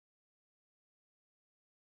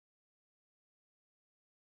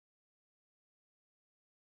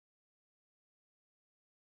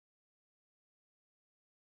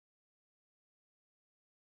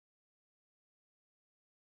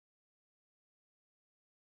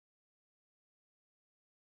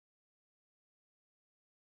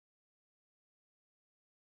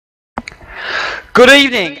Good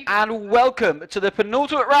evening and welcome to the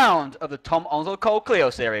penultimate round of the Tom Onslow-Cole Clio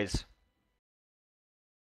Series.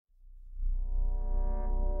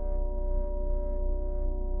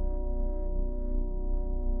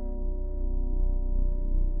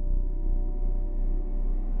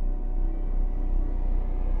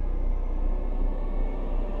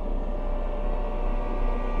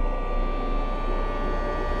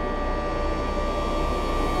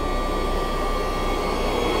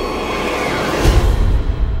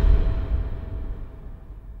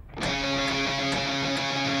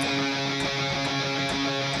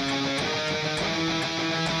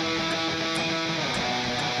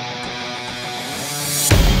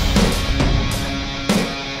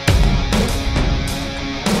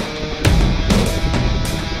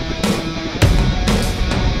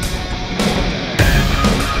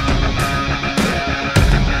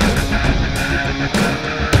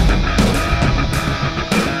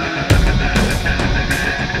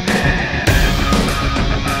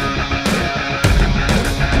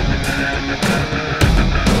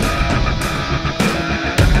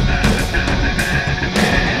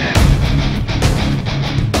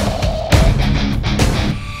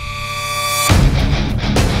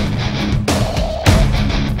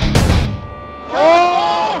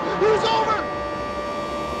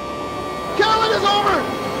 Callan is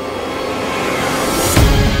over!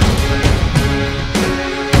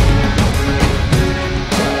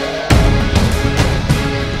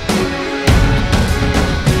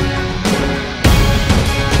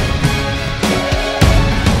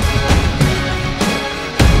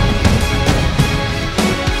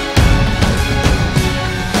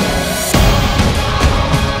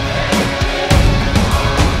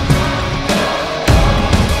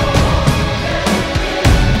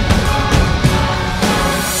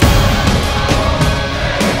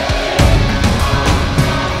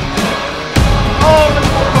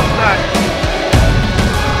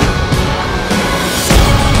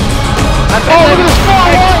 Oh, look at the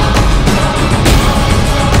score!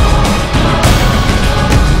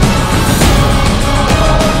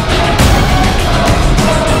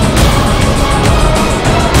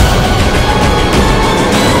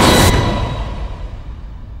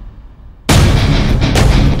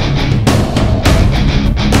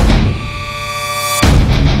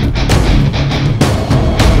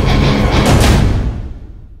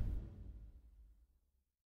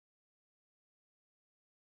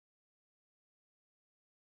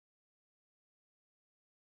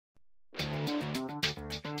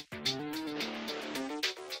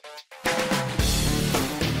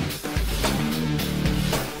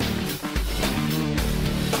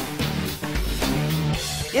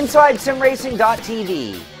 Inside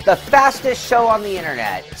SimRacing.tv, the fastest show on the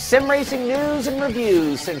internet. Sim racing news and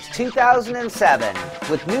reviews since 2007,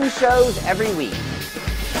 with new shows every week.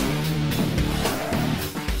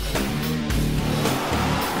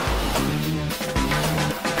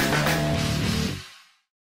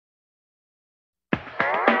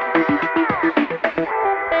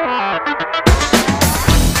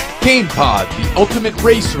 GamePod, the ultimate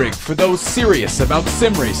race rig for those serious about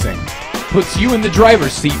sim racing. Puts you in the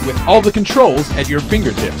driver's seat with all the controls at your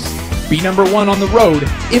fingertips. Be number one on the road,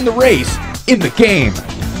 in the race, in the game.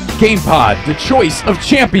 GamePod, the choice of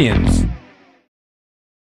champions.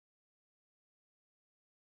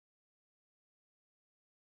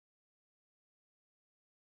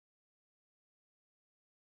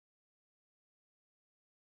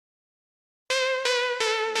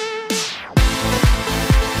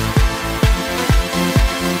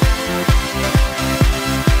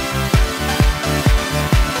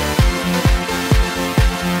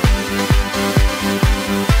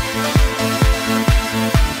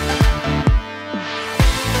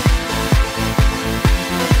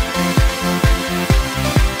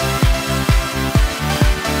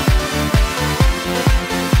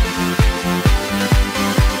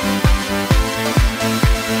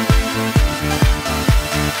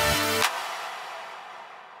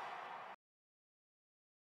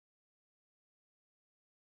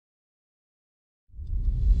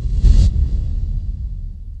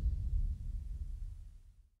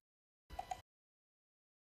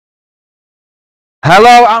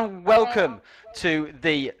 Hello and welcome to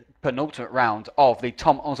the penultimate round of the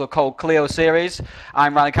Tom Onslow-Cole Clio Series.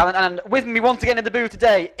 I'm Callan, and with me once again in the booth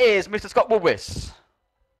today is Mr. Scott Woodwiss.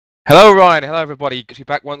 Hello Ryan, hello everybody, good to be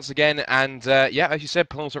back once again, and yeah, as you said,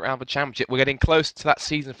 penultimate round of the championship. We're getting close to that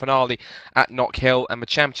season finale at Knock Hill, and the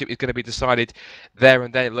championship is going to be decided there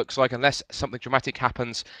and then, it looks like, unless something dramatic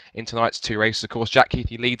happens in tonight's two races. Of course, Jack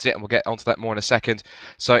Keithley leads it, and we'll get onto that more in a second.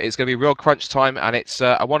 So it's going to be real crunch time, and it's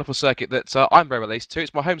a wonderful circuit that I'm very released to.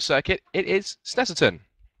 It's my home circuit. It is Snetterton.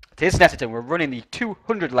 It is Snetterton. We're running the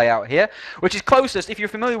 200 layout here, which is closest, if you're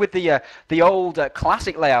familiar with the old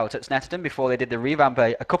classic layout at Snetterton before they did the revamp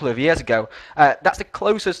a couple of years ago. That's the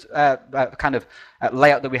closest kind of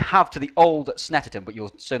layout that we have to the old Snetterton, but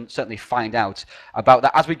you'll certainly find out about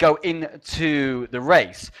that as we go into the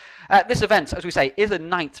race. This event, as we say, is a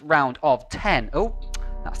 9th round of 10. Oh,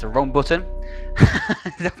 that's the wrong button.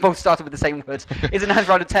 They both started with the same words. It's a 9th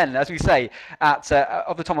round of 10, as we say,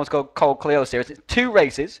 of the Tom Onslow-Cole Clio Series. It's 2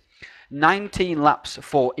 races, 19 laps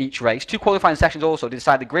for each race. 2 qualifying sessions also to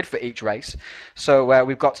decide the grid for each race. So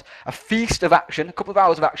we've got a feast of action, a couple of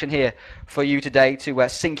hours of action here for you today to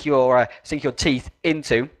sink your teeth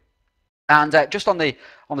into. And just on the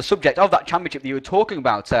subject of that championship that you were talking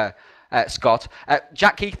about, Scott,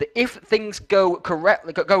 Jack Keithley, if things go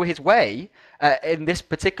his way in this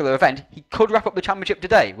particular event, he could wrap up the championship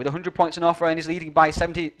today with 100 points on offer and is leading by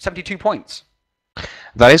 72 points.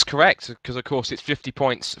 That is correct, because of course it's 50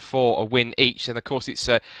 points for a win each, and of course it's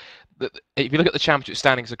if you look at the championship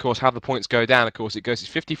standings, of course, how the points go down, of course, it goes, it's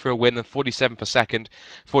 50 for a win, and 47 for second,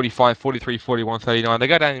 45, 43, 41, 39. They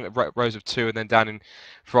go down in rows of 2, and then down in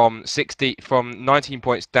from 19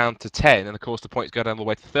 points down to 10, and of course the points go down all the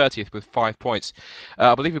way to 30th with 5 points.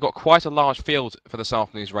 I believe we've got quite a large field for this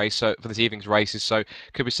afternoon's race, so for this evening's races, so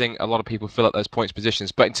could be seeing a lot of people fill up those points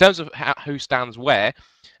positions. But in terms of who stands where,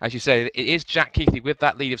 as you say, it is Jack Keithley with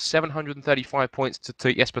that lead of 735 points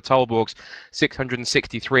to Jesper Tolborg's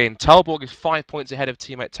 663, and Tolborg is 5 points ahead of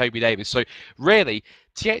teammate Toby Davis. So really,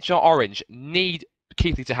 THR Orange need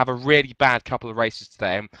Keithley to have a really bad couple of races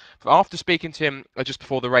today. And after speaking to him just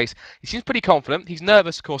before the race, he seems pretty confident. He's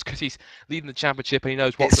nervous, of course, because he's leading the championship and he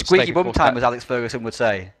knows what's at stake. It's squeaky bum time, as Alex Ferguson would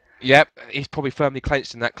say. Yep, he's probably firmly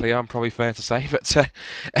clenched in that, Cleo. I'm probably fair to say. But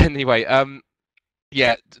anyway,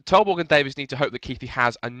 yeah, Tolborg and Davis need to hope that Keithley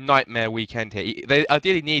has a nightmare weekend here. They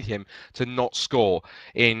ideally need him to not score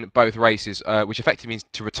in both races, which effectively means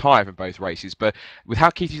to retire from both races. But with how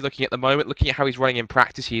Keithley's looking at the moment, looking at how he's running in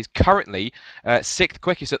practice, he is currently 6th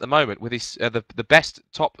quickest at the moment, with his the best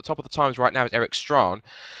top of the times right now is Eric Strachan.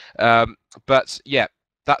 But yeah,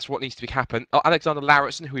 that's what needs to happen. Alexander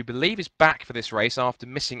Lauritsen, who we believe is back for this race after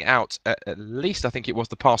missing out at least, I think it was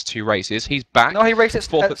the past 2 races. He's back. No, he raced at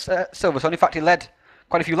Silverstone. In fact, he led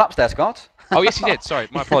quite a few laps there, Scott. Oh, yes, he did. Sorry,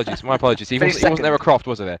 my apologies. My apologies. He wasn't there at Croft,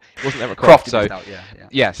 was he there? He wasn't there at Croft. So, out, yeah.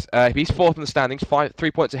 yes, he's 4th in the standings,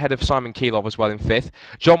 3 points ahead of Simon Keelov as well in 5th.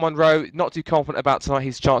 John Monroe, not too confident about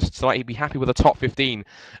his chances tonight. He'd be happy with a top 15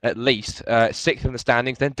 at least. 6th in the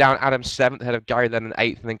standings, then down Adam 7th ahead of Gary Lennon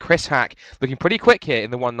 8th, and then Chris Hack looking pretty quick here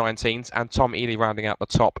in the 119s, and Tom Ely rounding out the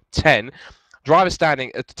top 10. Driver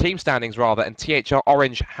standing, team standings rather, and THR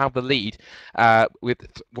Orange have the lead with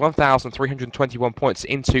 1,321 points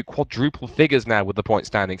into quadruple figures now with the point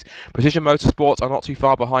standings. Precision Motorsports are not too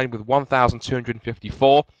far behind with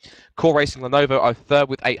 1,254. Core Racing Lenovo are 3rd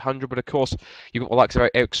with 800, but of course you've got the likes of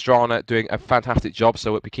Eric Strana doing a fantastic job,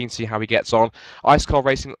 so we'll be keen to see how he gets on. Ice Cold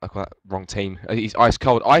Racing, wrong team. He's Ice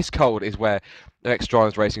Cold. Ice Cold is where Eric Strana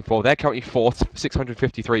is racing for. They're currently 4th,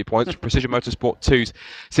 653 points. Precision Motorsport 2's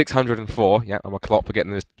 604. Yeah, I'm a clock for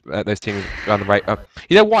getting those teams around the rate.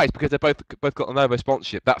 You know why? It's because they've both got the Lenovo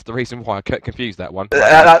sponsorship. That's the reason why I confused that one.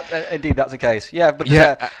 Indeed, that's the case. Yeah, but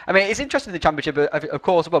yeah. I mean, it's interesting in the championship, of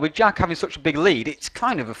course. Well, with Jack having such a big lead, it's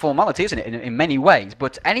kind of a formality, isn't it, in many ways?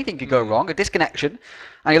 But anything could go wrong. A disconnection,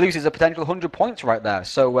 and he loses a potential 100 points right there.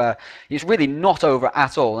 So it's really not over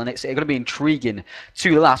at all, and it's going to be intriguing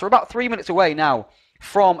to the last. We're about 3 minutes away now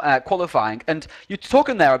from qualifying, and you're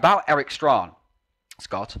talking there about Eric Strachan,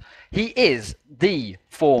 Scott. He is the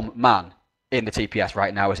form man in the TPS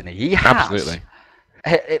right now, isn't he? He has. Absolutely.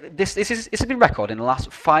 This has been record in the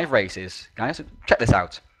last 5 races, guys. Check this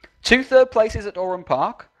out: 2 third places at Oran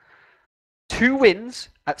Park, 2 wins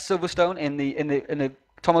at Silverstone in the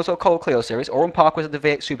Tom Onslow-Cole Clio Series. Oran Park was at the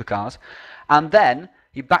V8 Supercars, and then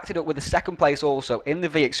he backed it up with the 2nd place also in the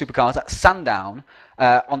V8 Supercars at Sandown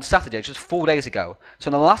on Saturday, just 4 days ago. So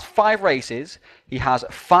in the last 5 races, he has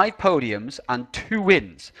 5 podiums and 2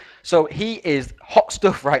 wins. So he is hot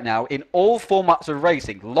stuff right now in all formats of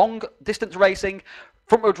racing. Long distance racing,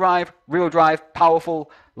 front wheel drive, rear wheel drive,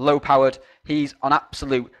 powerful, low powered. He's on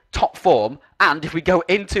absolute top form. And if we go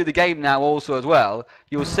into the game now also as well,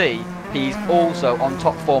 you'll see he's also on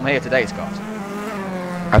top form here today, Scott.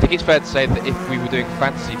 I think it's fair to say that if we were doing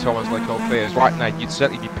fantasy Tom Onslow-Cole Clios right now, you'd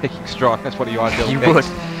certainly be picking Strana as one of your ideal You picks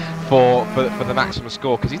would. for the maximum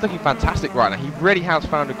score, because he's looking fantastic right now. He really has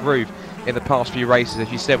found a groove in the past few races,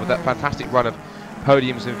 as you said, with that fantastic run of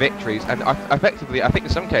podiums and victories. And effectively, I think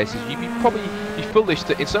in some cases you'd probably be foolish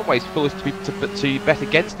to, in some ways, foolish to bet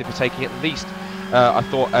against him for taking at least. I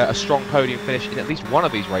thought a strong podium finish in at least one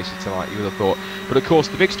of these races tonight. You would have thought, but of course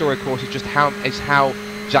the big story, of course, is just how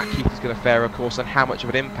Jack Keith is going to fare, of course, and how much of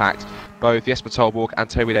an impact both Jesper Tolborg and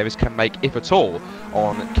Toby Davis can make, if at all,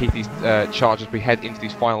 on Keithy's charge as we head into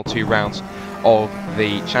these final 2 rounds of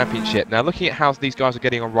the championship. Now, looking at how these guys are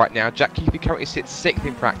getting on right now, Jack Keithy currently sits 6th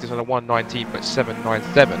in practice on a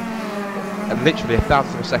 1:19.797, and literally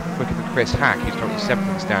 1,000th of a second quicker than Chris Hack, who's currently 7th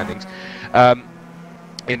in the standings.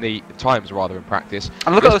 In the times, rather, in practice.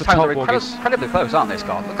 And look at those times, they're incredibly close, aren't they,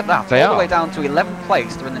 Scott? Look at that. They all are. the way down to 11th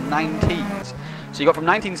place. They're in the 19s. So you got from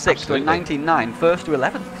 19.6 to a 19.9, first to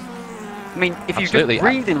 11th. I mean, if you just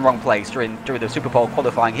breathed in the wrong place during the Super Bowl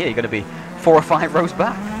qualifying here, you're going to be 4 or 5 rows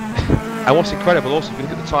back. And what's incredible also, if you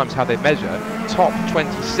look at the times, how they measure, top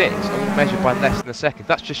 26 are all measured by less than a second.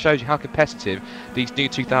 That just shows you how competitive these new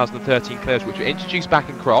 2013 Clios, which were introduced back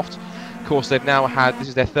in Croft. Of course, they've now had, this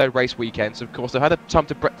is their 3rd race weekend, so of course they've had time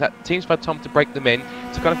to teams have had time to break them in,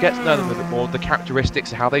 to kind of get to know them a bit more, the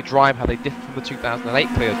characteristics, how they drive, how they differ from the 2008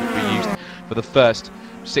 Clios which we used for the first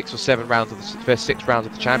 6 or 7 rounds of the first 6 rounds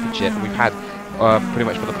of the championship, and we've had pretty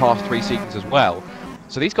much for the past 3 seasons as well.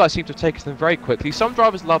 So these guys seem to have taken them very quickly. Some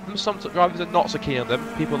drivers love them, some drivers are not so keen on them.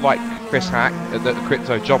 People like Chris Hack,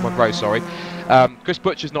 John Monroe, sorry. Chris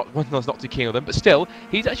Butcher's not too keen on them, but still,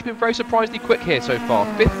 he's actually been very surprisingly quick here so far.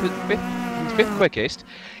 Fifth quickest.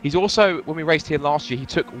 He's also, when we raced here last year, he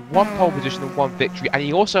took 1 pole position and 1 victory, and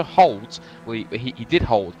he also holds, well, he did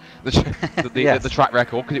hold the Yes. the track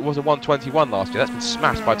record, because it was a 1:21 last year. That's been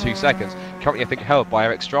smashed by 2 seconds. Currently, I think, held by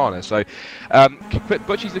Eric Strana. So,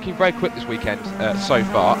 Butchie's looking very quick this weekend so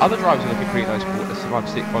far. Other drivers are looking pretty noticeable.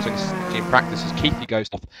 In practice, as Keithy goes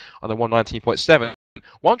off on the 1:19.7.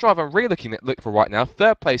 One driver I'm really looking for right now,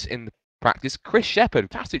 3rd place in the practice, Chris Shepherd.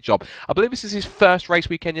 Fantastic job. I believe this is his first race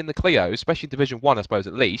weekend in the Clio, especially Division 1, I suppose,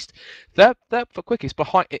 at least. Third for quickest,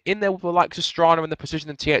 behind in there with the likes of Strana and the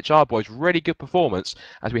Precision and THR boys. Really good performance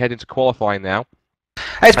as we head into qualifying now.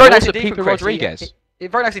 Hey, it's very nice indeed from Peter Chris. Rodriguez.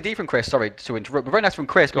 Very nicely deep from Chris, sorry to interrupt, but very nice from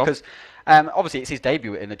Chris because obviously it's his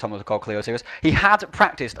debut in the Tom Onslow-Cole Clio Series. He had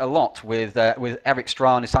practiced a lot with Eric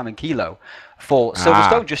Strana and Simon Kilo for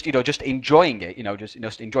Silverstone, just enjoying it,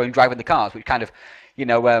 just enjoying driving the cars, which kind of,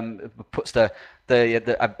 puts a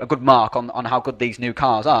good mark on how good these new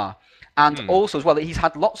cars are. And also as well, he's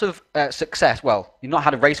had lots of success. Well, he's not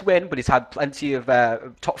had a race win, but he's had plenty of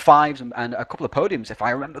top 5s and a couple of podiums, if I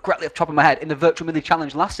remember correctly off the top of my head, in the Virtual Millie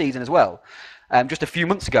Challenge last season as well, just a few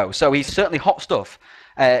months ago. So he's certainly hot stuff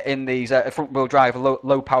in these front-wheel drive,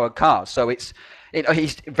 low-powered cars. So he's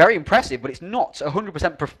very impressive, but it's not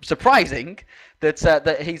 100% surprising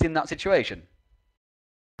that he's in that situation.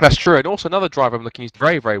 That's true, and also another driver I'm looking, he's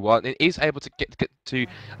very, very well, and is able to get to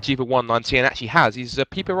achieve a 1:19, and actually has. He's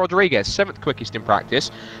Pepe Rodriguez, 7th quickest in practice.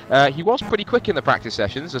 He was pretty quick in the practice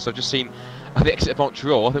sessions, as I've just seen at the exit of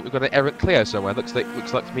Montreal. I think we've got an errant Clio somewhere. Looks like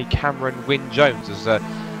to me Cameron Wynne Jones has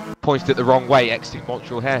pointed it the wrong way, exiting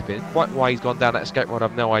Montreal hairpin. Quite why he's gone down that escape road,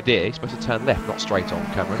 I've no idea. He's supposed to turn left, not straight on,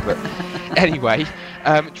 Cameron. But anyway,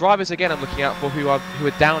 drivers again I'm looking out for who are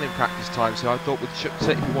down in practice time, so I thought if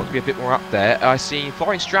we want to be a bit more up there. I see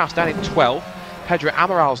Florian Strauss down in 12th, Pedro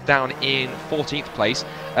Amaral's down in 14th place,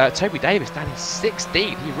 Toby Davis down in 16th.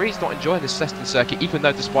 He really's not enjoying this Snetterton circuit, even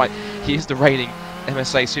though despite he is the reigning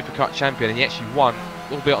MSA Supercar champion, and he actually won,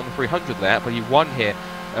 albeit on the 300 there, but he won here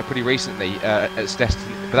pretty recently at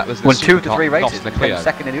Snetterton. But that was won 2 to 3 races, in the Clio.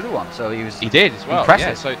 second in the other one, so he did as well. Impressive.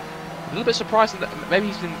 Yeah, so a little bit surprising that maybe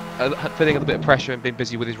he's been feeling a little bit of pressure and been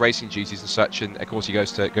busy with his racing duties and such, and of course he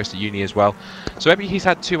goes to uni as well. So maybe he's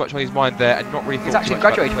had too much on his mind there and not really. He's actually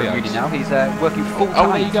graduated from uni now. He's working full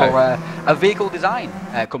time for a vehicle design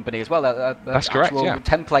company as well. That's correct. Yeah.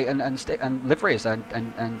 Template and liveries and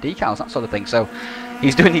decals, that sort of thing. So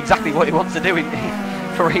he's doing exactly what he wants to do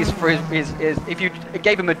for his if you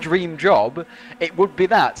gave him a dream job, it would be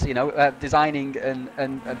that, designing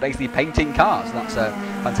and basically painting cars. That's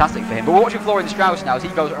fantastic for him. But we're watching Florian Strauss now as he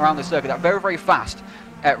goes around the circuit. That very, very fast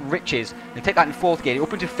Riches. They take that in 4th gear,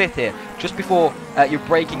 up into 5th here, just before you're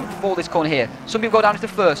braking for this corner here. Some people go down into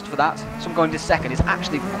 1st for that, some go into 2nd. It's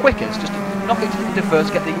actually quickest just to knock it into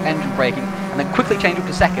 1st, get the engine braking, and then quickly change up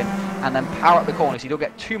to 2nd, and then power up the corner so you don't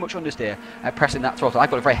get too much understeer pressing that throttle.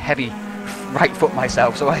 I've got a very heavy right foot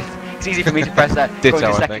myself, so it's easy for me to press that going to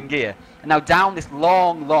 2nd gear. And now down this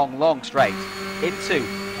long straight into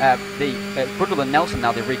Brundle and Nelson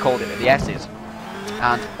now, they've recalled it at the S's.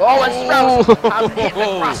 And Strauss has hit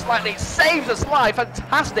the grass slightly, saves a slide,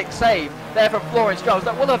 fantastic save there from Florian Strauss.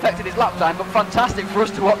 That will have affected his lap time, but fantastic for us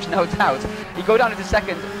to watch, no doubt. He go down into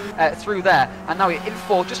second through there, and now he's in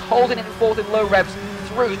fourth, just holding it in fourth in low revs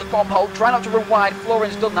through the bomb hole, trying not to run wide.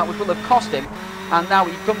 Florian's done that, which will have cost him, and now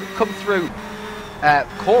he's come through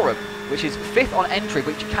Coram, which is fifth on entry,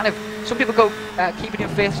 which kind of, some people go keeping him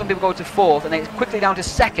fifth, some people go to fourth, and then it's quickly down to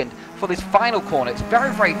second for this final corner. It's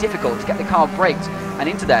very, very difficult to get the car braked and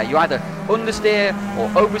into there. You either understeer or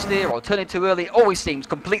oversteer or turn it too early. It always seems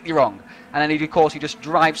completely wrong. And then, of course, you just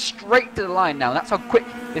drive straight to the line now. That's how quick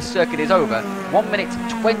this circuit is over. 1 minute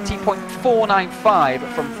 20.495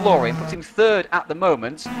 from Florian. Puts him third at the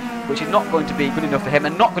moment, which is not going to be good enough for him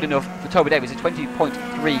and not good enough for Toby Davies. It's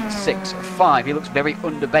 20.365. He looks very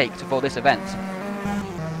underbaked for this event.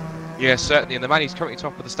 Yeah, certainly, and the man who's currently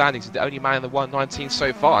top of the standings is the only man in the 119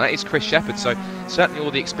 so far, and that is Chris Shepherd. So certainly all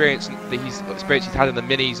the experience he's had in the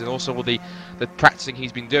minis, and also all the practicing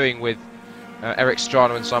he's been doing with Eric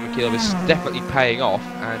Strana and Simon Kielov is definitely paying off,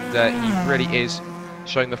 and he really is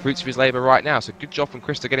showing the fruits of his labour right now. So good job from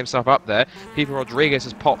Chris to get himself up there. Peter Rodriguez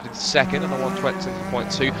has popped into second on the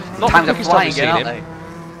 120.2. Not Times the are quickest flying, I've aren't seen they? him.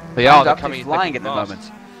 They are. They're Coming coming flying at the fast.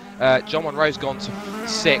 moment. John Monroe's gone to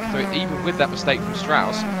sixth, so even with that mistake from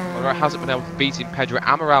Strauss, Monroe hasn't been able to beat him. Pedro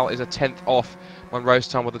Amaral is a 10th off Monroe's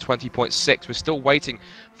time with a 20.6. We're still waiting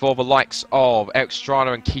for the likes of Eric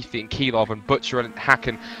Strana and Keithy and Kielov and Butcher and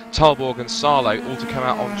Hacken, Talborg and Sarlo all to come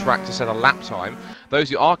out on track to set a lap time. Those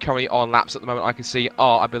who are currently on laps at the moment I can see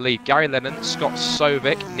are, I believe, Gary Lennon, Scott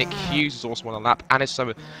Sovic, Nick Hughes is also on a lap, and it's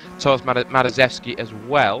Tomas Madazewski as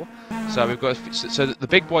well. So we've got, so the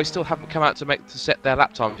big boys still haven't come out to set their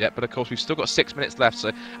lap times yet, but of course we've still got 6 minutes left.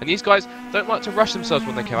 So, and these guys don't like to rush themselves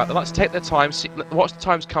when they come out. They like to take their time, watch the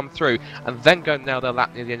times come through, and then go and nail their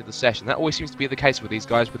lap near the end of the session. That always seems to be the case with these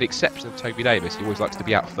guys, with the exception of Toby Davis. He always likes to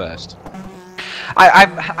be out first.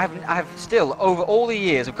 I've still, over all the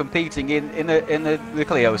years of competing in the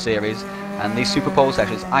Clio Series and these Super Pole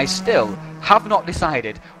sessions, I still have not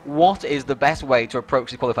decided what is the best way to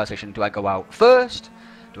approach the qualifying session. Do I go out first?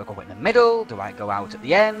 Do I go in the middle? Do I go out at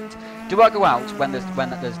the end? Do I go out when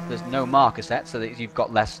there's no marker set, so that you've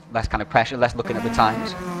got less kind of pressure, less looking at the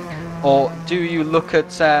times? Or do you look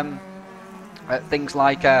at things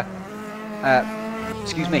like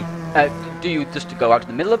do you just go out in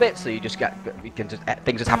the middle of it, so you just get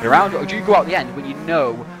things just happen around, or do you go out the end when you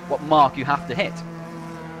know what mark you have to hit?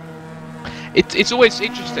 It's always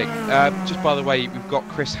interesting. Just by the way, we've got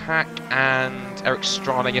Chris Hack and Eric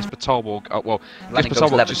Strana and Jesper Talborg. Jesper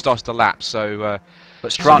Talborg just started the lap, so.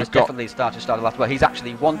 But Strana's definitely started the lap. Well, he's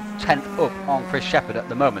actually 1/10 up on Chris Shepherd at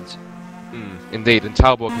the moment. Indeed, and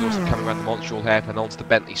Talborg is also coming around the Montreal hairpin onto the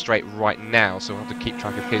Bentley straight right now, so we'll have to keep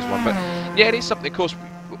track of his one. But yeah, it is something, of course,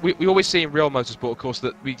 we always see in real motorsport, of course,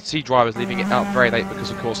 that we see drivers leaving it out very late because,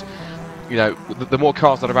 of course, you know, the more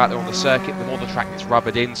cars that are out there on the circuit, the more the track gets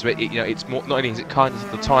rubbered in. So you know, it's more, not only is it kindness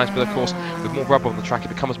of the tyres, but of course, with more rubber on the track, it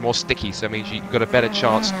becomes more sticky. So it means you've got a better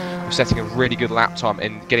chance of setting a really good lap time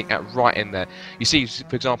and getting that right in there. You see,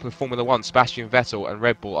 for example, in Formula One, Sebastian Vettel and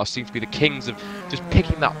Red Bull seem to be the kings of just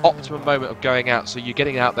picking that optimum moment of going out. So you're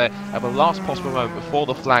getting out there at the last possible moment before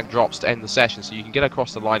the flag drops to end the session, so you can get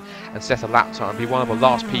across the line and set a lap time and be one of the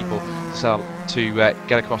last people to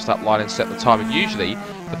get across that line and set the time. And usually,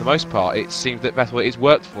 for the most part, it seems that Vettel is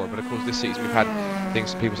worked for him. But of course, this season we've had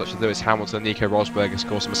things from people such as Lewis Hamilton, Nico Rosberg, of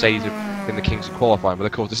course, Mercedes have been the kings of qualifying. But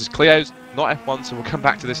of course, this is Clio's, not F1, so we'll come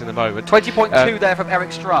back to this in a moment. 20.2 there from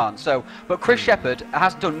Eric Strachan. So, but Chris Shepherd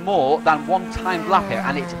has done more than one timed lap here,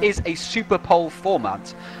 and it is a super pole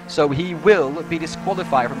format. So he will be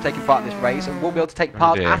disqualified from taking part in this race and won't be able to take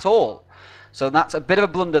part at all. So that's a bit of a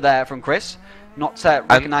blunder there from Chris, not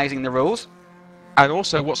recognising the rules. And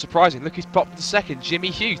also, what's surprising, look, he's popped to second, Jimmy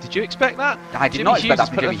Hughes. Did you expect that? I did not expect that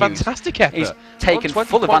from Jimmy Hughes. Fantastic effort. He's taken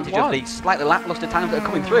full advantage of the slightly lacklustre times that are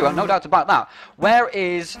coming through, no doubt about that. Where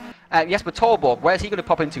is Jesper Talborg? Where is he going to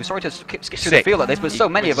pop into? Sorry to skip through the field like this, but so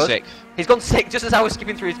many of us. He's gone sixth, just as I was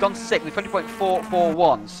skipping through, he's gone sixth with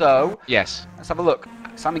 20.441. So, yes, let's have a look.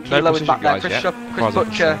 Simon Kilo is back there, Chris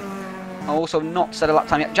Butcher. Also not set a lap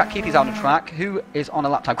time yet. Jack Keithy's on the track. Who is on a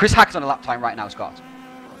lap time? Chris Hack is on a lap time right now, Scott.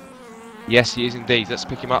 Yes, he is indeed. Let's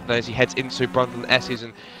pick him up there as he heads into Brundle and S's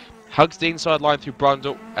and hugs the inside line through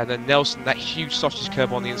Brundle, and then Nelson, that huge sausage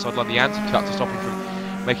curve on the inside line, the anti-cut to stop him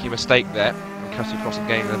from making a mistake there and cutting across and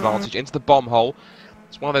gaining an advantage into the bomb hole.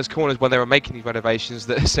 It's one of those corners when they were making these renovations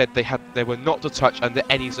that said they were not to touch under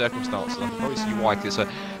any circumstances. I can probably see why, 'cause it's a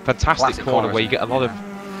fantastic corner where you get a lot of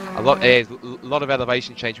a lot of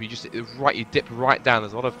elevation change. You dip right down.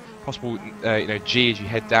 There's a lot of possible G as you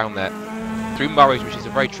head down there through Murray's, which is a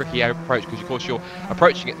very tricky approach because of course you're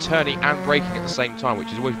approaching it, turning and braking at the same time,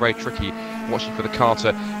 which is always very tricky watching for the car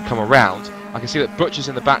to come around. I can see that Butcher's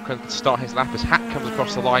in the background to start his lap as Hack comes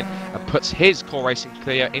across the line and puts his Core Racing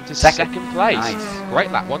Clio into second place. Nice.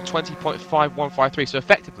 Great lap, 1:20.5153. So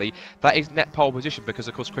effectively, that is net pole position because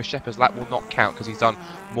of course Chris Shepard's lap will not count because he's done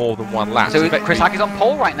more than one lap. So Chris Hack is on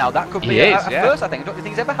pole right now. That could be a first, I think. I don't think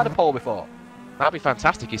he's ever had a pole before. That'd be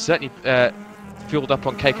fantastic. He's certainly fueled up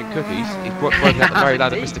on cake and cookies. He's broken out the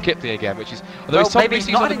Maryland and Mr. Kipling again, which is... Well, maybe he's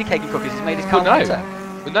not had any cake and cookies. He's made his car lighter.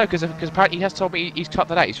 But no, because apparently he has told me he's cut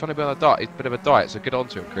that out. He's trying to be on a diet, a bit of a diet, so good on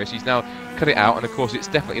to him, Chris. He's now cut it out, and of course it's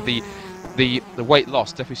definitely the weight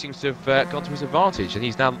loss definitely seems to have gone to his advantage, and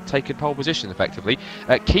he's now taken pole position effectively.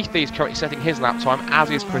 Keithley is currently setting his lap time,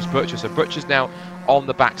 as is Chris Butcher. So Butcher's now on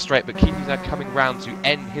the back straight, but Keithley's now coming round to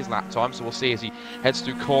end his lap time. So we'll see as he heads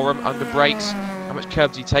through Coram, under brakes. How much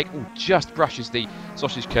curb does he take? Oh, just brushes the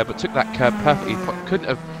sausage curb, but took that curb perfectly. Couldn't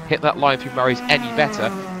have hit that line through Murray's any better.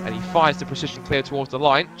 And he fires the precision clear towards the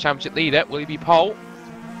line. Championship leader, will he be pole?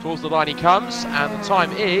 Towards the line he comes, and the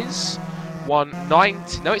time is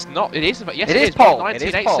 1:19. No, it's not. It is. Yes, it is. Pole.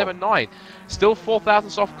 1:19.879. Still 4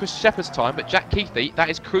 thousandths off Chris Shepard's time, but Jack Keithley, that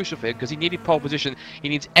is crucial for him because he needed pole position. He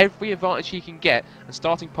needs every advantage he can get, and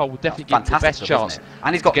starting pole will definitely give him the best chance.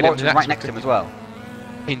 And he's got Lauritsen right next to him as well.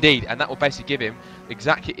 Indeed, and that will basically give him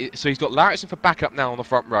exactly. So he's got Lauritsen for backup now on the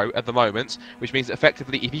front row at the moment, which means that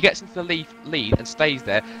effectively, if he gets into the lead and stays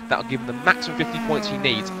there, that will give him the maximum 50 points he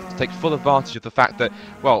needs to take full advantage of the fact that,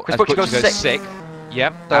 well, Chris as Butcher Butcher goes sixth.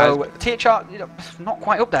 Yep. So THR, not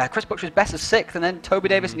quite up there. Chris Butcher's best as 6th, and then Toby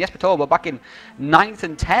Davis and Jesper Torbo back in 9th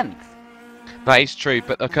and 10th. That is true,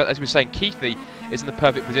 but as we were saying, Keithley is in the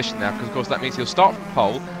perfect position now because, of course, that means he'll start from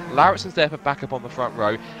pole. Lauritsen's there for backup on the front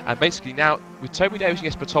row, and basically now with Toby Davis and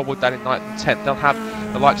Jesper Torbo down in 9th and 10th, they'll have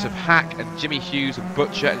the likes of Hack and Jimmy Hughes and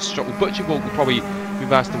Butcher and Stroll. Butcher will probably be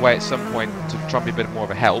asked away at some point to try and be a bit more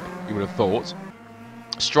of a help, you would have thought.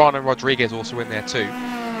 Strana and Rodriguez also in there too.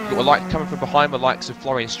 You've got a light coming from behind the likes of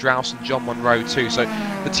Florian Strauss and John Monroe too. So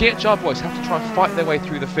the THR boys have to try and fight their way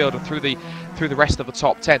through the field and through the rest of the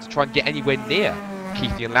top 10 to try and get anywhere near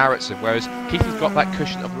Keithley and Lauritsen, whereas Keithley's got that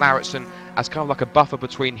cushion of Lauritsen as kind of like a buffer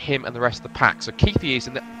between him and the rest of the pack. So Keithley is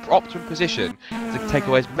in the optimum position to take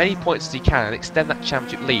away as many points as he can and extend that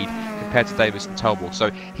championship lead compared to Davis and Tolborg.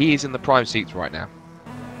 So he is in the prime seats right now.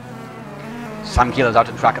 Sam Keeler's out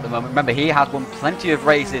of track at the moment. Remember, he has won plenty of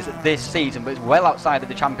races this season, but is well outside of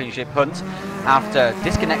the championship hunt after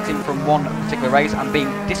disconnecting from one particular race and being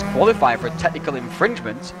disqualified for a technical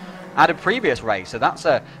infringement at a previous race, so that's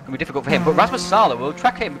going to be difficult for him. But Rasmus Salo will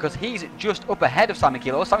track him because he's just up ahead of Simon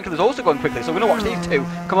Keeler. Simon Keeler's also going quickly, so we're going to watch these two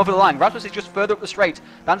come over the line. Rasmus is just further up the straight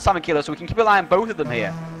than Simon Keeler, so we can keep an eye on both of them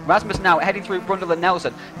here. Rasmus now heading through Brundle and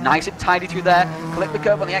Nelson. Nice and tidy through there. Collect the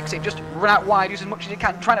curve on the exit, just run out wide, use as much as you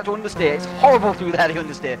can. Try not to understeer. It's horrible through there, the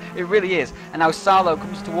understeer. It really is. And now Salo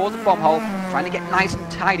comes towards the bomb hole, trying to get nice and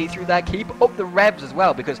tidy through there. Keep up the revs as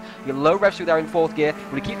well, because your low revs through there in 4th gear.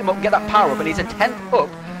 When you keep them up and get that power up, and he's a 10th up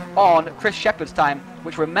on Chris Shepard's time,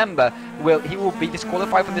 which, remember, he will be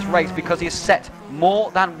disqualified from this race because he has set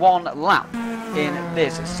more than one lap in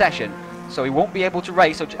this session, so he won't be able to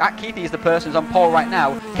race. So Jack Keithley is the person who's on pole right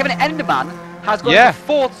now. Kevin Enderman has got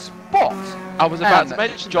the 4th spot. I was about to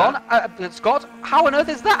mention John, Scott, how on earth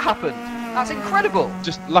has that happened? That's incredible.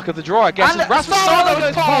 Just luck of the draw, I guess. And Rasmus Salo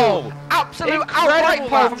goes pole. Absolute outright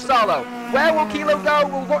pole from Salo. Where will Kilo go?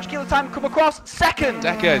 We'll watch Kilo time come across. Second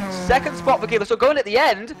spot for Kilo. So going at the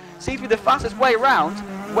end seems to be the fastest way around.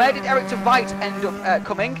 Where did Eric Tveit end up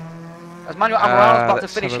coming? As Manuel Amaral is about to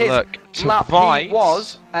finish his lap,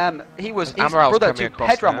 he was his brother to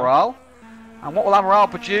Pedro Amaral. And what will Amaral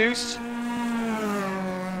produce?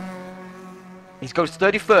 He goes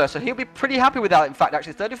 31st, so he'll be pretty happy with that. In fact,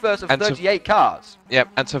 actually, 31st of 38 cars. Yep,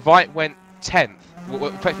 and Tveit went 10th. Well,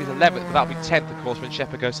 effectively 11th, but that'll be 10th, of course, when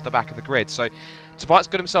Shepard goes to the back of the grid. So Tveit's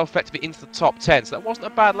got himself effectively into the top 10, so that wasn't a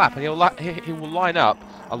bad lap, and he will line up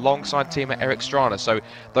alongside teammate Eric Strana. So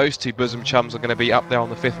those two bosom chums are going to be up there on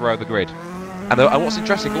the 5th row of the grid. And what's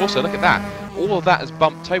interesting also, look at that. All of that has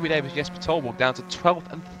bumped Toby Davis and Jesper Tolborg down to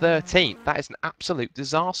 12th and 13th. That is an absolute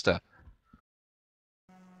disaster.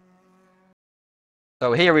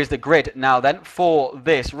 So here is the grid now then for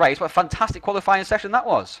this race. What a fantastic qualifying session that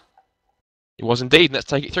was. It was indeed, and let's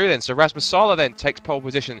take it through then. So Rasmus Salo then takes pole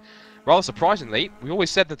position. Rather surprisingly, we always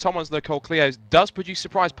said the Tom Onslow-Cole Clios does produce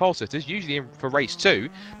surprise pole sitters, usually for race 2,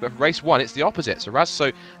 but for race 1 it's the opposite.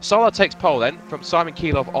 So Salo takes pole then from Simon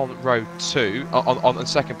Keelov on row 2, on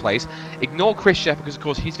 2nd place. Ignore Chris Shepard because of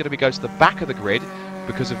course he's going to go to the back of the grid.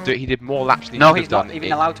 because of he did more laps than he No, should he's have done. not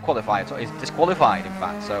even allowed to qualify. He's disqualified, in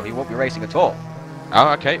fact, so he won't be racing at all.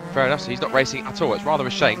 Oh, okay, fair enough. So he's not racing at all. It's rather a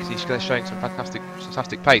shame because he's showing some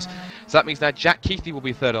fantastic pace. So that means now Jack Keithley will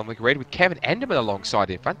be third on the grid with Kevin Enderman alongside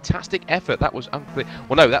him. Fantastic effort. That was unclear.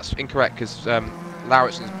 Well, no, that's incorrect because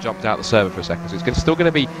Lauritsen's jumped out the server for a second. So it's still going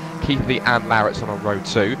to be Keithley and Lauritsen on row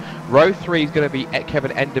 2. Row 3 is going to be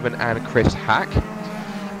Kevin Enderman and Chris Hack.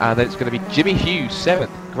 And then it's going to be Jimmy Hughes, 7th.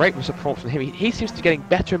 Great performance from him. He seems to be getting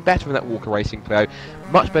better and better in that Walker Racing Clio.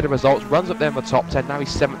 Much better results. Runs up there in the top 10. Now he's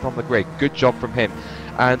 7th on the grid. Good job from him.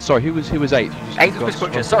 And sorry, who was 8th? 8th was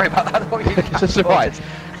Butcher. Sorry about that. That's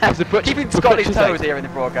right. Keeping Scotty's toes here in the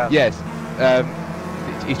broadcast. Yes.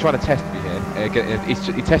 He's trying to test me here.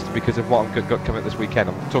 He tested because of what I've got coming this weekend.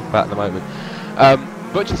 I'm talking about it in a moment.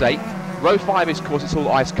 Butcher's 8th. Row 5 is, of course, it's all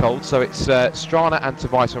ice cold, so it's Strana and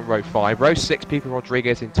Tobias on row 5. Row 6, Peter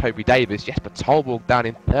Rodriguez and Toby Davis. Jesper Tolborg down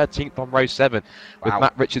in 13th on row 7 with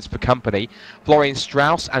Matt Richards for company. Florian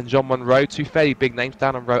Strauss and John Monroe, 2 fairly big names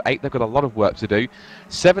down on row 8. They've got a lot of work to do.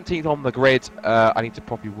 17th on the grid, I need to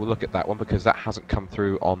probably look at that one because that hasn't come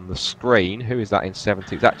through on the screen. Who is that in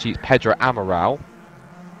 17th? Actually, it's Pedro Amaral.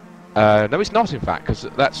 No, it's not, in fact, because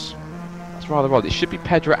that's rather odd. It should be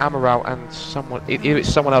Pedro Amaral and someone. Either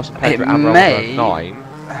it's someone else and Pedro Amaral on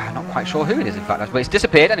 9. Not quite sure who it is, in fact, but it's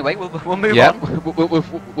disappeared anyway. We'll move on.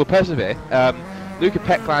 We'll persevere. Luca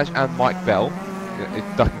Peklaj and Mike Bell,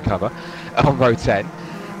 duck and cover, on row 10.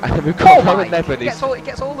 And then we've got Rowan Levin. He gets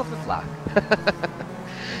all of the flack.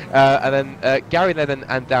 And then Gary Lennon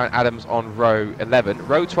and Darren Adams on row 11.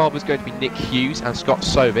 Row 12 is going to be Nick Hughes and Scott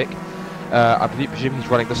Sovic. I presume he's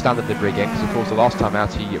running the standard livery again, because of course the last time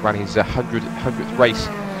out he ran his 100th race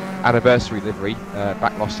anniversary livery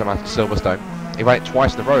back last time out at Silverstone. He ran it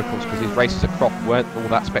twice in a row, of course, because his races at Croft weren't all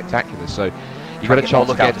that spectacular, so you got a chance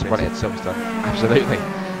again to run it at Silverstone. Absolutely.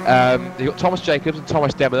 You've got Thomas Jacobs and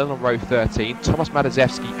Thomas Demerlin on row 13, Thomas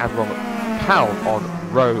Madazewski and Robert Powell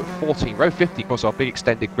on row 14. Row 50, of course, our big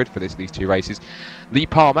extended grid for these 2 races. Lee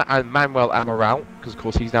Palmer and Manuel Amaral, because of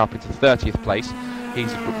course he's now up into 30th place.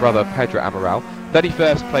 He's brother Pedro Amaral.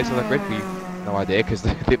 31st place on the grid, we've no idea because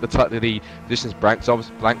the positions blanks,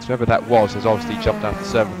 whoever that was, has obviously jumped out the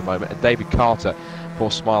server at the moment. And David Carter for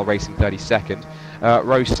Smile Racing, 32nd.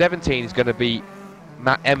 Row 17 is going to be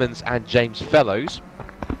Matt Emmons and James Fellows.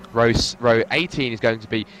 Row 18 is going to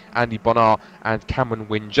be Andy Bonar and Cameron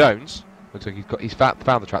Wynne-Jones. Looks like he's found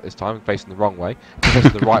the track this time, facing the wrong way,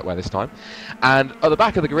 facing the right way this time. And at the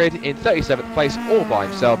back of the grid, in 37th place, all by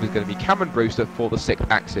himself, is going to be Cameron Brewster for the 6th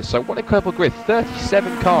axis. So what an incredible grid!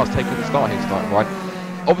 37 cars taking the start here tonight, right?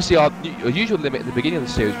 Obviously, our usual limit at the beginning of the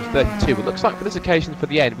series was 32, but it looks like for this occasion, for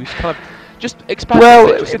the end, we've kind of just expanded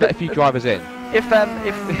to let a few drivers in.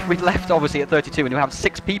 If we'd left obviously at 32 and we have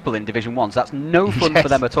 6 people in Division 1, so that's no fun for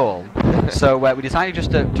them at all. So we decided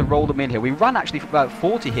just to roll them in here. We ran actually for about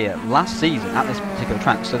 40 here last season at this particular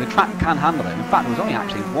track, so the track can handle it. In fact, there was only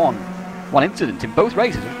actually one incident in both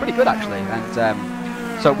races. It was pretty good actually,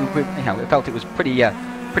 and so we felt it was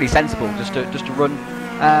pretty sensible just to run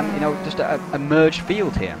just a merged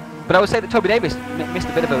field here. But I would say that Toby Davis missed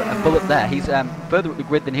a bit of a bullet there. He's further up the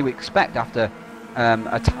grid than he would expect after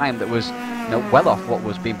a time that was well off what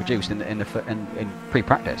was being produced in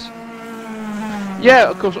pre-practice. Yeah,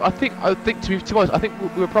 of course. I think to be honest, I think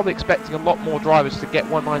we were probably expecting a lot more drivers to get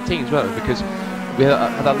 119 as well, because we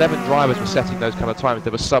had 11 drivers were setting those kind of times.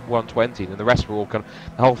 There were sub 120, and the rest were all the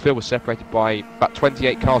whole field was separated by about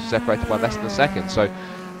 28 cars separated by less than a second. So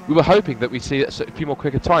we were hoping that we'd see a few more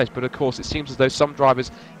quicker times, but of course it seems as though some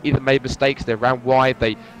drivers either made mistakes, they ran wide,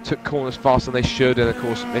 they took corners faster than they should, and of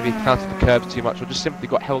course maybe counted the curbs too much, or just simply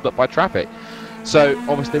got held up by traffic. So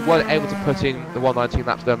obviously they weren't able to put in the 119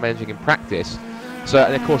 laps they were managing in practice. So,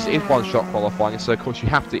 and of course it is one-shot qualifying, so of course you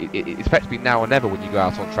have to, it's effectively now or never when you go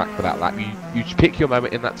out on track for that lap. You pick your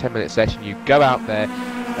moment in that 10-minute session, you go out there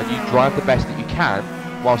and you drive the best that you can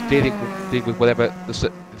whilst dealing with whatever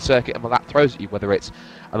the circuit and the lap throws at you, whether it's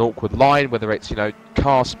an awkward line, whether it's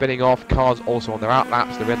cars spinning off, cars also on their out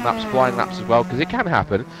laps, their in laps, flying laps as well, because it can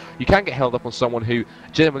happen. You can get held up on someone who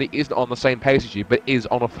generally isn't on the same pace as you, but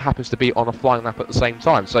happens to be on a flying lap at the same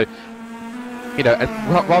time. So and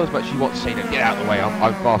rather as much as you want to say, get out of the way,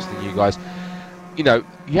 I'm faster than you guys. You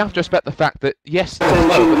have to respect the fact that yes, they're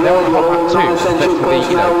slow, but they're on the hot lap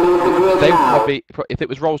too. They would probably, if it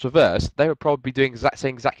was roles reversed, they would probably be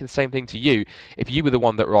saying exactly the same thing to you if you were the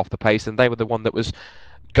one that were off the pace and they were the one that was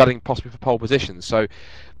gutting possibly for pole position. So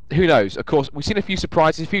who knows? Of course, we've seen a few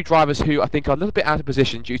surprises, a few drivers who I think are a little bit out of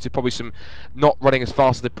position due to probably some not running as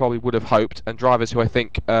fast as they probably would have hoped, and drivers who I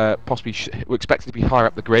think possibly were expected to be higher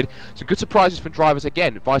up the grid. Some good surprises from drivers,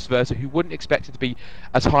 again, vice versa, who wouldn't expect it to be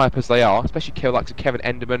as high up as they are, especially like Kevin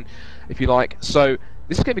Enderman, if you like. So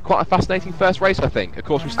this is going to be quite a fascinating first race, I think. Of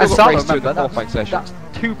course, we've still got race 2 in the qualifying session.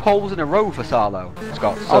 That's 2 poles in a row for Sarlo,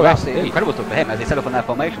 Scott. So Oh, that's indeed. incredible stuff for him as they set up on their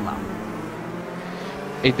formation lap.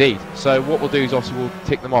 Indeed. So what we'll do is obviously we'll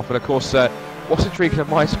tick them off, and of course what's intriguing on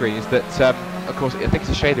my screen is that of course I think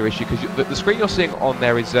it's a shader issue because the screen you're seeing on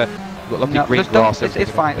there is you've got lovely green grass.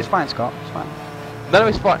 It's fine. It's fine, Scott. It's fine. No,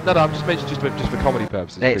 it's fine. No, I'm just mentioning just for comedy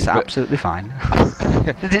purposes. It's really, absolutely fine.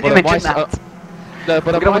 Didn't well, you mention that? No,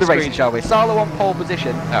 but We're going on with my the racing, screen, shall we? Sarlo on pole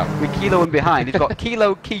position with Kilo in behind. He's got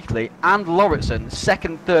Kilo, Keithley and Lauritsen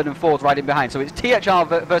second, third and fourth right in behind. So it's THR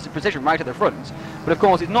versus Precision right at the front. But of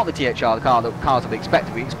course it's not the THR car that cars have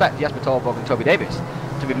expected. We expect Jesper Torborg and Toby Davis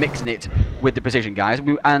to be mixing it with the Precision guys.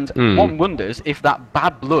 And one wonders if that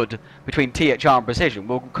bad blood between THR and Precision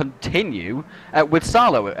will continue with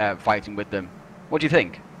Sarlo fighting with them. What do you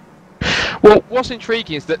think? well, what's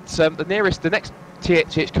intriguing is that the next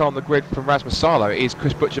TH car on the grid from Rasmus Sarlo is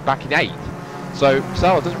Chris Butcher back in 8th. So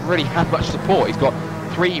Sarlo doesn't really have much support. He's got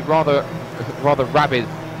 3 rather rabid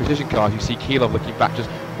Precision cars. You see Kilo looking back, just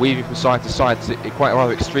weaving from side to side, quite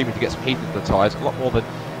rather extremely to get some heat into the tyres. A lot more than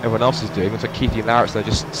everyone else is doing. Looks like Keithy and Lauritsen are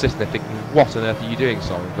just sitting there thinking, what on earth are you doing,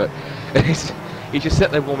 Simon? But he's just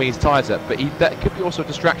sitting there warming his tyres up. But that could be also a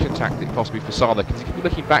distraction tactic possibly for Sarlo, because he could be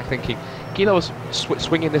looking back thinking, Kilo was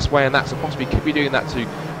swinging this way and that, so possibly could be doing that to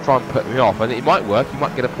try and put me off. And it might work. He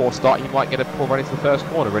might get a poor start. He might get a poor run into the first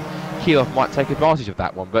corner, and Kilo might take advantage of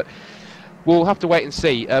that one. But we'll have to wait and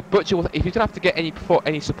see. Butcher, if he's going to have to get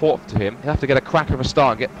any support to him, he'll have to get a cracker of a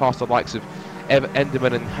start and get past the likes of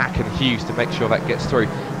Enderman and Hack and Hughes to make sure that gets through.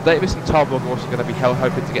 Davis and Tarborg are also going to be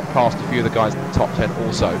hoping to get past a few of the guys in the top 10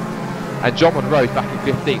 also. And John Monroe's back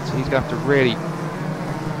in 15th, so he's going to have to really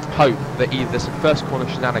hope that either there's some first corner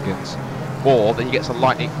shenanigans or that he gets a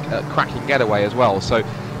lightning cracking getaway as well. So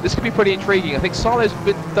this could be pretty intriguing. I think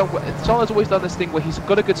Sarlo's always done this thing where he's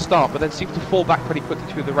got a good start but then seems to fall back pretty quickly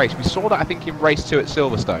through the race. We saw that I think in race 2 at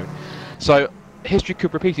Silverstone. So history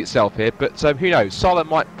could repeat itself here, but who knows? Sarlo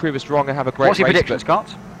might prove us wrong and have a great race. What's your prediction,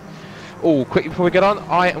 Scott? Oh, quickly before we get on,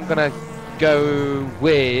 I am going to go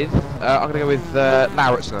with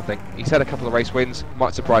Lauritsen. I think he's had a couple of race wins,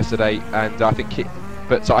 might surprise today, and I think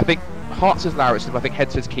I think Hart says Lauritsen, but I think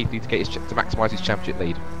Head says Keithley to maximise his championship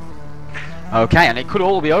lead. Okay, and it could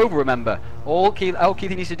all be over, remember. All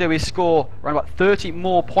Keithley needs to do is score around about 30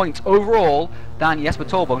 more points overall than Jesper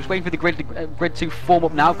Torborg. I'm just waiting for the grid to form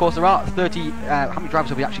up now. Of course, there are 30... how many drivers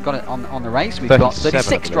have we actually got on the race? We've got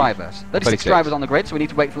 36 drivers. 36 drivers on the grid, so we need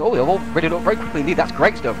to wait for... Oh, they've all gridded up very quickly indeed. That's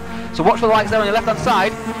great stuff. So watch for the lights there on your left-hand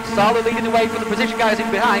side. Sarlo leading the way for the Precision guys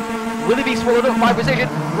in behind. Will he be swallowed up by Precision?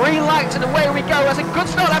 Green lights and away we go. That's a good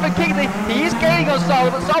start there for Keithley. He is gaining on Sarlo,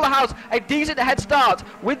 but Sarlo has a decent head start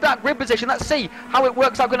with that grid position. Let's see how it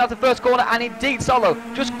works out going out the first corner. And indeed, Sarlo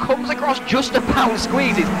just comes across just about,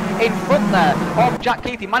 squeezes in front there of Jack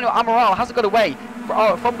Keithley. Manuel Amaral hasn't got away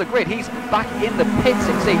from the grid. He's back in the pits,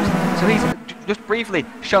 it seems. So he's just briefly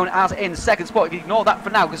shown as in second spot. If you ignore that for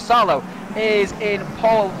now, because Sarlo is in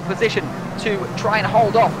pole position to try and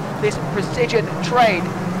hold off this Precision train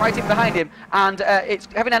right in behind him, and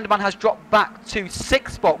Kevin Enderman has dropped back to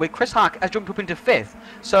 6th spot, with Chris Hack has jumped up into 5th.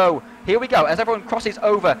 So here we go, as everyone crosses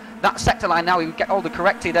over that sector line now, we get all the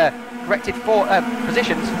corrected positions.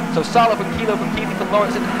 So Sarlo from Kilo, from Keithley, from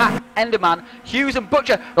Lauritsen, Hack, Enderman, Hughes and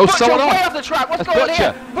Butcher. Oh, Butcher someone way off. off the track, what's That's going on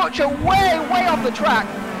Butcher. here? Butcher way off the track.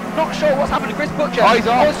 Not sure what's happened to Chris Butcher. Oh, he's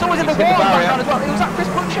off. Oh, someone's in the He's hit wall the barrier. background as well. Was that Chris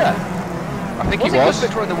Butcher? I think Was he it was. Chris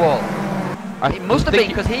Butcher in the wall? It must have been,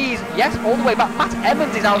 because he's, yes, all the way back. Matt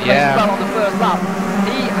Emmons is out of the race as well on the first lap.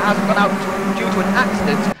 He has gone out due to an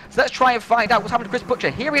accident. So let's try and find out what's happened to Chris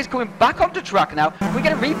Butcher. Here he is coming back onto track now. Can we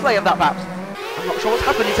get a replay of that perhaps? I'm not sure what's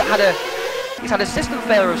happened. He's had a system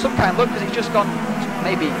failure of some kind. Look, because he's just gone,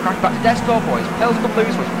 maybe crashed back to desktop, or his pedals come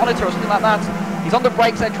loose, or his monitor or something like that. He's on the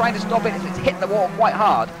brakes there trying to stop it. It's hit the wall quite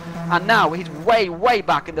hard. And now he's way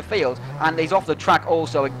back in the field, and he's off the track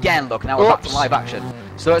also again. Look, now we're back to live action.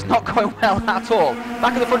 So it's not going well at all.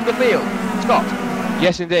 Back at the front of the field, Scott.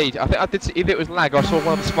 Yes, indeed. I think I did see, either it was lag, I saw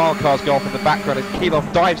one of the smile cars go off in the background as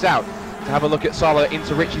Keeloff dives out to have a look at Sarlo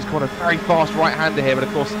into Richie's corner. Very fast right-hander here, but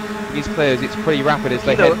of course he's clear as it's pretty rapid as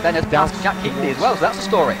they Kilo head then has down. passed Jack Keithley as well, so that's the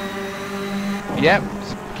story. Yeah,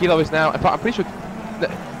 Kilo is now. In fact, I'm pretty sure.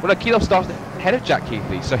 Well, no, Kilo started ahead of Jack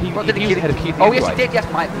Keithley, so he was ahead of Keithley. Oh, anyway. yes, he did.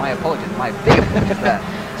 Yes, my apologies. My big apologies there.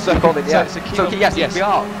 So, called it, yeah. so yes, we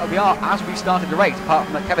are, as we started the race, apart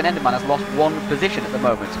from that Kevin Enderman has lost 1 position at the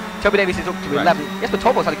moment. Toby Davies is up to 11. Yes, but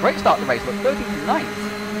Torborg's had a great start to the race, but 13th to 9th.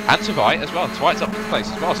 And Tveit as well. Tveit's up to place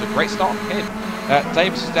as well, so great start for him.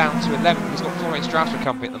 Davis is down to 11. He's got Florian Strauss for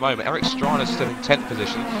company at the moment. Eric Strana's still in 10th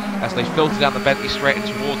position as they filter down the Bentley straight and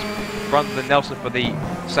towards Brundle Nelson for the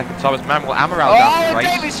second time as Manuel Amaral down the race.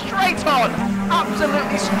 Davis straight on!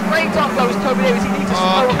 Absolutely straight on goes Toby Davis. He needs to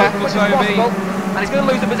slow up as much as possible. And he's going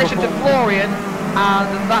to lose the position to Florian.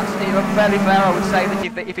 And that's fairly fair, I would say,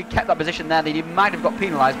 that if he kept that position there, then he might have got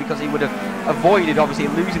penalised because he would have avoided, obviously,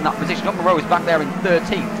 losing that position. John Moreau is back there in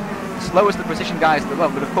 13th. Slowest of the precision guys at the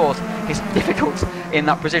moment, but of course it's difficult in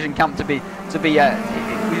that precision camp to be if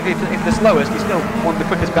the slowest, he's still one of the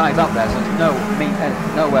quickest guys out there. So it's no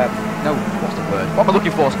what's the word? What am I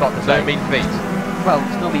looking for, Scott? To say? No mean feat. Well,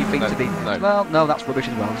 it's no mean feat to be. No. Well, no, that's rubbish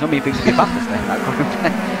as well. It's no mean feat to be fastest there in that group.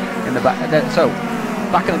 In the back. So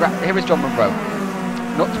back in the here is John Munro.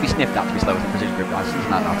 Not to be sniffed at to be slowest in the precision group, guys. Isn't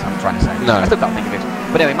that what I'm trying to say? No. I still can't think of it.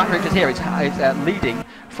 But anyway, Matt Richards here is leading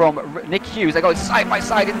from Nick Hughes. They're going side by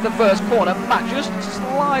side into the first corner. Matt just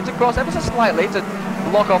slides across ever so slightly to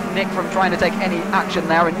block off Nick from trying to take any action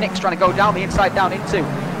there. And Nick's trying to go down the inside down into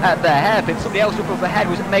the hairpin. Somebody else up overhead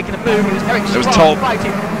was making a move. It was Eric Strong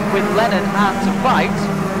fighting with Lennon and Tveit.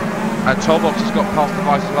 And Torborg just got past the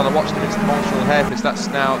Vice as well. I watched him into the Montreal hairpins. That's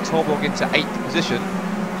now Torborg into 8th position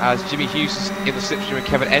as Jimmy Hughes is in the slipstream with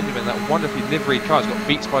Kevin Enderman. That wonderfully liveried car has got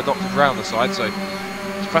beats by Dr. Drow on the side, so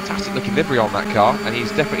it's a fantastic looking livery on that car, and he's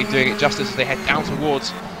definitely doing it justice as they head down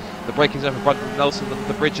towards the braking zone for Brundle Nelson,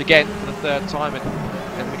 the bridge again for the 3rd time,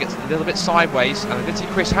 and we get a little bit sideways. And I did see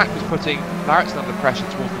Chris Hack was putting Barrettson under pressure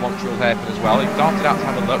towards the Montreal hairpin as well. He darted out to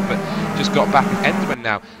have a look, but just got back. And Enderman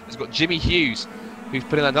now has got Jimmy Hughes, who's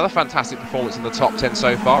put in another fantastic performance in the top 10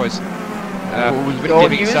 so far. Is not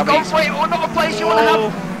a place you want to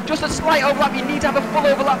have. Just a slight overlap. You need to have a full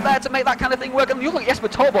overlap there to make that kind of thing work. And you look at Jesper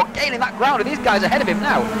Torborg gaining that ground, and these guys ahead of him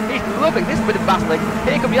now. He's loving this bit of battling.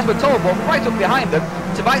 Here comes Jesper Torborg right up behind them.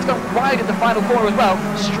 Tveit's going wide in the final corner as well.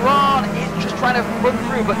 Strachan is just trying to run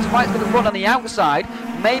through, but Tveit's going to run on the outside.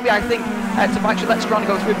 Maybe I think Tveit should let Strachan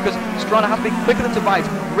go through because Strachan has been quicker than Tveit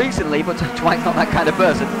recently, but Tveit's not that kind of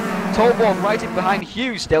person. Torborg right in behind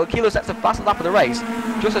Hughes still. Kilo sets the fastest lap of the race,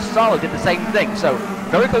 just as Salo did the same thing. So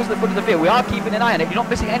very close to the front of the field. We are keeping an eye on it. You're not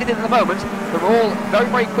missing anything at the moment. They're all very,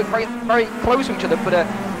 very quick, very, very close to each other, but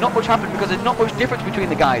not much happened because there's not much difference between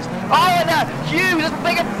the guys. Oh, and Hughes has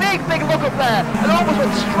taken a big look up there and almost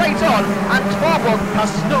went straight on, and Torborg has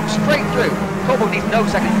snuck straight through. Torborg needs no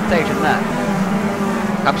second station there.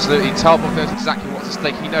 Absolutely, Torborg knows exactly what's at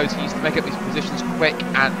stake. He knows he needs to make up these positions quick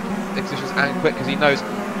because he knows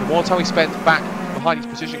the more time he spends back behind these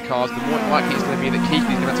precision cars, the more likely it's going to be that Keith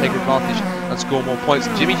is going to take advantage and score more points.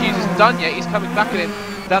 And Jimmy Hughes isn't done yet. He's coming back at him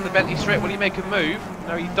down the Bentley straight. Will he make a move?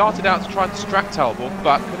 No, he darted out to try and distract Talbot,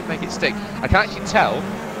 but couldn't make it stick. I can actually tell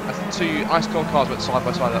as the 2 ice cold cars went side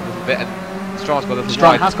by side a little bit, and Strachan's got a little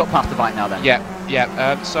Strachan has got past the bike now then.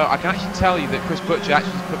 Yeah. So I can actually tell you that Chris Butcher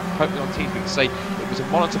actually poked me on Teamspeak to say it was a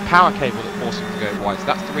monitor power cable that forced him to go wide. So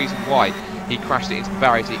that's the reason why he crashed it into the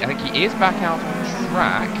barrier. I think he is back out on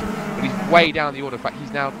track, but he's way down the order. In fact,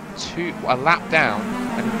 he's now a lap down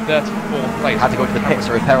and in 34th place. Had to go to the pits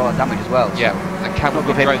to repair all that damage as well. So. Yeah, and Cameron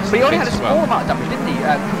but he only had a small amount of damage, didn't he?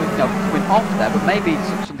 Coming off there, but maybe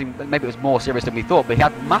maybe it was more serious than we thought. But he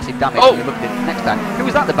had massive damage. When you looked at it next time. Who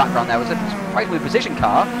was that in the background there? Was it right with a precision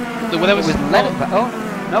car? Well, there was Lennon. Oh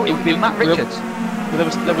no, it would be Matt Richards.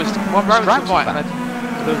 There was one road to fight, and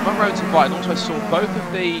there was one road to fight, and also I saw both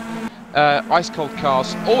of the ice cold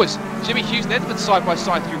cars. Always Jimmy Hughes and Edmund side by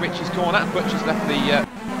side through Richie's corner, and Butcher's left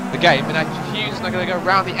the game. And now Hughes is now going to go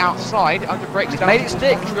round the outside under brakes down. Made it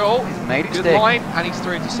stick. Control. He's made it Good stick. line, and he's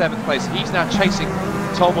through into 7th place. He's now chasing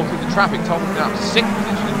Tolborg through the traffic. Tolborg now up to 6th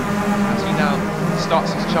position as he now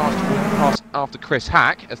starts his charge toward the pass after Chris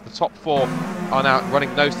Hack, as the top 4 are now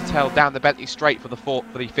running nose to tail down the Bentley straight for the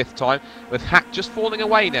 5th time, with Hack just falling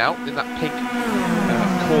away now in that pink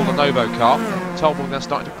Call the Novo car. Tolborg now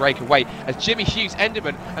starting to break away as Jimmy Hughes,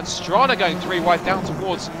 Enderman and Strana going 3 wide down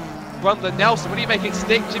towards Brundle Nelson. Will he make it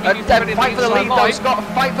stick? Jimmy Hughes fight for the lead though, Scott.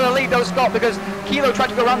 Fight for the lead though, Scott, because Kilo tried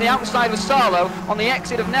to go around the outside of Salo on the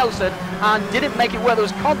exit of Nelson and didn't make it where there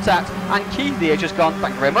was contact, and Keith here just gone,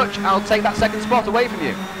 thank you very much, I'll take that 2nd spot away from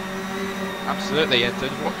you. Absolutely, and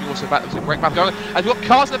watching also back, there was a great map going on. And we've got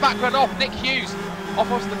cars in the background off. Nick Hughes off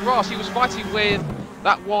onto the grass. He was fighting with,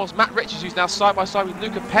 that was Matt Richards, who's now side by side with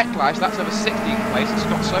Luca Peklash. That's over 16th place, and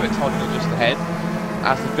Scott Sovic holding on just ahead.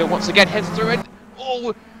 As the field once again heads through it.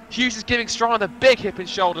 Oh, Hughes is giving Strana a big hip and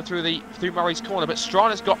shoulder through Murray's corner, but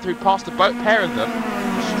Strana's got through past the both pair of them.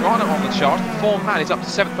 Strana on the charge. The fourth man is up to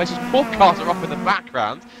 7th place. There's more cars are off in the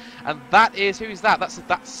background, and that is who is that?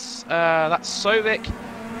 That's Sovic,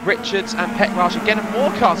 Richards, and Petraj again, and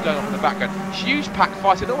more cars going off in the background. Huge pack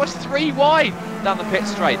fighting, almost 3 wide down the pit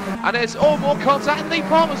straight, and there's more contact. And Lee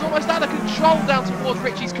Palmer's almost out of control down towards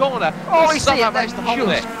Richie's corner. Oh, he's somehow managed to hold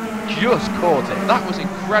it. Just caught it. That was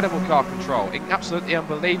incredible car control, absolutely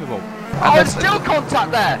unbelievable. And there's still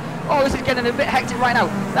contact there. Oh, this is getting a bit hectic right now.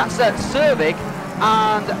 That's Servic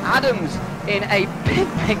and Adams in a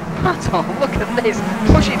big battle. Look at this,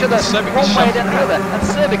 push each other one way and another. And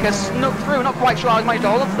Servic has snuck through. Not quite sure how he managed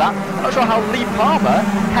to hold on to that. I'm not sure how Lee Palmer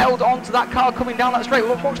held on to that car coming down that straight.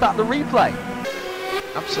 Let's watch that, the replay.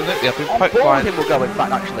 Absolutely, I've been on poked board by... with him will go, in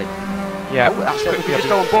fact, actually. Yeah, oh, that's it. We can just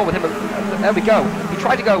go on board with him. There we go. He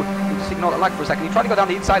tried to go, just ignore that lag for a second, he tried to go down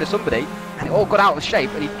the inside of somebody, and it all got out of shape,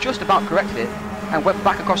 and he just about corrected it, and went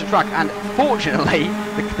back across the track, and fortunately,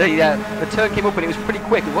 the turn came up, and it was pretty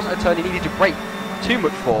quick. It wasn't a turn he needed to brake too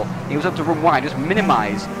much for. He was able to run wide, just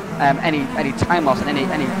minimise any time loss and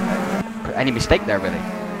any mistake there, really.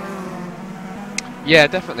 Yeah,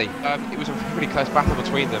 definitely. It was a really close battle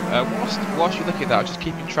between them. Whilst you're looking at that, I'm just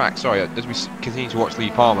keeping track, sorry, as we continue to watch Lee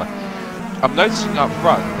Palmer. I'm noticing up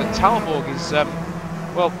front that Talborg is,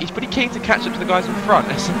 well, he's pretty keen to catch up to the guys in front.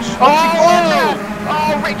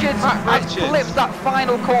 Oh, Richards flips that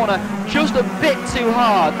final corner just a bit too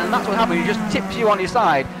hard, and that's what happens. He just tips you on your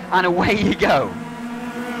side, and away you go.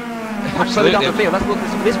 Further down the field, let's look at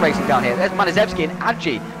some of this racing down here. There's Manizevsky and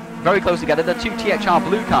Adji very close together. The 2 THR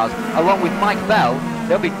blue cars, along with Mike Bell.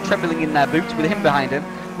 They'll be trembling in their boots with him behind him.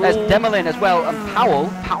 There's Demelin as well, and Powell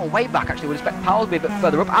way back actually. Would expect Powell to be a bit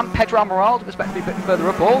further up, and Pedro Amaral to expect to be a bit further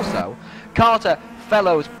up also. Carter,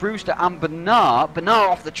 Fellows, Brewster, and Bernard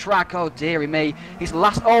off the track. Oh dearie me, he's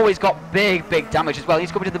last. Oh, he's got big damage as well.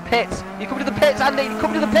 He's coming to the pits. He's coming to the pits, Andy. He's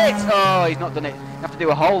coming to the pits. Oh, he's not done it. You have to do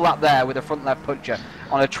a whole lap there with a front left puncher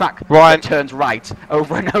on a track that turns right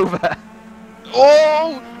over and over.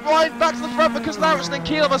 Oh, right back to the front because Lauritsen and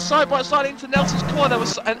Keelan are side by side into Nelson's corner.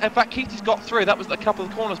 And in fact, Keaty's got through. That was a couple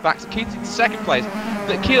of corners back. So Keaty's in second place.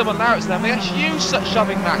 But Keelan and Lauritsen having a huge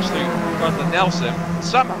shoving match through front of Nelson.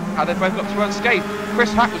 Somehow they both got through unscathed.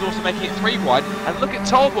 Chris Hack was also making it 3 wide. And look at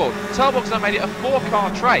Tolborg. Tolborg's now made it a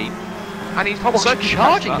 4-car train. And he's so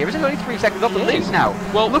charging here. Isn't only 3 seconds off the lead now?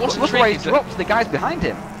 Well, look where he's dropped the guys behind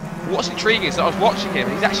him. What's intriguing is that I was watching him,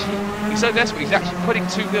 and he's so desperate, he's actually putting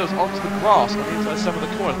 2 wheels onto the grass on the inside of some of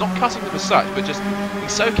the corners, not cutting them as such, but just,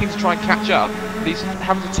 he's so keen to try and catch up, that he's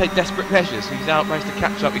having to take desperate measures. He's now managed to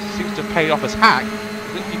catch up. He seems to have paid off as Hack.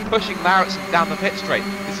 He's going to be pushing Lauritsen down the pit straight.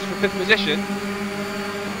 This is for 5th position.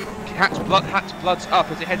 Hack's blood's up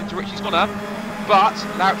as he heads into Richie's corner, but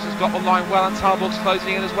Lauritsen's got the line well, and Talborg's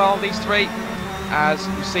closing in as well on these 3. As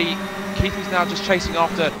you see, Keithy's now just chasing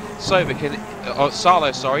after Sovic and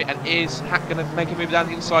Salo, and is Hack going to make a move down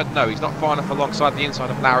the inside? No, he's not far enough alongside the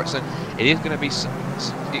inside of Lauritsen. It is going to be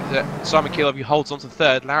Simon Keelow who holds on to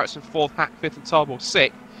 3rd, Lauritsen 4th, Hack 5th, and Talborg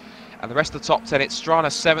 6th. And the rest of the top 10, it's Strana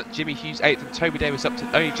 7th, Jimmy Hughes 8th, and Toby Davis up to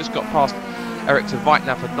only just got past Eric de Veit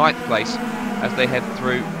now for 9th place as they head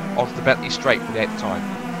through onto the Bentley Straight for the 8th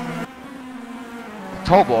time.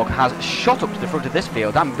 Tolborg has shot up to the front of this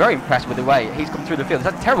field. I'm very impressed with the way he's come through the field.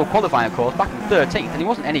 He's had a terrible qualifying, of course, back in 13th, and he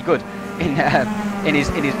wasn't any good in his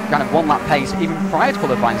kind of 1-lap pace even prior to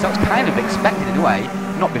qualifying. So that was kind of expected in a way,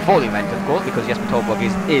 not before the event, of course, because Jesper Tolborg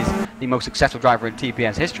is the most successful driver in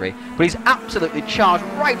TPN's history. But he's absolutely charged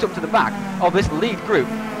right up to the back of this lead group,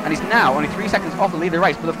 and he's now only 3 seconds off the lead of the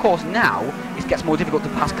race. But of course, now it gets more difficult to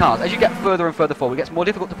pass cars. As you get further and further forward, it gets more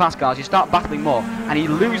difficult to pass cars. You start battling more, and you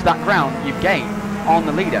lose that ground you've gained on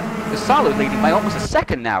the leader. The Salo's leading by almost a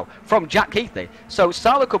second now from Jack Keithley. So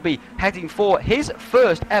Salo could be heading for his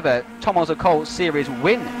first ever Tom Onslow-Cole Series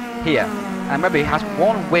win here. And remember, he has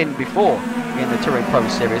 1 win before in the Touring Pro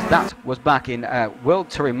Series. That was back in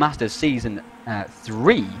World Touring Masters Season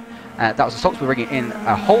 3. That was the Salzburg ring in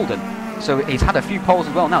Holden. So he's had a few poles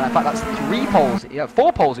as well now. In fact, that's 3 poles,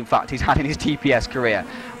 4 poles in fact, he's had in his TPS career.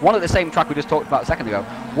 1 at the same track we just talked about a second ago.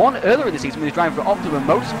 1 earlier in the season when he was driving for Optimum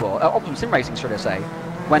Motorsport, Optimum Sim Racing, should I say,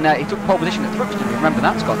 when he took pole position at Thruxton. You remember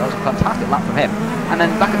that, Scott? That was a fantastic lap from him. And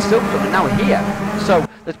then back at Silverstone, and now here. So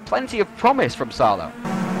there's plenty of promise from Salo.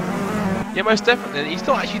 Yeah, most definitely. And he's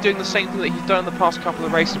not actually doing the same thing that he's done in the past couple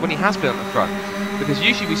of races when he has been on the front. Because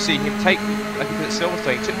usually we see him take, like he did at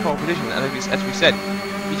Silverstone, he took pole position, and as we said,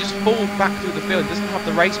 he just falls back through the field. He doesn't have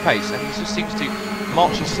the race pace, and he just seems to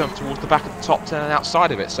march himself towards the back of the top 10 and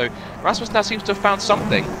outside of it. So Rasmus now seems to have found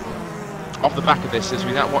something. off the back of this as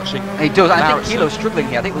we're now watching. He does, and I think Lauritsen. Kilo's struggling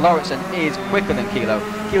here. I think Lauritsen is quicker than Kilo.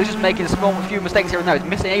 Kilo's just making a few mistakes here and there. He's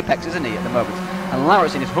missing apex, isn't he, at the moment? And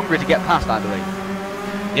Lauritsen is hungry to get past, I believe.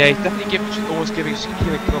 Yeah, he's definitely always giving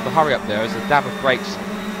Kilo the hurry up there as a dab of brakes,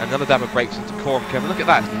 another dab of brakes into Corum. Look at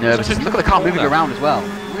that. Nervous. Look at the car moving around as well.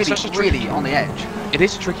 Such a Really on the edge. It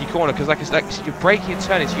is a tricky corner because, like you're braking and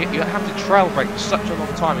turning, so you have to trail brake for such a long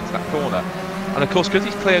time into that corner. And of course, because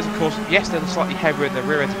these Clios, of course, yes, they're slightly heavier and their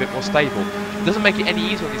rear end's a bit more stable. It doesn't make it any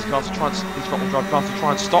easier on these cars to try and these front-wheel drive cars to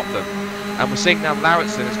try and stop them. And we're seeing now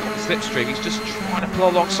Lauritsen has got the slipstream. He's just trying to pull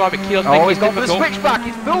alongside, but Kilo's making it he's gone for the difficult. switchback.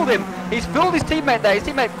 He's filled him. He's filled his teammate there. His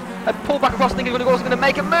teammate had pulled back across, thinking he was going to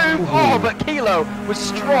make a move. Oh, but Kilo was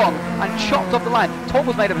strong and chopped off the line. Tom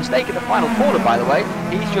was made a mistake in the final corner, by the way.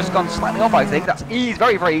 He's just gone slightly off, I think. That's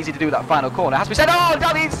very, very easy to do that final corner. Has to be said. Oh,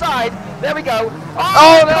 down the inside. There we go.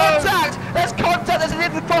 Oh, contact. There's contact. There's an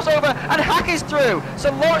into the crossover, and Hack is through.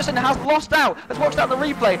 So Lauritsen has lost out. Let's watch that on the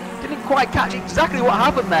replay. Didn't quite catch exactly what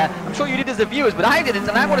happened there. I'm sure you did as the viewers, but I didn't,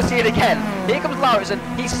 and I want to see it again. Here comes Lauritsen.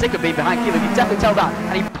 He's sick of being behind Kilo. You can definitely tell that.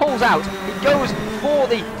 And he pulls out. He goes for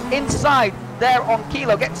the inside there on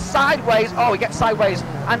Kilo, gets sideways. Oh, he gets sideways,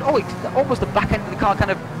 and almost the back end of the car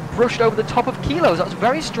kind of brushed over the top of Kilo's. That was a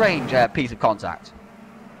very strange piece of contact.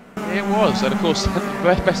 It was, and of course, the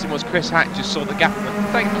best thing was Chris Hack just saw the gap and went,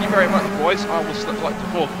 thank you very much, boys. I will slip like the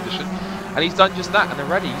fourth position, and he's done just that. And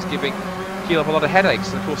already he's giving Kilo a lot of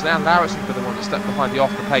headaches. And of course, now Lauritsen for the one that stepped behind the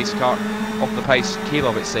off the pace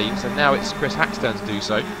Kilo, it seems, and now it's Chris Hack's turn to do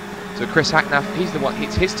so. So Chris Hack now, he's the one,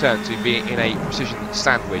 it's his turn to be in a precision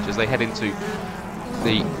sandwich as they head into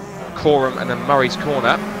the Corum and then Murray's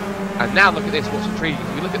corner. And now look at this, what's intriguing.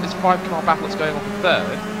 If you look at this 5-car battle that's going on for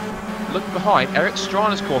third, look behind, Eric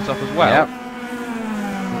Strana's caught up as well.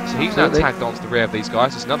 Yep. So he's now tagged onto the rear of these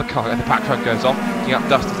guys. There's another car, and the background goes off, kicking up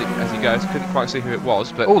dust as he goes. Couldn't quite see who it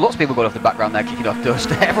was, but... Oh, lots of people got off the background there, kicking off dust.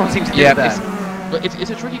 Everyone seems to do that. But it's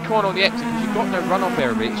a tricky corner on the exit because you've got no runoff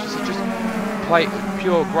area, really. It's just play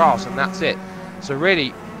pure grass and that's it. So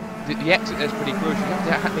really, the exit there's pretty crucial.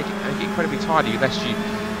 You have to make it incredibly tidy unless you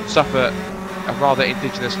suffer a rather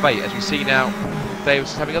indigenous fate. As we see now,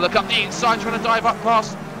 Davis is having a look up the inside, trying to dive up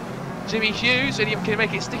past Jimmy Hughes, and he can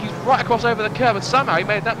make it stick. He's right across over the curb, and somehow he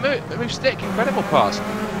made that move stick. Incredible pass.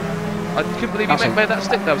 I couldn't believe he made that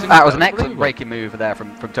stick. That was an excellent braking move there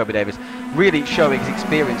from Toby Davis. Really showing his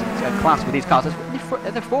experience and class with these cars.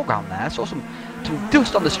 In the foreground there, I saw some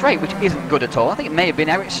dust on the straight, which isn't good at all. I think it may have been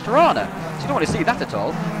Eric Strana, so you don't want to see that at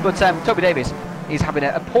all. But Toby Davis is having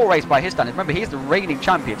a poor race by his standards. Remember, he's the reigning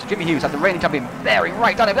champion, so Jimmy Hughes had the reigning champion bearing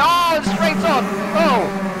right down him. Oh, straight on!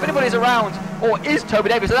 Oh, if anybody's around, or is Toby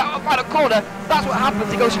Davis at that final corner, that's what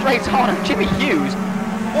happens. He goes straight on, and Jimmy Hughes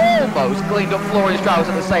almost cleaned up Florian Strauss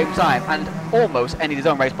at the same time, and almost ended his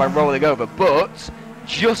own race by rolling over, but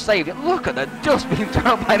just saved it. Look at the dust being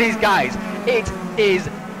thrown by these guys. It is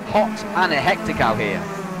hot and hectic out here.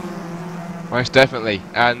 Most definitely,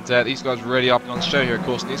 and these guys really are on show here, of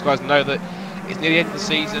course, and these guys know that it's near the end of the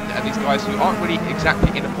season, and these guys who aren't really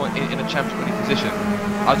exactly in a championship position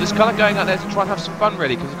are just kind of going out there to try and have some fun,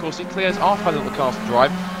 really, because of course the Clios are fun little cars to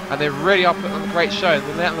drive, and they really are putting on a great show. And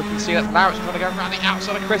then there, look, you can see that Lauritsen trying to go around the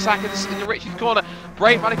outside of Chris Hack in the Richie's corner.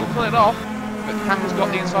 Brave Money can pull it off, but Hack has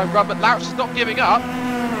got the inside run, but Lauritsen's not giving up,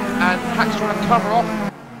 and Hack's trying to cover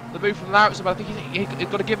off the move from Lauritsen, but I think he's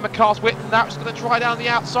got to give him a car's width, and Lauritsen's going to try down the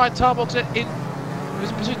outside. Turbox in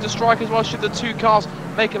his position to strike as well, should the two cars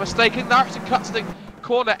make a mistake, and Lauritsen cuts the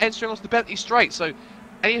corner, entering onto the Bentley straight, so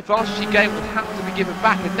any advantage he gained would have to be given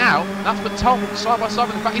back, and now that's put Talbot side by side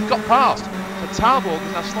with the fact he's got past. So Talbot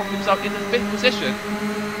has now slopped himself in the 5th position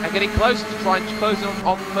and getting closer to try and closing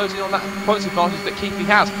on that points advantage that Keithley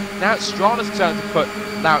has. Now it's Strana's turn to put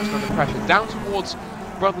Lauritsen under pressure, down towards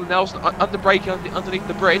Brother Nelson, under braking underneath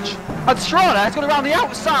the bridge. And Strana has gone around the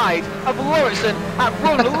outside of Lauritsen and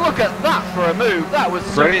run. Look at that for a move. That was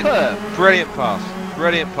brilliant, superb. Brilliant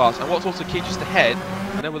pass. And what's also key just ahead,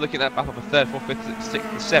 I know we're looking at that battle for 3rd, 4th, 5th,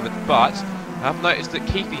 6th and 7th, but I've noticed that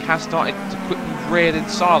Keithley has started to quickly rear in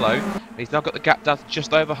Salo, and he's now got the gap down to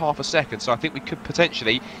just over half a second, so I think we could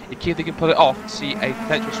potentially, if Keithley can pull it off, see a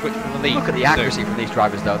potential switch from the lead. Look at the accuracy from these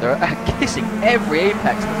drivers though, they're kissing every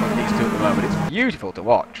apex from these two at the moment. It's beautiful to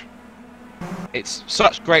watch. It's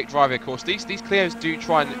such great driving, of course. These Clios do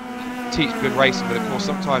try and teach good racing, but of course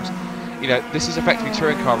sometimes, you know, this is effectively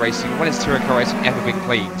touring car racing. When has touring car racing ever been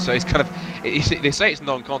clean? So it's kind of, they say it's a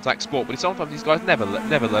non-contact sport, but sometimes these guys never learn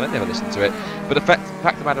it, never listen to it. But the fact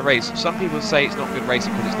of the matter is, some people say it's not good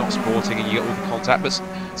racing because it's not sporting and you get all the contact, but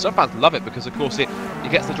some fans love it because of course it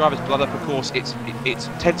gets the driver's blood up. Of course it's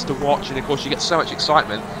tense to watch, and of course you get so much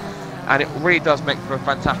excitement. and it really does make for a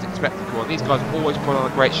fantastic spectacle. And these guys have always put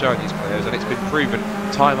on a great show in these Clios, and it's been proven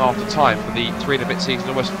time after time for the 3 and a bit seasons,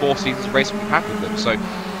 almost 4 seasons of racing we've had with them. So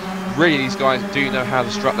really, these guys do know how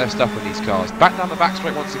to strut their stuff with these cars. Back down the back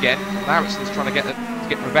straight once again. Lauritsen's trying to get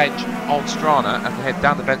revenge on Strana as they head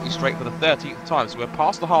down the Bentley straight for the 13th time. So we're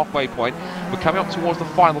past the halfway point. We're coming up towards the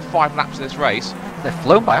final 5 laps of this race. They've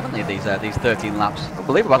flown by, haven't they, these 13 laps?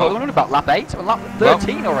 Unbelievable. I thought we were about lap 8 or lap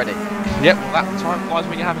 13 already. Yep, that time flies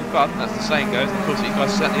when you're having fun, as the saying goes. And of course, you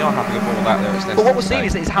guys certainly are having a ball out there. But what we're seeing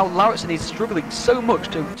is how Lauritsen is struggling so much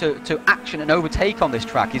to action and overtake on this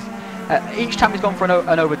track. Each time he's gone for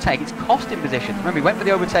an overtake, it's cost him positions. Remember, he went for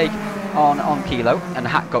the overtake on Kilo, and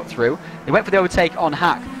Hack got through. He went for the overtake on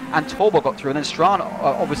Hack, and Torbo got through. And then Strana,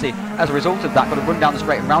 obviously, as a result of that, got to run down the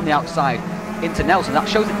straight and round the outside into Nelson. That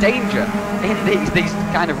shows the danger in these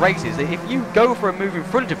kind of races. If you go for a move in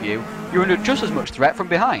front of you, you're under just as much threat from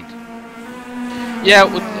behind. Yeah,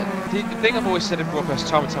 well, the thing I've always said in broadcast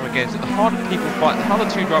time and time again is that the harder people fight, the harder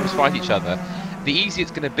two drivers fight each other, the easier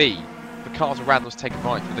it's going to be for cars around them to take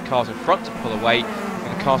advantage, for the cars in front to pull away,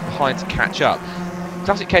 and the cars behind to catch up.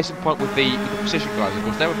 Classic case in point with the precision guys, of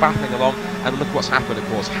course. They were battling along, and look what's happened, of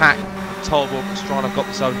course. Hack, Tolborg and Strana have got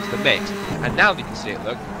themselves into the mix, and now you can see it,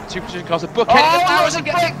 look. The 2 precision cars are bookended. Oh, Lauritsen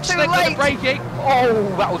gets too late! Braking.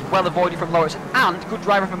 Oh, that was well avoided from Lauritsen, and good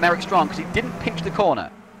driver from Eric Strong, because he didn't pinch the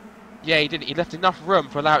corner. Yeah, he didn't. He left enough room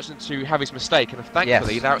for Lauritsen to have his mistake, and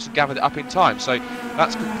thankfully Lauritsen gathered it up in time. So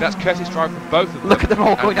that's courteous driving from both of them. Look at them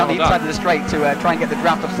all going down the inside of the straight to try and get the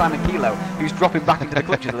draft of Simon Kilo, who's dropping back into the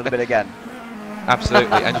clutches a little bit again.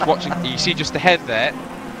 Absolutely, and just watching, you see just ahead there,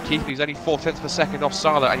 Keithley's only 4/10 of a second off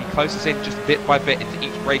Salo, and he closes in just bit by bit into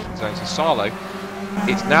each braking zone. So Salo,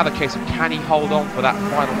 it's now the case of can he hold on for that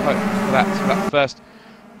final hope, for that first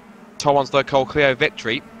Tom Onslow-Cole Clio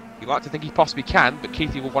victory. You'd like to think he possibly can, but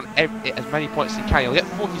Keithley will want as many points as he can. He'll get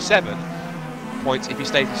 47 points if he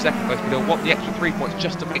stays in second place, but he'll want the extra 3 points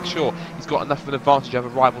just to make sure he's got enough of an advantage over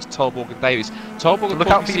rivals Tolborg and Davies. Tolborg,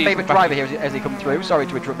 look out for your favourite driver here as he comes through. Sorry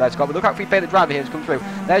to interrupt there, Scott, but look out for your favourite driver here as he comes through.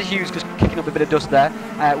 There's Hughes just kicking up a bit of dust there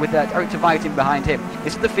with Eric Tavatin behind him.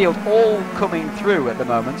 This is the field all coming through at the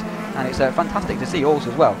moment, and it's fantastic to see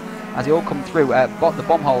also as well, as they all come through the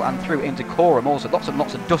bomb hole and through into Coram also. Lots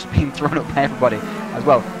of dust being thrown up by everybody as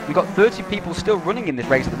well. We've got 30 people still running in this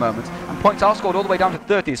race at the moment, and points are scored all the way down to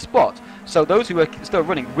 30th spot. So those who are still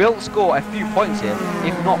running will score a few points here,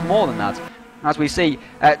 if not more than that. As we see,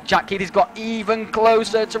 Jack Keithley's got even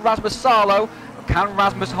closer to Rasmus Salo. Can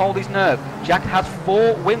Rasmus hold his nerve? Jack has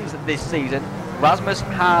 4 wins this season. Rasmus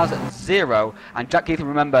has 0, and Jack Keithley,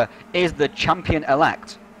 remember, is the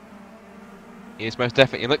champion-elect. He is most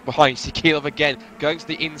definitely. Look behind, you see Keelov again going to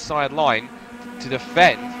the inside line to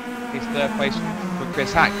defend his 3rd place from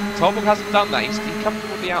Chris Hack. Tolborg hasn't done that. He's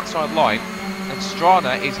comfortable with the outside line, and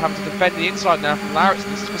Strana is having to defend the inside now from Lauritsen.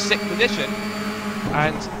 This is for 6th position,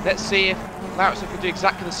 and let's see if Lauritsen can do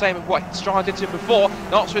exactly the same as what Strana did to him before.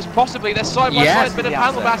 The answer is possibly. They're side by side, a bit of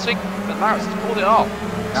handle batting, but Lauritsen's pulled it off.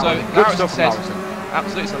 So Lauritsen says,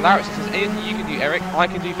 absolutely. So Lauritsen says, anything you can do, Eric, I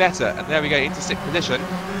can do better. And there we go, into 6th position.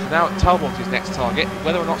 So now Talbot's his next target.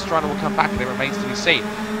 Whether or not Strana will come back, it remains to be seen.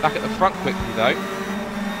 Back at the front quickly though,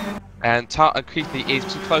 and Keithley is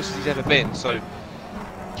as close as he's ever been. So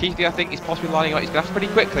Keithley, I think, is possibly lining up. He's going to have to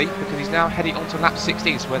pretty quickly because he's now heading on to lap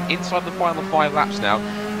 16. So we're inside the final 5 laps now.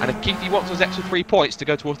 And if Keithley wants those extra 3 points to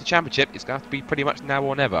go towards the championship, it's going to have to be pretty much now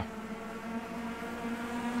or never.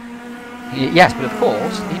 Yes, but of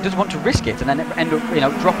course he doesn't want to risk it and then end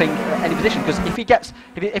up, dropping any position. Because if they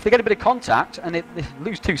get a bit of contact and they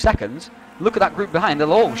lose 2 seconds, look at that group behind.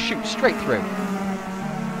 They'll all shoot straight through.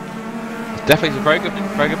 Definitely a very good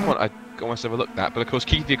point. I almost overlooked that, but of course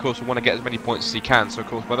Keithley, of course, will want to get as many points as he can. So of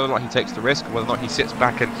course, whether or not he takes the risk, or whether or not he sits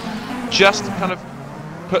back and just kind of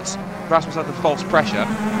puts Rasmus under false pressure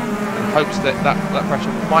and hopes that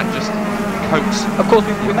pressure might just coax. Of course,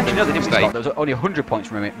 we mentioned earlier, didn't we, Scott? There was only 100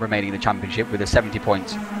 points remaining in the championship with a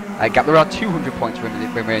 70-point gap. There are 200 points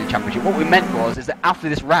remaining in the championship. What we meant is that after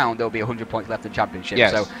this round there will be 100 points left in the championship.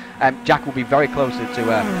 Yes. So Jack will be very closer to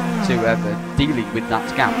dealing with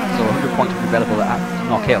that gap. So 100 points will be available at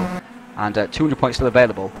Knock Hill, and 200 points still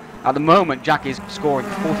available. At the moment, Jack is scoring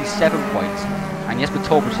 47 points, and Jesper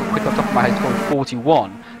Torben, quick off the top of my head, is scoring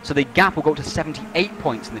 41. So the gap will go to 78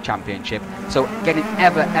 points in the championship. So getting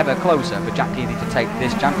ever closer for Jack Keithley to take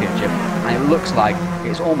this championship, and it looks like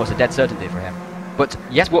it's almost a dead certainty for him. But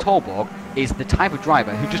Jesper Torborg is the type of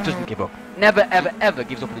driver who just doesn't give up. Never ever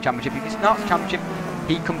gives up in the championship. If he starts the championship,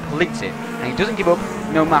 he completes it, and he doesn't give up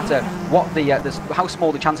no matter what the how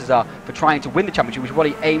small the chances are for trying to win the championship, which is what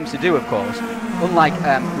he aims to do, of course. Unlike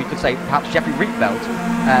we could say perhaps Jeffrey Rietveld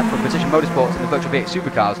from Precision Motorsports in the Virtual V8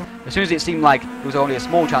 Supercars, as soon as it seemed like there was only a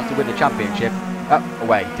small chance to win the championship,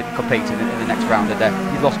 away, didn't compete in the next round,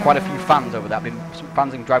 and he's lost quite a few fans over that.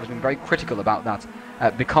 Fans and drivers have been very critical about that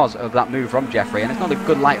because of that move from Jeffrey, and it's not a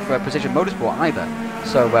good light for Precision Motorsport either.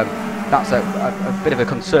 So that's a bit of a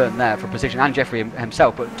concern there for Precision and Jeffrey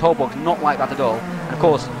himself, but Torborg's not like that at all, and of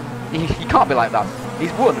course he can't be like that.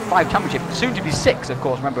 He's won 5 championships, soon to be 6, of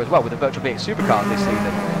course, remember, as well, with the Virtual V8 Supercars this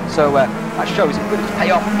season. So that shows it's going to pay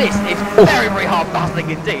off. This is very, very hard battling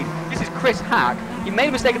indeed. This is Chris Hack. He made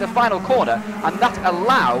a mistake at the final corner, and that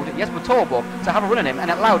allowed Jesper Torborg to have a run on him, and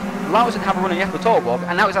it allowed Lauritsen to have a run on Jesper Torborg,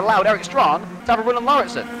 and now it's allowed Eric Strachan to have a run on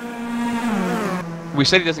Lauritsen. We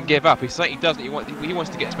said he doesn't give up. He certainly doesn't. He wants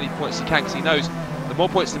to get as many points as he can, because he knows the more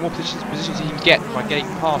points, the more positions he can get by getting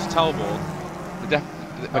past Torborg,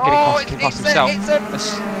 by getting past himself.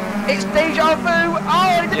 It's deja vu.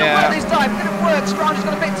 Oh, it didn't work this time. It didn't work. Strachan just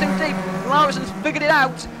got a bit too deep. Lauritsen's figured it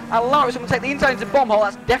out, and Lauritsen will take the inside into the bomb hole.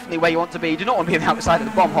 That's definitely where you want to be. You do not want to be on the outside of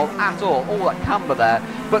the bomb hole at all. All that camber there.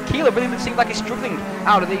 But Keeler really seems like he's struggling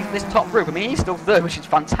out of this top group. I mean, he's still third, which is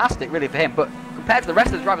fantastic, really, for him. But compared to the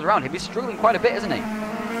rest of the drivers around him, he's struggling quite a bit, isn't he?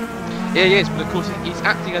 Yeah, he is. But of course, he's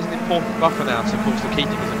acting as an important buffer now to, of course, to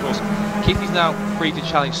Keithy, because of course Keithy's now free to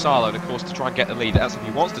challenge Salo, and of course to try and get the lead. That's if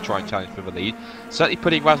he wants to try and challenge for the lead. Certainly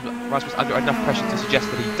putting Rasmus under enough pressure to suggest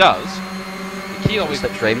that he does. Keeler is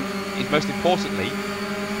most importantly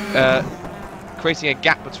creating a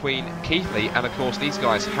gap between Keithley and of course these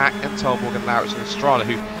guys, Hack and Torborg and Lauritsen and Strahler,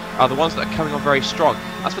 who are the ones that are coming on very strong.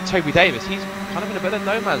 As for Toby Davis, he's kind of in a bit of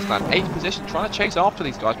no man's land, 8th position, trying to chase after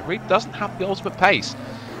these guys, but really doesn't have the ultimate pace,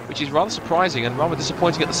 which is rather surprising and rather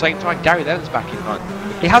disappointing at the same time. Gary Lennon's back in line.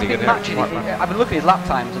 He has been matching, I've been looking at his lap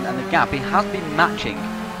times and the gap, he has been matching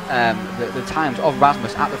the times of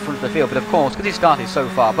Rasmus at the front of the field, but of course, because he started so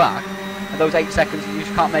far back, and those 8 seconds you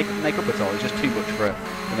just can't make up at all. It's just too much for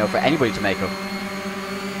for anybody to make up.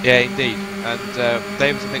 Yeah, indeed. And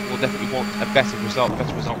Davis, I think, will definitely want a better result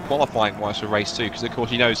qualifying wise for race 2, because of course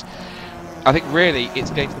he knows. I think really it's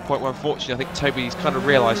getting to the point where unfortunately I think Toby's kind of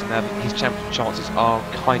realising now that his championship chances are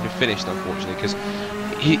kind of finished, unfortunately, because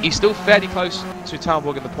he's still fairly close to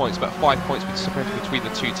Torborg in the points, about 5 points separated between the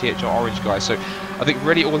 2 THR Orange guys. So I think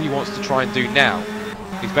really all he wants to try and do now,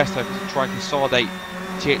 his best hope is to try and consolidate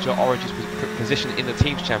THR Orange's position in the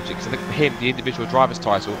team's championship, because I think for him the individual driver's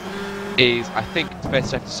title is, I think it's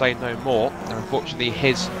fair to say, no more. And unfortunately he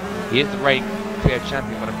is the reigning Clio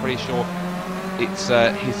champion, but I'm pretty sure it's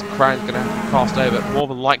his crown is going to have to be passed over more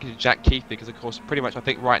than likely to Jack Keithley, because of course pretty much I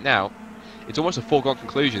think right now it's almost a foregone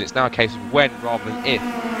conclusion. It's now a case of when rather than if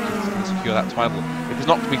he can secure that title. If it's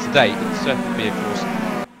not to be today, it will certainly be, of course,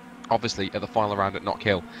 obviously at the final round at Knock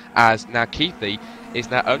Hill, as now Keithley is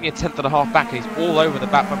now only a 10th and a half back, and he's all over the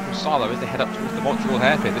back bumper of Salo as they head up towards the Montreal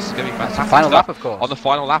hairpin. This is going to be fantastic. Final lap, of course. On the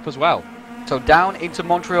final lap as well. So down into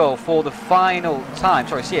Montreal for the final time.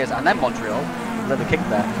 Sorry, Sears and then Montreal. Leather kick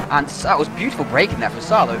there, and that was beautiful braking there for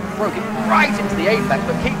Salo, who broke it right into the apex,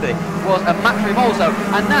 but Keithley was a match for him also,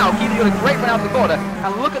 and now Keithley got a great run out of the corner,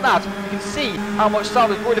 and look at that, you can see how much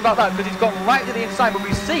Salo's worried about that, because he's got right to the inside, but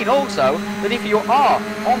we've seen also that if you are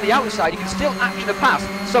on the outside, you can still action a pass,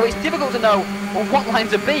 so it's difficult to know on what line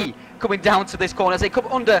to be coming down to this corner as they come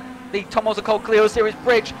under the Tom Onslow-Cole Clio Series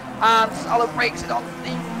bridge, and Salo breaks it on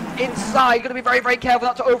the inside. You've got to be very, very careful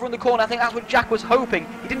not to overrun the corner. I think that's what Jack was hoping.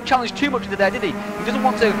 He didn't challenge too much into there, did he? He doesn't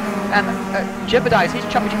want to jeopardise his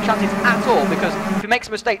championship chances at all, because if he makes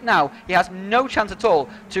a mistake now, he has no chance at all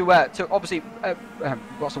to obviously,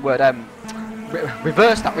 what's the word,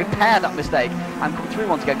 reverse that, repair that mistake and come through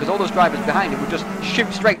once again, because all those drivers behind him would just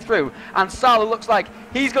shoot straight through. And Salo looks like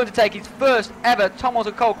he's going to take his first ever Tom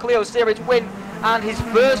Onslow-Cole Clio Series win, and his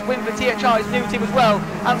first win for THR, his new team as well.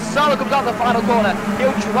 And Salo comes out the final corner.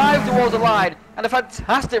 He'll drive towards the line, and a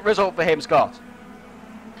fantastic result for him, Scott.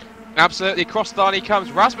 Absolutely, across the line he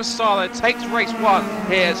comes. Rasmus Salo takes race 1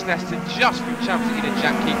 here at Snetterton, just from championship leader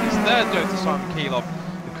Jack Keithley's third goes to Simon Keelov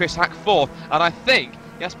and Chris Hack 4th. And I think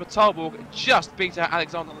Jesper Torborg just beat out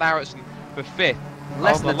Alexander Lauritsen for 5th.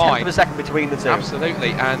 Less than a tenth of a second between the two.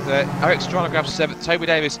 Absolutely, and Eric Strahler grabs 7th. Toby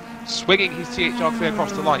Davis swinging his THR clear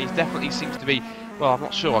across the line. He definitely seems to be, well, I'm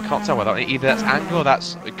not sure, I can't tell whether either that's angle or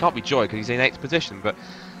it can't be joy because he's in 8th position, but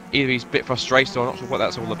either he's a bit frustrated or I'm not sure what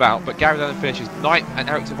that's all about. But Gary Lennon finishes 9th, and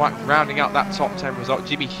Eric de White rounding out that top 10 result.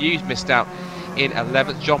 Jimmy Hughes missed out in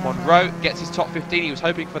 11th. John Monroe gets his top 15. He was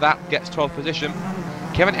hoping for that, gets 12th position.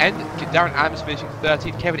 Darren Adams finishing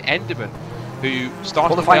 13th. Kevin Enderman, who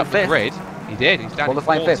started up the grid. He did. He's down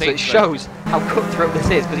qualifying 5th. So it shows how cutthroat this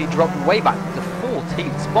is, because he dropped way back to 14th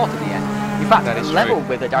 14th spot in the end. In fact, That is level true.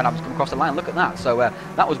 with Darren Adams come across the line. Look at that. So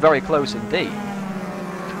that was very close indeed.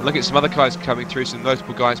 Look at some other guys coming through, some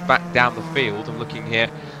notable guys back down the field. I'm looking here.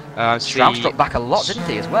 Strauss dropped back a lot, didn't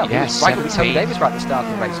he, as well? Yeah, He was right with Tony 17th. Davis right at the start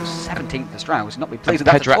of the race. So 17th for Strauss. Not be pleased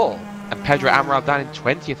with that at all. And Pedro Amaral down in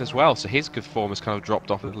 20th as well, so his good form has kind of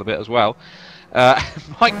dropped off a little bit as well.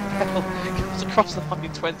 Mike Bell comes across the line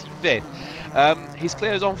in 25th. His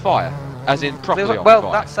Clio's on fire, as in properly on Well,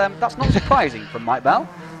 fire. that's not surprising from Mike Bell.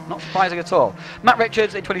 Not surprising at all. Matt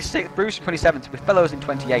Richards in 26th, Bruce in 27th, with Fellows in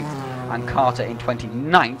 28th, and Carter in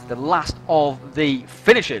 29th, the last of the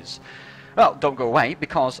finishers. Well, don't go away,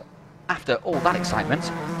 because after all that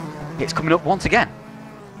excitement, it's coming up once again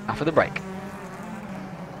after the break.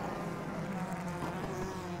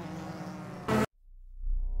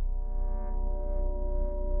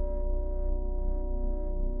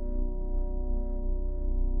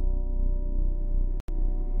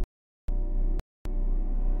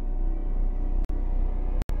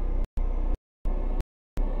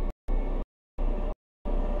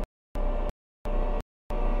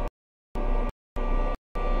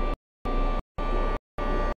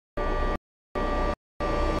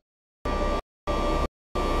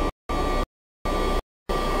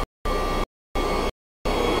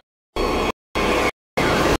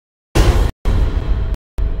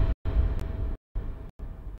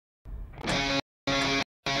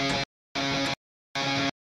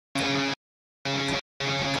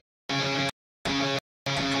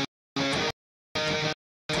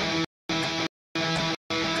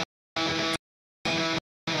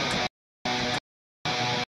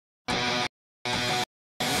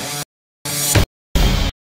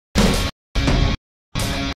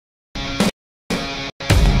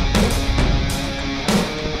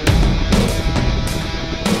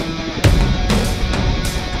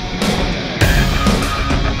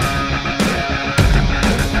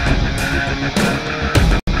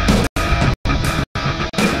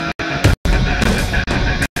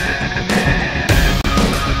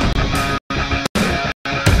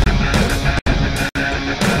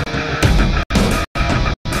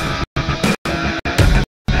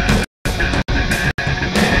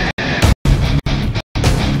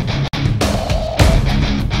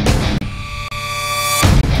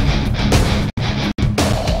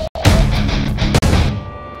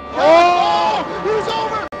 Oh, he's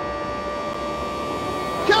over.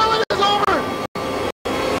 Callan is over.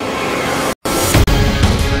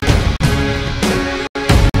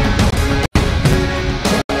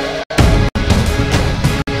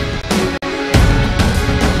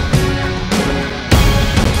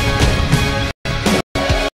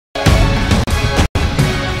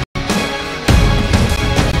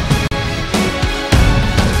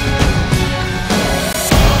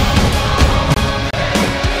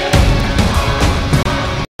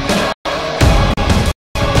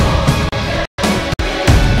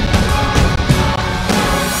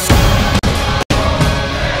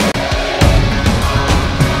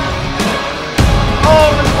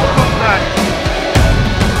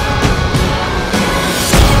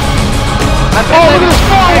 Oh, look at the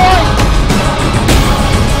spotlight!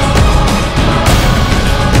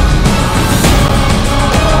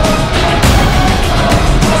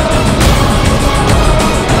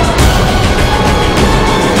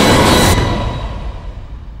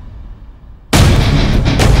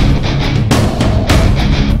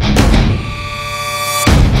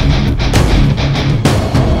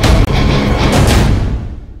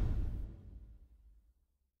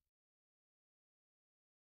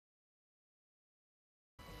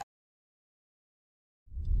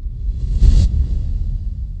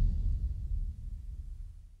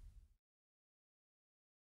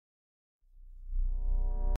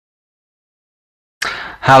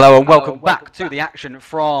 Hello and welcome back to the action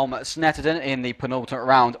from Snetterton in the penultimate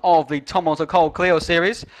round of the Tom Onslow-Cole Clio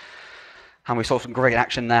Series. And we saw some great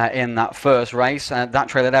action there in that first race. That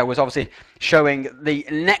trailer there was obviously showing the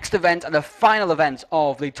next event and the final event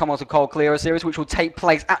of the Tom Onslow-Cole Clio Series, which will take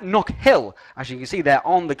place at Knock Hill, as you can see there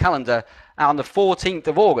on the calendar, on the 14th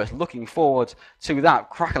of August. Looking forward to that.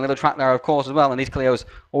 Cracking little track there, of course, as well. And these Clios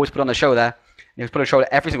always put on a show there. They put on a show at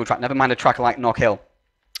every single track, never mind a track like Knock Hill.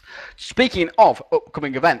 Speaking of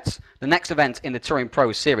upcoming events, the next event in the Touring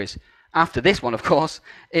Pro Series, after this one, of course,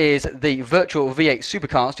 is the Virtual V8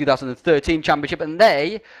 Supercars 2013 Championship, and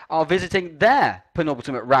they are visiting their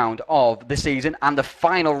penultimate round of the season and the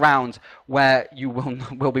final round where you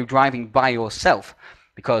will be driving by yourself,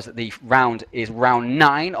 because the round is round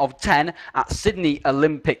 9 of 10 at Sydney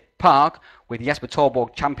Olympic Park, with Jesper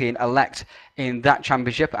Torborg champion-elect in that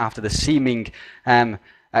championship after the seeming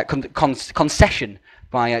concession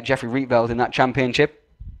by Jeffrey Rietveld in that championship.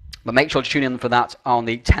 But make sure to tune in for that on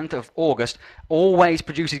the 10th of August. Always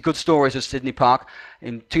produces good stories of Sydney Park.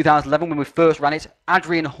 In 2011, when we first ran it,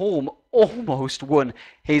 Adrian Holm almost won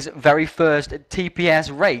his very first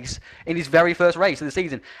TPS race in his very first race of the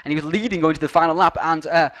season. And he was leading going to the final lap and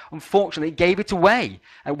unfortunately gave it away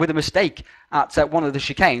with a mistake at one of the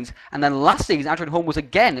chicanes. And then last season, Adrian Holm was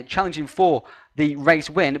again challenging for the race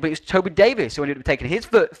win, but it was Toby Davis who ended up taking his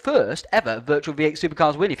first ever Virtual V8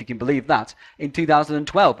 Supercars win, if you can believe that, in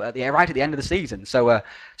 2012, right at the end of the season. So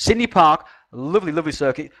Sydney Park, lovely, lovely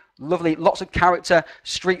circuit, lovely, lots of character,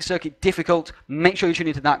 street circuit, difficult. Make sure you tune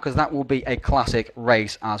into that because that will be a classic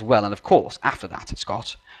race as well. And of course, after that,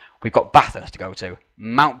 Scott, we've got Bathurst to go to,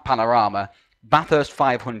 Mount Panorama, Bathurst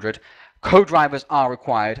 500. Co-drivers are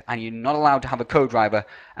required, and you're not allowed to have a co-driver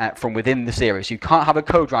from within the series. You can't have a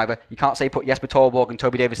co-driver. You can't say put Jesper Torborg and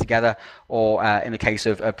Toby Davis together, or in the case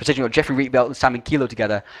of Precision, or Jeffrey Rietveld and Simon Kilo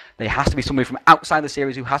together. There has to be somebody from outside the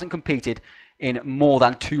series who hasn't competed in more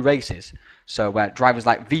than 2 races. So drivers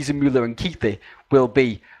like Visa Mueller and Keithley will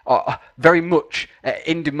be very much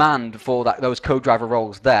in demand for those co-driver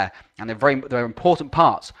roles there, and they're important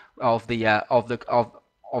parts of the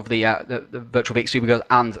Virtual V8 Supercars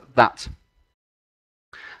and that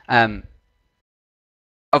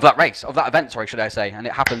of that race, of that event, sorry, should I say. And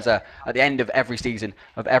it happens at the end of every season,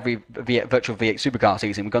 of every Virtual V8 Supercar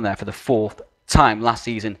season. We've gone there for the 4th time. Last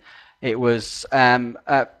season it was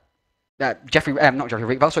Jack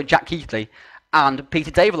Keithley and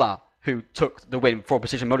Peter Davila who took the win for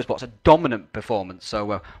Precision Motorsports. A dominant performance.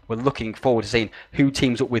 So we're looking forward to seeing who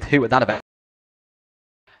teams up with who at that event.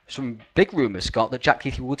 Some big rumours, Scott, that Jack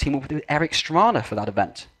Keithley will team up with Eric Strana for that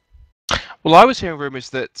event. Well, I was hearing rumours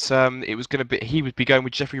that it was going to be he would be going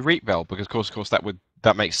with Jeffrey Rietveld because, of course,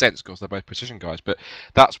 that makes sense because they're both precision guys. But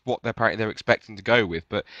that's what they're expecting to go with.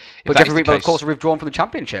 But Jeffrey Rietveld, of course, are withdrawn from the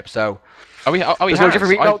championship, so there's no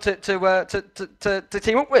Jeffrey Rietveld to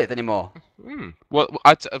team up with anymore. Well,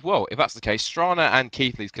 if that's the case, Strana and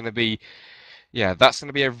Keithley's going to be, that's going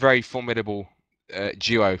to be a very formidable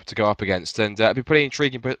duo to go up against, and it'd be pretty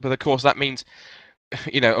intriguing. But of course, that means,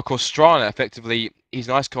 of course, Strana effectively he's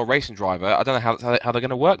an Ice Cold racing driver. I don't know how they're going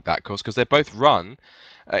to work that, because they both run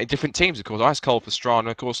in different teams. Of course, Ice Cold for Strana,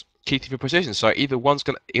 of course, Keithley for Precision. So either one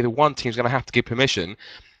team's going to have to give permission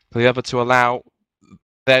for the other to allow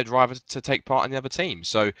their driver to take part in the other team.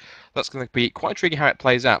 So that's going to be quite intriguing how it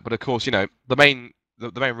plays out. But of course, the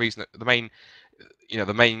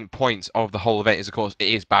main point of the whole event is, of course, it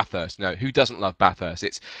is Bathurst. Who doesn't love Bathurst?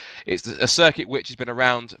 It's a circuit which has been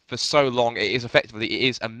around for so long. It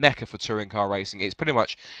is a mecca for touring car racing. It's pretty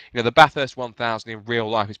much, the Bathurst 1000 in real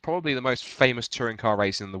life is probably the most famous touring car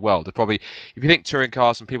racing in the world. If you think touring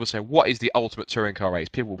cars and people say, what is the ultimate touring car race?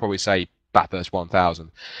 People will probably say Bathurst 1000.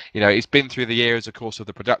 It's been through the years, of course, of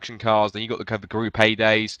the production cars. Then you got the Group A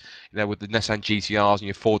days, with the Nissan GTRs and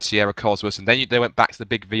your Ford Sierra Cosworths, and then they went back to the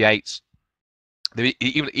big V8s.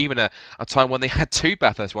 Even a time when they had 2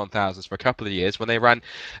 Bathurst 1000s for a couple of years, when they ran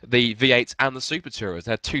the V8s and the Super Tourers.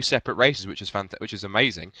 They had 2 separate races, which is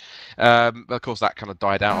amazing. But of course, that kind of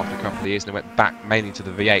died out after a couple of years, and they went back mainly to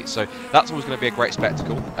the V8. So that's always going to be a great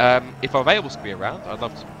spectacle. If I'm able to be around, I'd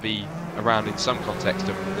love to be around in some context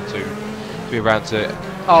to be around to.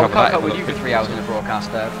 Oh, I can't go with you for 3 hours in the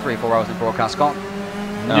broadcast, 3 or 4 hours in the broadcast, Scott.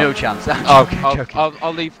 No chance.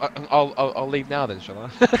 I'll leave. I'll leave now then, shall I?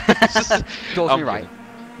 Doors me right.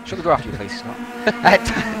 Shut the door after you, please, Scott.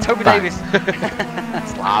 Toby Davis.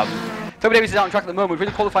 Toby Davis is out on track at the moment. We're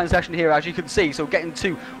in the qualifying session here, as you can see. So getting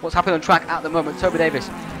to what's happening on track at the moment. Toby Davis,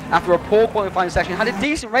 after a poor qualifying session, had a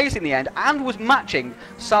decent race in the end and was matching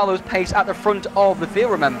Salo's pace at the front of the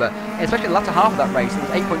field, remember. Especially in the latter half of that race. It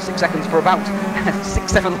was 8.6 seconds for about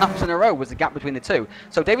 6-7 laps in a row was the gap between the two.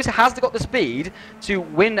 So Davis has got the speed to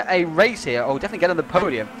win a race here, or definitely get on the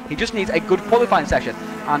podium. He just needs a good qualifying session.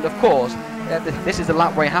 And of course, this is the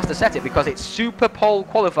lap where he has to set it, because it's super pole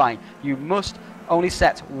qualifying. You must only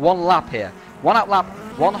set 1 lap here. 1 out lap,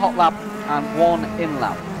 1 hot lap, and 1 in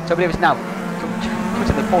lap. Toby Davis now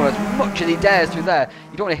cutting the pole as much as he dares through there.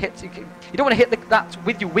 You don't want to hit. You don't want to hit that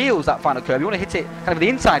with your wheels, that final curve. You want to hit it kind of the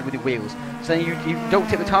inside with your wheels, so you don't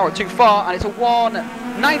tip the tire too far. And it's a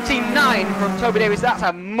 1:19.9 from Toby Davis. That's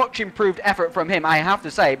a much improved effort from him, I have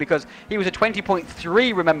to say, because he was a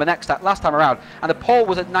 20.3. Remember last time around, and the pole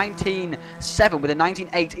was at 19.7 with a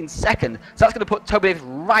 19.8 in second. So that's going to put Toby Davis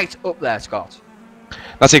right up there, Scott.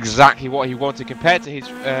 That's exactly what he wanted compared to his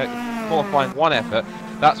qualifying 1 effort.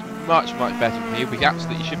 That's much better from you.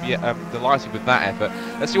 You should be delighted with that effort.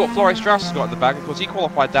 Let's see what Florian Strauss has got in the bag. Of course, he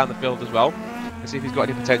qualified down the field as well. Let's see if he's got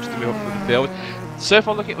any potential to move up through the field. So if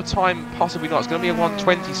I'm looking at the time, possibly not. It's going to be a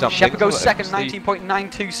 120 something. Shepherd goes So second,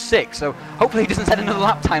 19.926. So hopefully he doesn't set another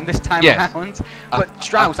lap time this time around. But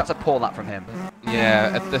Strauss, that's a poor lap from him.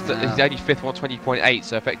 Yeah, he's only fifth, 120.8.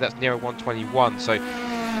 So in fact, that's near a 121. So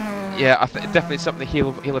yeah, definitely something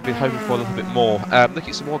he'll have been hoping for a little bit more. Look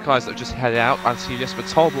at some more guys that have just headed out. I see Jesper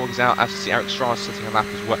Tolborg is out. I see Eric Strauss sitting a lap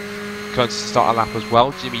as well. Going to start a lap as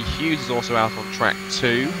well. Jimmy Hughes is also out on track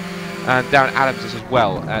 2. And Darren Adams is as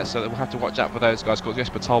well, so we'll have to watch out for those guys. Because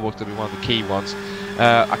Jesper Tolborg's going to be one of the key ones.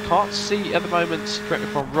 I can't see at the moment, correct me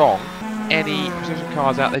if I'm wrong, any precision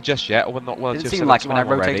cars out there just yet, or not well. It didn't seem like it when I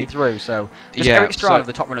rotated through. So just Eric Strauss,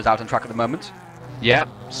 the top runner's out on track at the moment. Yeah,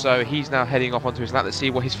 so he's now heading off onto his lap. Let's see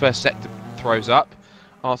what his first sector throws up.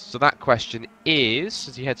 Answer to that question is,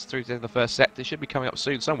 as he heads through to the first sector, should be coming up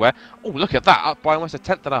soon somewhere. Oh, look at that, up by almost a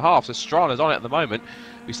 1/10.5. So Strana's on it at the moment.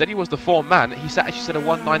 We said he was the form man. He actually said a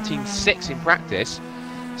 1:19.6 in practice.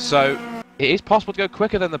 So it is possible to go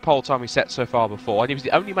quicker than the pole time he set so far before. And he was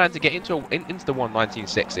the only man to get into the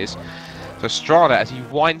 1:19.6s. So Strana, as he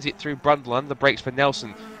winds it through Brundle under the brakes for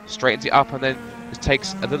Nelson, straightens it up and then just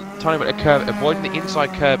takes a little tiny bit of curve, avoiding the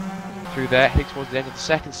inside curve through there, heading towards the end of the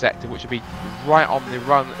second sector, which would be right on the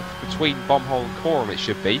run between Bombhole and Coram, it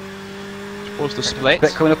should be. Towards the split.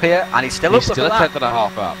 Bit coming up here, and he's still up. He's still a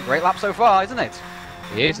 1/10.5 up. Great lap so far, isn't it?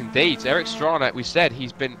 He is indeed. Eric Strana, we said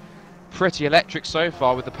he's been pretty electric so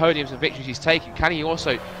far with the podiums and victories he's taken. Can he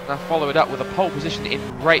also now follow it up with a pole position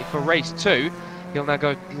for race 2? He'll now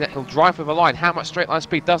go. He'll drive for the line. How much straight line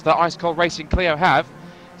speed does the Ice Cold Racing Clio have?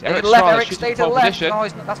 Eric stay to the left. Oh,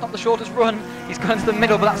 that's not the shortest run. He's going to the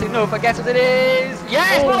middle, but that's enough. I guess as it is.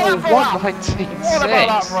 Yes! Oh, 1:19.6. What about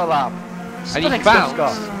that for a lap?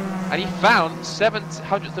 And he found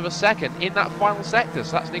 0.07 of a second in that final sector.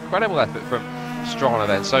 So that's an incredible effort from Strana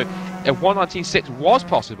then. So a 1:19.6 was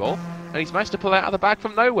possible, and he's managed to pull it out of the bag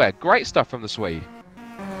from nowhere. Great stuff from the Swede.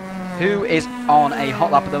 Who is on a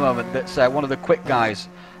hot lap at the moment? That's one of the quick guys.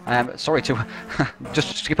 Sorry to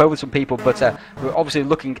just skip over some people, but we're obviously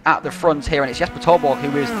looking at the front here, and it's Jesper Tolborg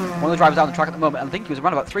who is one of the drivers down the track at the moment. And I think he was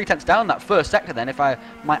around about 3/10 down that first sector then, if my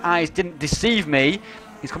eyes didn't deceive me.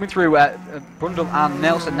 He's coming through Brundle and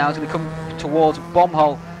Nelson now. He's going to come towards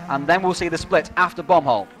Bombhole, and then we'll see the split after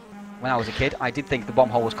Bombhole. When I was a kid, I did think the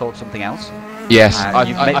Bombhole was called something else. Yes,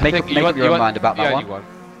 make up your own mind about that one.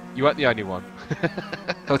 You weren't the only one.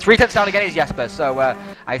 So 3/10 down again is Jesper, so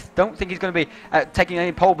I don't think he's going to be taking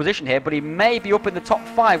any pole position here, but he may be up in the top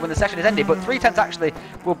 5 when the session is ended. But 3/10 actually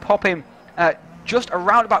will pop him just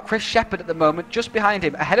around about Chris Shepherd at the moment, just behind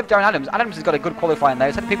him, ahead of Darren Adams. Adams has got a good qualifying there.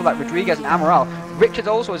 He's had people like Rodriguez and Amaral. Richards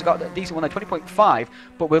also has got a decent one there, 20.5,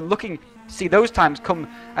 but we're looking to see those times come,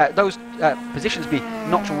 those positions be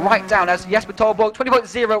knocked right down as Jesper Tolborg,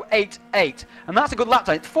 20.088. And that's a good lap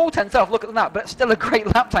time. It's 4/10 off, look at that, but still a great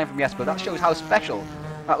lap time from Jesper. That shows how special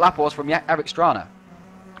that lap was from Eric Strana.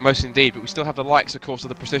 Most indeed, but we still have the likes, of course, of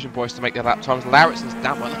the Precision boys to make their lap times. Lauritson's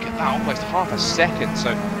down, well, look at that, almost half a second.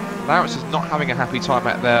 So Lauritson's not having a happy time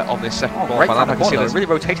out there on this second great final corner. Really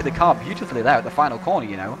rotated the car beautifully there at the final corner,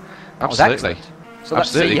 you know. That absolutely. Was excellent. So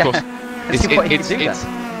absolutely, of course.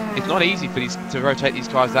 It's not easy for these to rotate these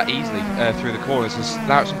cars that easily through the corners, as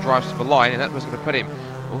Lauritson drives to the line, and that was going to put him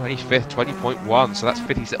only 5th, 20.1, so that's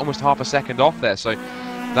 50, almost half a second off there. So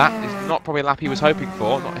that is not probably a lap he was hoping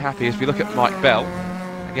for. Not happy. As we look at Mike Bell,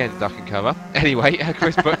 again duck and cover. Anyway,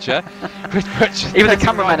 Chris Butcher. Even the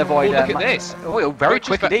cameraman avoid. Look at this. Oh, very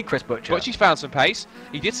quick indeed, Chris Butcher. Butcher's found some pace.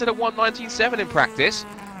 He did set a 1:19.7 in practice.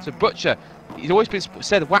 So Butcher, he's always been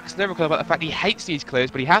said wax lyrical about the fact he hates these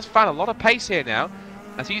clears, but he has found a lot of pace here now,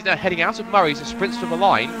 as he's now heading out of Murray's and sprints to the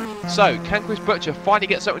line. So can Chris Butcher finally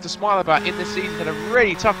get something to smile about in this season? Had a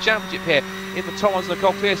really tough championship here in the Tom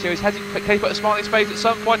Onslow-Cole Clio Series. Can he put a smile on his face at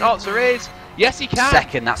some point? Answer is yes, he can.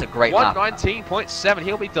 Second, that's a great lap. 1:19.7.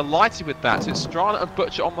 He'll be delighted with that. So it's Strana and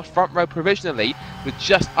Butcher on the front row provisionally with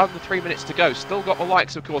just under 3 minutes to go. Still got the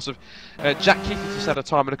likes, of course, of Jack Keating to set a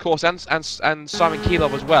time, and of course, and Simon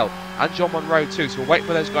Keelov as well, and John Monroe too. So we'll wait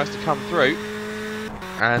for those guys to come through.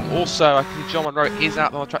 And also, I think John Monroe is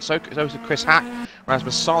out on the track, so is Chris Hack, whereas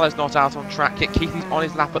Masala's not out on track yet. Keating's on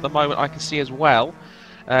his lap at the moment, I can see as well.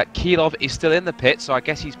 Keelov is still in the pit, so I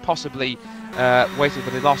guess he's possibly waiting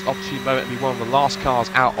for the last opportune moment to be one of the last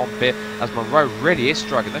cars out on pit, as Monroe really is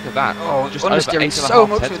struggling. Look at that. Oh, just understeering so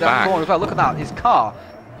much through that corner as well. Look at that, his car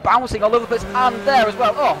bouncing all over the place, and there as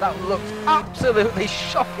well. Oh, that looks absolutely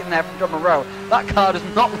shocking there from John Monroe. That car does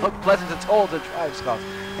not look pleasant at all to drive, Scott.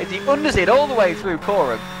 It's the understeered all the way through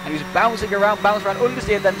Coram, and he's bouncing around,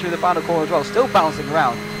 understeered then through the final corner as well, still bouncing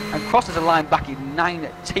around. and crosses the line back in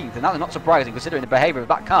 19th, and that's not surprising considering the behaviour of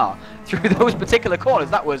that car through those particular corners.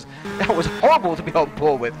 That was horrible to be on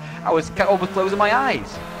board with. I was almost closing my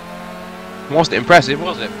eyes. Wasn't impressive,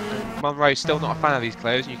 was it? Munro's still not a fan of these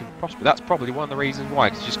Clios. You can that's probably one of the reasons why,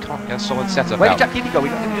 because you just can't get a solid setup. Where out. did Jack Keithley go? We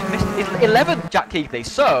just missed his 11th, Jack Keithley.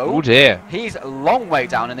 So oh dear, he's a long way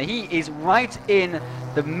down, and he is right in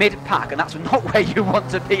the mid-pack, and that's not where you want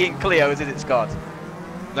to be in Clios, is it, Scott?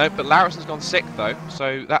 No, but Larison's gone 6th though,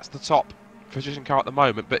 so that's the top position car at the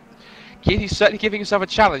moment. But Keithley's certainly giving himself a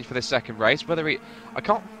challenge for this second race. Whether I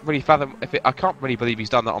can't really fathom I can't really believe he's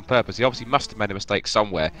done that on purpose. He obviously must have made a mistake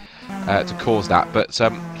somewhere to cause that. But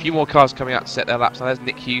a few more cars coming out to set their laps. Now there's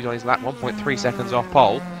Nick Hughes on his lap, 1.3 seconds off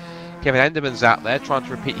pole. Kevin Enderman's out there trying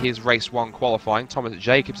to repeat his race 1 qualifying. Thomas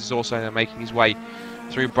Jacobs is also now making his way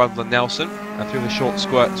through Brundle and Nelson and through the short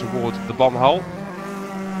squirt toward the bomb hole.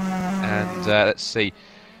 And let's see.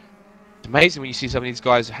 It's amazing when you see some of these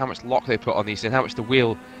guys how much lock they put on these and how much the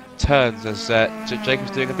wheel turns, as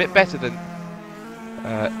Jacobs doing a bit better than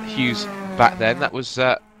Hughes back then. That was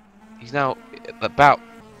he's now about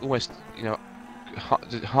almost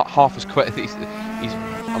half as quick. He's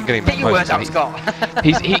I'm getting get your words out, Scott.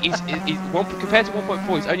 he's compared to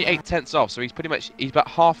 1.4. He's only 8/10 off, so he's about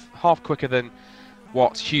half quicker than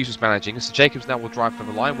what Hughes was managing. So Jacobs now will drive from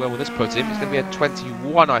the line. Where will this put him? It's going to be a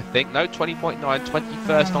 21, I think. No, 20.9,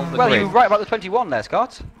 21st on the well, grid. you were right about the 21 there,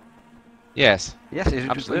 Scott. Yes. Yes, it was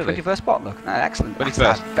absolutely. 21st spot. Look, no, excellent.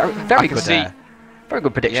 21st. Very good. Very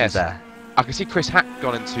good predictions there. I can see Chris Hack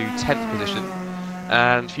gone into 10th position,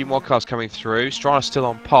 and a few more cars coming through. Strana's still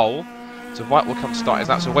on pole. Tveit will come start his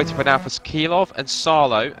lap. So waiting for now for Skilov and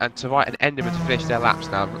Sarlo and Tveit and Enderman to finish their laps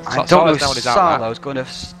now. I don't know if Sarlo's going to.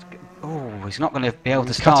 Oh, he's not going to be able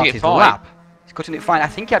to start his lap. He's cutting it fine. I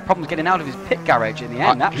think he had problems getting out of his pit garage in the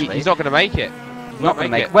end. Actually, he's not going to make it. He's not going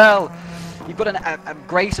to make it. Well, you've got a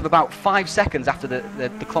grace of about 5 seconds after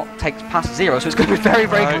the clock takes past 0, so it's going to be very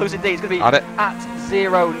close indeed. It's going to be at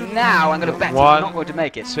 0 now. I'm going to bet he's not going to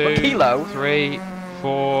make it. 2, but Kilo, 3,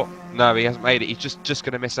 4. No, he hasn't made it. He's just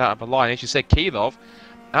going to miss out on the line. As you said, Kilov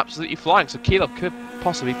absolutely flying. So Kilov could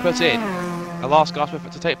possibly put in a last gasp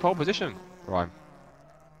effort to take pole position. Right.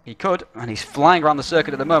 He could, and he's flying around the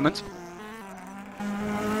circuit at the moment.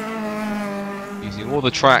 Using all the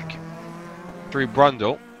track through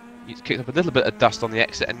Brundle. He's kicked up a little bit of dust on the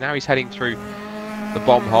exit, and now he's heading through the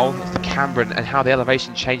bomb hole. That's the camber and how the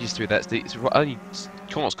elevation changes through that. It's only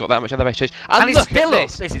Corn's got that much elevation change. And he's still up.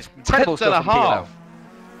 This is incredible stuff from Kilo.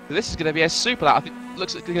 This is going to be a super lap. I think it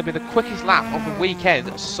looks like it's going to be the quickest lap of the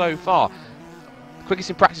weekend so far. The quickest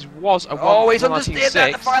in practice was a 1:19.6. Oh, he's understeered there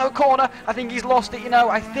at the final corner. I think he's lost it,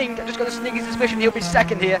 I think, I'm just going to sneak his suspicion he'll be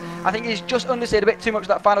second here. I think he's just understeered a bit too much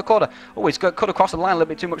that final corner. Oh, he's cut across the line a little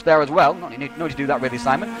bit too much there as well. No need to do that really,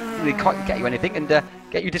 Simon. He can't get you anything and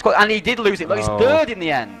get you disqualified. And he did lose it. Look, he's third in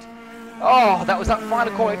the end. Oh, that was that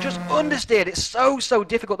final corner. It just understeered. It's so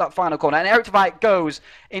difficult, that final corner. And Eric Tveit goes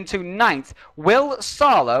into 9th. Will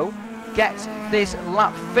Sarlo get this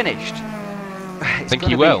lap finished? I think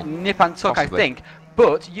he will. Nip and tuck, possibly. I think.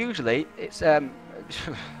 But usually it's I'm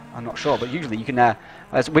not sure, but usually you can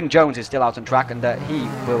as Wyn Jones is still out on track, and he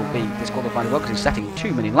will be disqualified as well because he's setting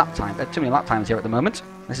too many lap times here at the moment.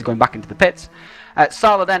 This is going back into the pits.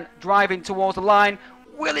 Sarlo then driving towards the line.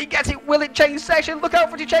 Will he get it? Will it change session? Look out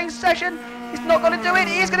for it to change session. He's not going to do it.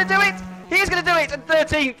 He is going to do it. He is going to do it. And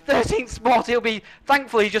 13th spot. He'll be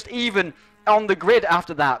thankfully just even on the grid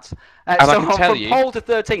after that. So from pole to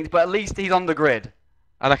 13th, but at least he's on the grid.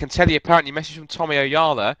 And I can tell you, apparently, a message from Tommy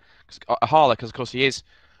O'Yala, because of course he is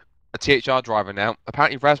a THR driver now.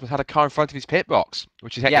 Apparently, Rasmus had a car in front of his pit box,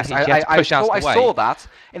 which he had to push out of the way. I saw that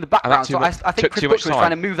in the background. So I think Chris Butcher was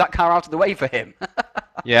trying to move that car out of the way for him.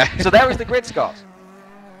 Yeah. So there is the grid, Scott.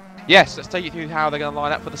 Yes, let's take you through how they're going to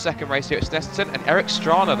line up for the second race here at Snetterton. And Eric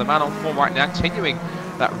Strana, the man on form right now, continuing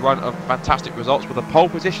that run of fantastic results with a pole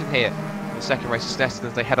position here in the second race at Snetterton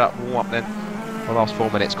as they head up warm up then for the last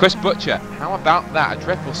 4 minutes. Chris Butcher, how about that? A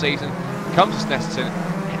dreadful season, comes to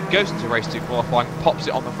Snetterton, goes into race 2 qualifying, pops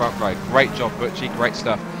it on the front row. Great job, Butchie, great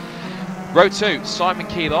stuff. Row 2, Simon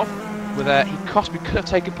Kilov. With he could have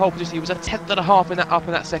taken pole position. He was a 10th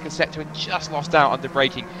in that second sector and just lost out under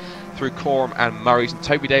braking through Coram and Murray's. And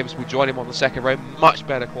Toby Davis will join him on the second row. Much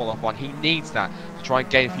better qualifying. He needs that to try and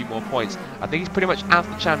gain a few more points. I think he's pretty much out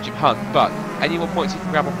of the championship hunt, but any more points he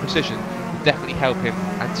can grab on precision will definitely help him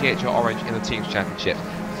and THR Orange in the team's championship.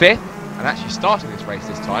 5th, and actually starting this race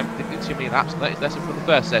this time, didn't do too many laps, lesson from the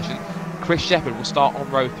first session. Chris Shepherd will start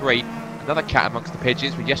on row 3. Another cat amongst the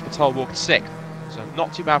pigeons with Jesper Tolwalk 6th. So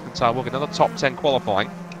not too bad from Tolwalk, another top 10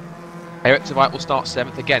 qualifying. Eric Tveit will start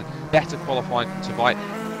 7th again, better qualifying from Tveit.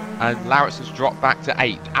 and Larratt's dropped back to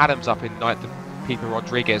 8th. Adams up in 9th, and Peter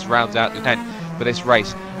Rodriguez rounds out the 10th for this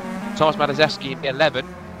race. Thomas Madazewski in 11th,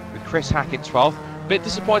 with Chris Hack in 12th. Bit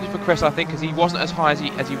disappointed for Chris, I think, because he wasn't as high as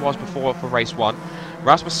he was before for race 1.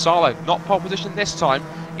 Rasmus Salo, not pole position this time.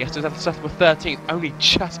 He has to settle for 13th, only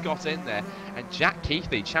just got in there. And Jack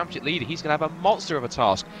Keithley, championship leader, he's going to have a monster of a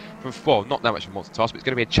task from 4. Not that much of a monster task, but it's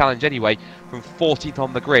going to be a challenge anyway. From 14th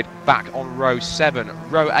on the grid, back on row 7.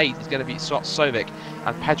 Row 8 is going to be Scott Sovic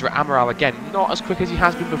and Pedro Amaral again. Not as quick as he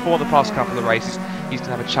has been before the past couple of races. He's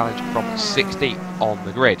going to have a challenge from 16th on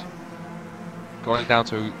the grid. Going down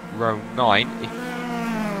to row 9.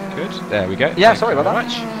 Good, there we go. Yeah, sorry about that.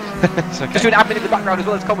 It's okay. Just doing admin in the background as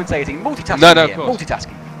well as commentating. Multitasking. No, of here. course.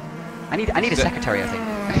 Multitasking. I need a secretary, I think.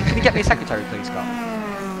 Can you get me a secretary, please, Scott?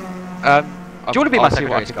 Do you want to be my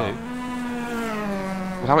secretary, Scott?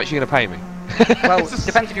 Well, how much are you going to pay me? Well, it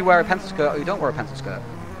depends if you wear a pencil skirt or you don't wear a pencil skirt.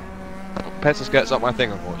 Pencil skirt's not my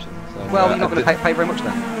thing, unfortunately. So, well, you're not going to pay very much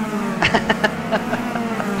then.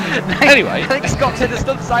 Anyway. I think Scott said a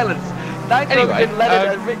stunned silence. 9th Anyway,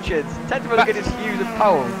 Leonard and Richards. 10th row is Hughes and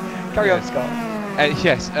Powell. Carry on, Scott.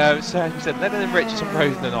 Yes, so as we said, Leonard and Richards on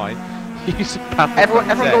rows in the 9. Everyone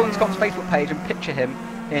go on Scott's Facebook page and picture him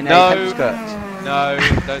in a pencil skirt. No,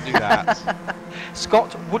 don't do that.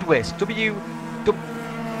 Scott Woodwiss. W-I-S-S.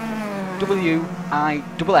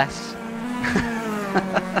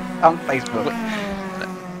 On Facebook.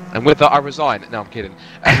 And with that, I resign. No, I'm kidding.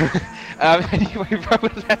 Anyway, row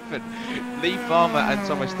 11. Lee Farmer and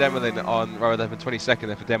Thomas Demelin on row 11, 22nd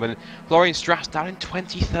there for Demelin. Florian Strauss down in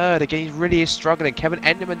 23rd. Again, he really is struggling. Kevin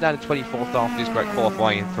Enderman down in 24th after his great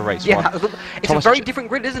qualifying for race 1. It's a very different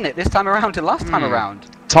grid, isn't it, this time around to last time around?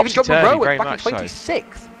 Topsy-turvy, very back much in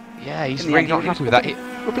 26th. Yeah, he's really not happy with that.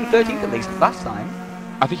 Up in 13th at least last time.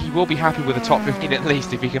 I think he will be happy with the top 15 at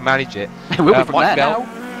least if he can manage it. Will be from Mike there Bell,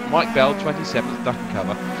 now. Mike Bell, 27th, duck and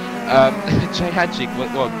cover. Jay Hadjic,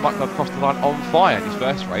 well, Mike Bell crossed the line on fire in his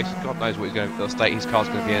first race. God knows what the state his car's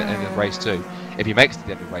going to be in the end of race 2. If he makes it to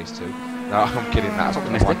the end of race 2. No, I'm kidding, Matt.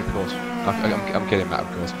 Optimistic. Of course. I'm kidding, Matt,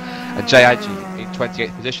 of course. And Jay Hadjic in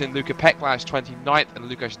 28th position. Luca Peklash 29th and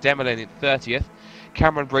Lukas Demelin in 30th.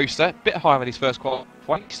 Cameron Brewster, a bit higher than his first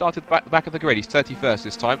qualifying. He started back of the grid. He's 31st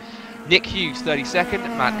this time. Nick Hughes 32nd.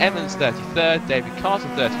 Matt Evans 33rd. David Carter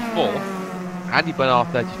 34th. Andy Bernard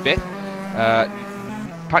 35th.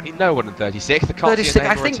 Apparently no one in 36th. I can't see a name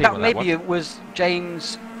I or a think team that on maybe one. it was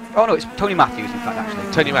James. Oh no, it's Tony Matthews in fact actually.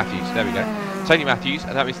 Tony Matthews, there we go. Tony Matthews,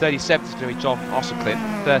 and that means 37th is going to be John Ossoclin.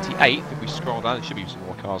 38th, if we scroll down, there should be some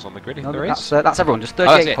more cars on the grid if there is. That's everyone, just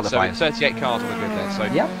 38 qualifiers. qualifiers. So 38 cars on the grid there, so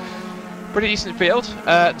yeah. Pretty decent field.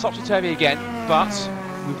 Topsy-turvy again, but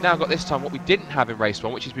we've now got this time what we didn't have in race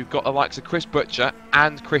 1, which is we've got the likes of Chris Butcher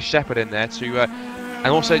and Chris Shepherd in there to, and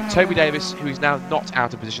also Toby Davis, who is now not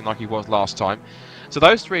out of position like he was last time. So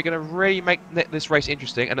those three are going to really make this race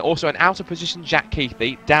interesting, and also an out of position Jack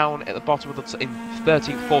Keithley down at the bottom of in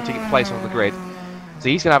 13th, 14th place on the grid. So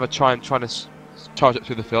he's going to have a trying to charge up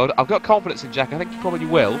through the field. I've got confidence in Jack. I think he probably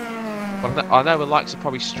will. But I know the likes of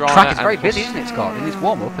probably Strana. The track is very busy, isn't it, Scott? In his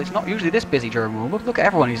warm-up, it's not usually this busy during warm-up. Look at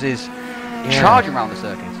everyone who's charging around the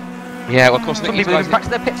circuit. Yeah, well, of course. Some people even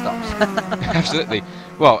practice their pit stops. Absolutely.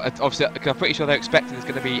 Well, obviously, I'm pretty sure they're expecting there's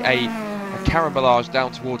going to be a carambolage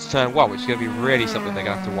down towards turn 1, which is going to be really something they're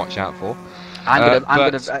going to have to watch out for. I'm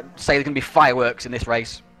going to say there's going to be fireworks in this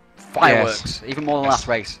race. Fireworks, even more than last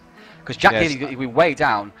race. Because Jack Keithley will be way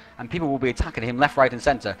down, and people will be attacking him left, right, and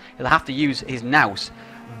centre. He'll have to use his nous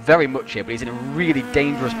very much here, but he's in a really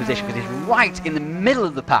dangerous position because he's right in the middle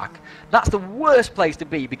of the pack. That's the worst place to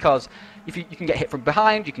be because if you can get hit from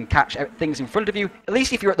behind, you can catch things in front of you. At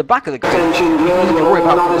least if you're at the back of the grid, you don't worry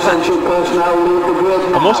about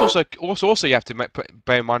also you have to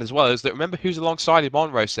bear in mind as well is that remember who's alongside him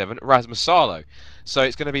on row 7, Rasmus Salo. So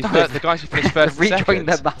it's going to be the guys who finished first and second. Rejoin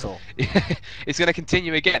their battle. It's going to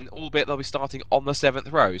continue again, albeit they'll be starting on the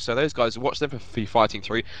 7th row. So those guys, watch them for fighting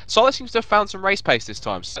through. Salo seems to have found some race pace this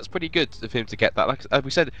time, so that's pretty good of him to get that. Like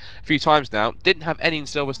we said a few times now, didn't have any in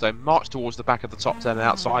Silverstone, marched towards the back of the top 10 and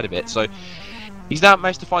outside of it. So he's now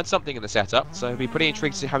managed to find something in the setup, so it'll be pretty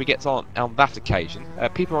intriguing to see how he gets on that occasion.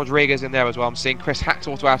 Peter Rodriguez in there as well. I'm seeing Chris Hack's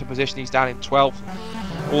also out of position. He's down in 12th.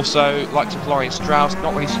 Also, likes of Florian Strauss,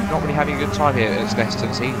 not really having a good time here at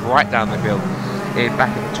Snetterton. So he's right down the field, in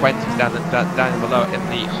back in the 20s, down below in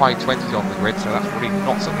the high 20s on the grid. So that's probably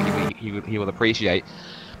not something he will appreciate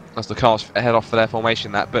as the cars head off for their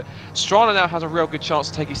formation. But Strana now has a real good chance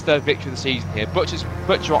to take his 3rd victory of the season here.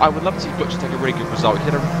 Butcher, I would love to see Butcher take a really good result. He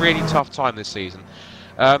had a really tough time this season,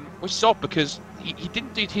 which is odd because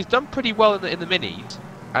he's done pretty well in the minis.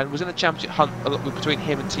 And was in the championship hunt between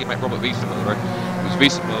him and teammate Robert Wiesler. It was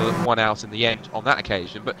Wiesenmuller won out in the end on that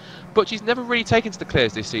occasion. But Butchie's never really taken to the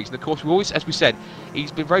Clios this season. Of course, we always, as we said,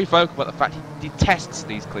 he's been very vocal about the fact he detests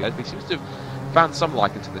these Clios. He seems to have found some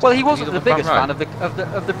liking to this. Well, he wasn't the biggest fan of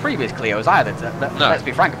the previous Clios either. No. Let's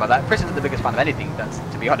be frank about that. Chris isn't the biggest fan of anything. That's,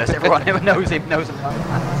 to be honest, everyone who knows him knows about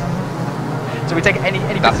that. So we take any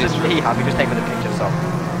criticism he has, we just take with a pinch of salt.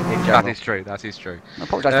 That is true. That is true. I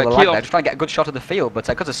apologise for the lag there. Just trying to get a good shot of the field, but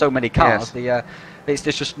because there's so many cars, it's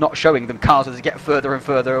just not showing them cars as they get further and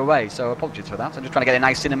further away. So apologies for that. I'm just trying to get a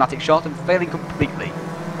nice cinematic shot and failing completely.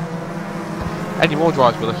 Any more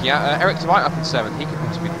drives we're looking at? Eric Dwight up in 7th. He could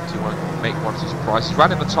possibly make one or two surprises.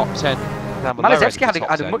 Ran in the top 10. Malizewski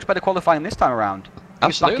had a much better qualifying this time around. He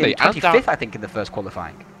Absolutely. was back in 25th, I think, in the first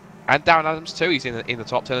qualifying. And Darren Adams too. He's in the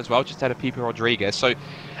top 10 as well, just ahead of Pipo Rodriguez. So,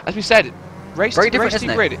 as we said, very different, isn't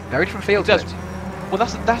it? Very different field. Well,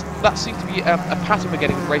 that seems to be a pattern we're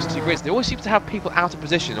getting with Race 2 grids. They always seem to have people out of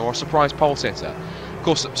position or a surprise pole sitter. Of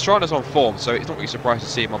course, Strider's on form, so it's not really surprising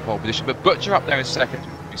to see him on pole position. But Butcher up there in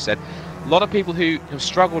 2nd, we said. A lot of people who have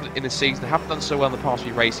struggled in the season, haven't done so well in the past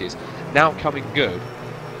few races, now coming good.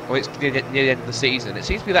 Well, it's near the end of the season. It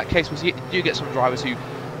seems to be that case because you do get some drivers who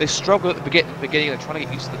they struggle at the beginning. They're trying to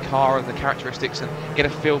get used to the car and the characteristics and get a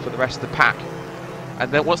feel for the rest of the pack.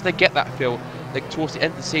 And then once they get that feel, towards the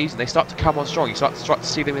end of the season, they start to come on strong. You start to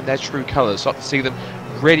see them in their true colours. Start to see them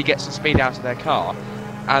really get some speed out of their car,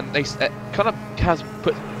 and they kind of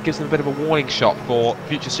gives them a bit of a warning shot for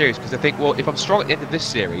future series because they think, well, if I'm strong at the end of this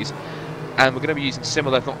series, and we're going to be using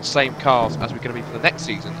similar, if not the same cars as we're going to be for the next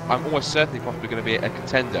season, I'm almost certainly possibly going to be a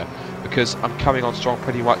contender because I'm coming on strong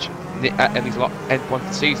pretty much at these end point of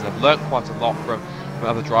the season. I've learned quite a lot from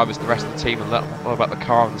other drivers, the rest of the team, and learned all about the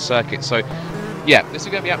car and the circuit. So, yeah, this is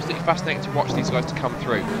going to be absolutely fascinating to watch these guys to come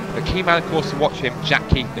through. The key man, of course, to watch him, Jack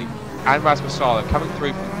Keithley and Rasmus Salo coming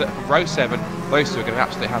through from row 7. Those two are going to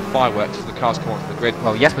absolutely have fireworks as the cars come onto the grid.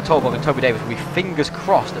 Well, Jesper Torborg and Toby Davis will be fingers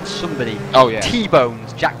crossed that somebody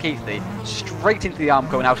T-bones Jack Keithley straight into the arm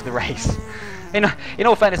going out of the race. In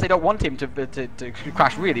all fairness, they don't want him to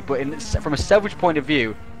crash really, but from a salvage point of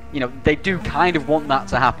view, they do kind of want that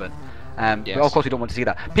to happen. But of course we don't want to see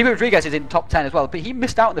that. Pipo Rodriguez is in top 10 as well, but he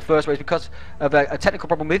missed out in the first race because of a technical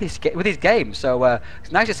problem with his game. So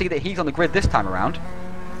it's nice to see that he's on the grid this time around.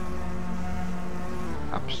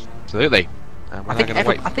 Absolutely.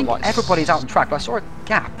 I think everybody's out on track, but I saw a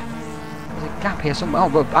gap. There's a gap here somewhere. Oh,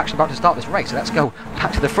 we're actually about to start this race, so let's go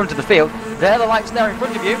back to the front of the field. There, the lights there in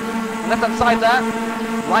front of you. Left hand side there.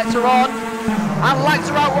 Lights are on. And lights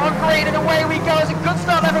are out, we're on green, and away we go. It's a good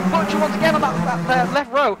start there from Butcher once again on that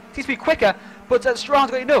left row. Seems to be quicker, but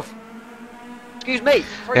Strahan's got enough. Excuse me.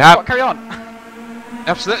 Carry on.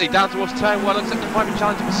 Absolutely, down towards turn 1. Looks like they might be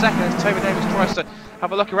challenging for second as Toby Davis tries to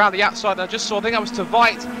have a look around the outside. I just saw, I think that was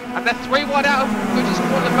Tveit, and they're 3 wide out of Butcher's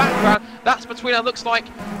in the background. That's between, it looks like,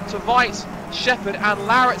 Tveit, Shepherd and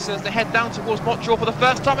Lauritsen as they head down towards Montreal for the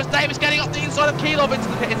first time as Davis getting up the inside of Keelov into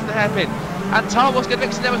the hairpin. And Tarbo's going to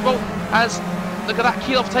mix in there as well as, look at that,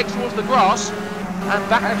 Keelov takes towards the grass. And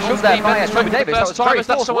back on Steve Toby Davis,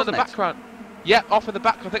 that's someone in the background. Yeah, off in the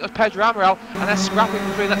back, I think it was Pedro Amaral, and they're scrapping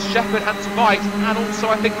between that Shepherd and Tveit, and also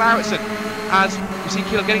I think Lauritsen. As we see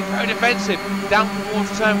Keelov getting very defensive down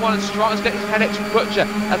towards turn 1, and Strata's getting his headaches from Butcher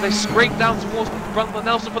as they scream down towards Brundle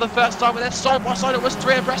Nelson for the first time, and they're side by side. It was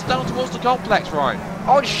 3 abreast down towards the complex, right?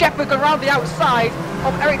 Oh, and Shepherd going around the outside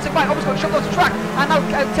of Eric Tveit, almost got shot off the track, and now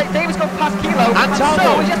Davis goes past Kilo, and so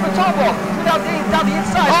is Jesper Torborg down the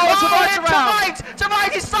inside. Oh, Tveit around!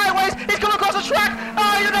 Tveit is sideways, he's come across the track.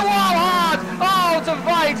 Oh, you know what, hard! Oh,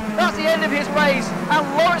 Tveit, that's the end of his race, and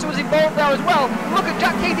Lawrence was involved there as well. Look at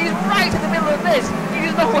Jack Keith, he's right in the middle of this. He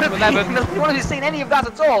does not want to have seen any of that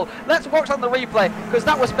at all. Let's watch on the replay, because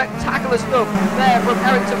that was spectacular stuff there from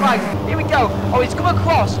Eric Tveit. Here we go. Oh, he's come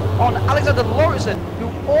across on Alexander Lauritsen, who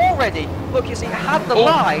already, look, you see, had the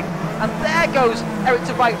line, and there goes Eric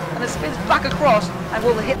Tveit, and it spins back across, and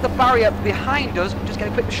will hit the barrier behind us. Just get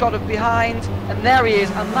a quick shot of behind, and there he is,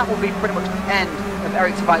 and that will be pretty much the end of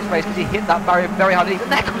Eric Tveit's race, because he hit that barrier very hard, and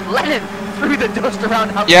there comes Lennon through the dust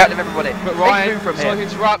around outside of everybody. But Ryan, sorry to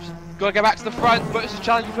interrupt, got to go back to the front. Butcher's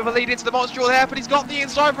challenging for the lead into the Montreal here, but he's got the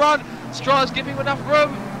inside run. Strata's giving him enough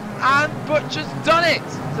room, and Butcher's done it.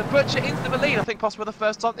 So Butcher into the lead, I think possibly the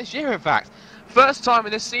first time this year, in fact. First time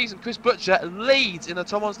in this season, Chris Butcher leads in the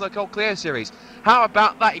Tom Onslow-Cole Clio Series. How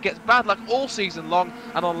about that? He gets bad luck all season long,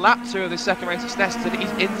 and on lap 2 of this second race at Snetterton,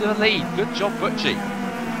 he's into the lead. Good job, Butchie.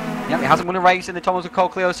 Yeah, he hasn't won a race in the Tom Onslow-Cole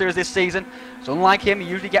Clio Series this season. So unlike him, he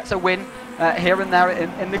usually gets a win here and there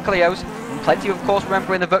in the Clios. And plenty, of course,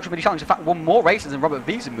 remember in the Virtual Mini Challenge. In fact, won more races than Robert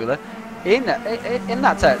Wiesenmuller in that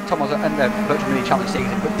Tom Onslow and the Virtual Mini Challenge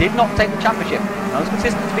season, but did not take the championship. Not as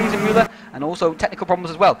consistent as Wiesenmuller, and also technical problems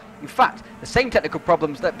as well. In fact, the same technical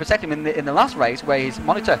problems that beset him in the last race, where his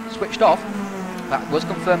monitor switched off, that was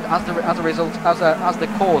confirmed as the result, as the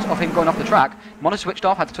cause of him going off the track. Monitor switched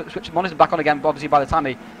off, had to switch the monitor back on again, but obviously by the time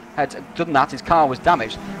he had done that, his car was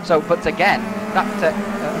damaged. So, but again, that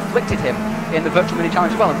afflicted him in the virtual mini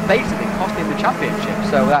challenge as well, and basically cost him the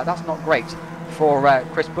championship. So that's not great for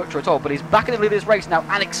Chris Butcher at all. But he's back in the lead of this race now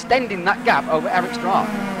and extending that gap over Eric Strahl.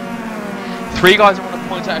 3 guys I want to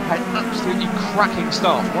point out have had absolutely cracking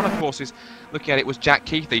starts. One, of course, is looking at it was Jack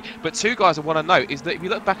Keithley, but 2 guys I want to note is that if you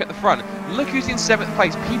look back at the front, look who's in 7th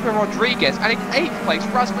place, Pipo Rodriguez, and in 8th place,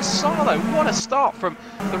 Rasmus Salo. What a start from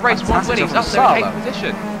the race 1 winning. He's up there in 8th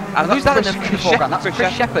position. And who's that in the foreground? That's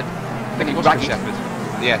Chris Shepherd. I think it was Chris Shepherd.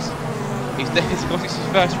 Yes. It's his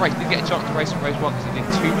first race. He didn't get a chance to race in race 1 because he did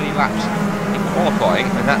too many laps in qualifying,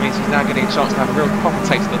 and that means he's now getting a chance to have a real proper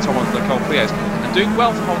taste of the Tom Onslow-Cole Clios. And doing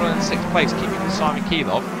well to hold on in 6th place, keeping with Simon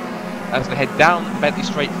Keelov as they head down Bentley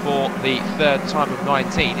Straight for the 3rd time of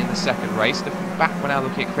 19 in the 2nd race. Looking back, we're now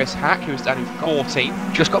looking at Chris Hack, who's down in 14.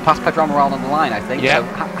 Just got past Pedro Amaral on the line, I think. Yeah. So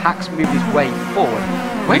Hack's moved his way forward.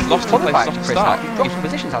 He's lost to Chris start. Hack. He's dropped some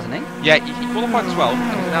positions, hasn't he? Yeah, he qualified as well,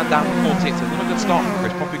 and he's now down to 14th. So not a good start for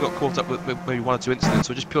Chris. Probably got caught up with maybe 1 or 2 incidents,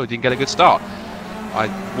 or just purely didn't get a good start. I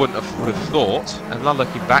would have thought, and now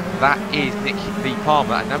looking back, that is Nick Lee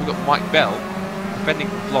Palmer, and now we've got Mike Bell defending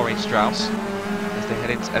from Florian Strauss as they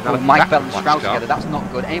head into another. Mike Bell and Strauss together, that's not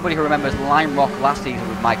good. Anybody who remembers Lime Rock last season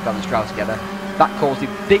with Mike Bell and Strauss together, that caused the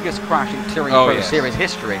biggest crash in Touring Pro Series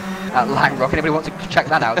history at Lime Rock. Anybody wants to check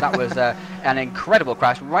that out? That was an incredible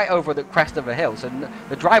crash right over the crest of a hill. So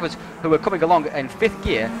the drivers who were coming along in 5th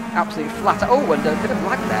gear absolutely flat. Oh, and a bit of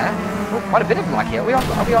lag there. Oh, quite a bit of lag here. Are we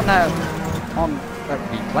on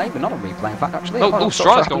replay, but not on replay in fact actually.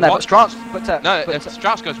 Strauss goes wide.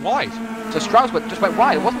 Strauss goes wide. So Strauss just went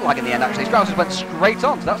wide. It wasn't like in the end actually. Strauss just went straight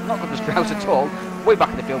on, so that's not good for Strauss at all. Way back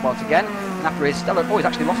in the field once again. And after his stellar, he's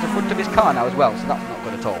actually lost the front of his car now as well, so that's not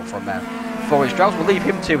good at all from Florian Strauss. We'll leave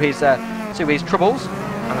him to his troubles.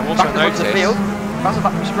 And I've back also to the front of the noticed field. That's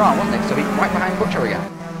back from Strahl, wasn't it? So he's right behind Butcher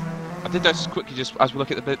again. I did notice quickly, just as we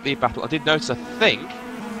look at the lead battle, I did notice, I think,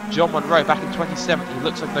 John Monroe back in 2017, he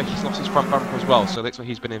looks like he's lost his front bumper as well, so it looks like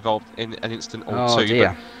he's been involved in an incident or 2.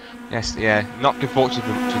 Dear. But yes, yeah, not good fortune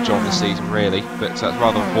to John this season really, but that's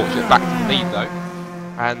rather unfortunate. Back to the lead though,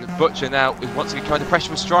 and Butcher now is once again trying to pressure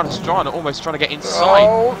from Strana. Strana almost trying to get inside.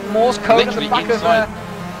 Oh, Morse code at the back inside. of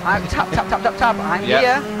I'm tap.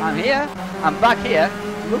 I'm here. I'm back here.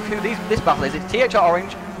 Look who this battle is. It's THR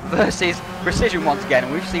Orange versus Precision once again,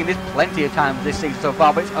 and we've seen this plenty of times this season so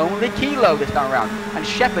far, but it's only Kilo this time around, and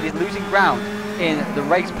Shepherd is losing ground in the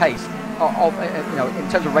race pace in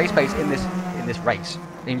terms of race pace in this race,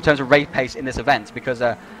 in terms of race pace in this event, because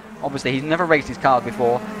obviously he's never raced his cars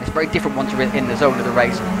before. It's very different once you're in the zone of the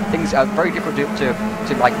race. Things are very different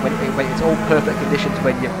to like when it's all perfect conditions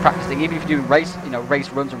when you're practicing, even if you're doing race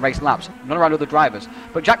runs and race laps, not around other drivers.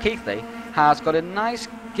 But Jack Keithley has got a nice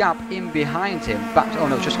gap in behind him.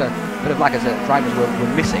 No, it's just a bit of lag as the drivers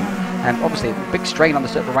were missing, and obviously big strain on the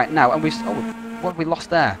circle right now. And what have we lost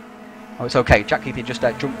there? Oh, it's okay. Jack Keithley just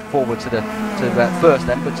jumped forward to the first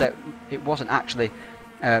then, but it wasn't actually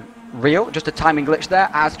real. Just a timing glitch there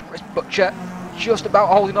as Chris Butcher just about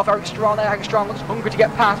holding off Eric Strahl there. Eric Strahl looks hungry to get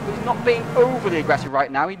past, but he's not being overly aggressive right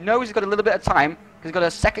now. He knows he's got a little bit of time, because he's got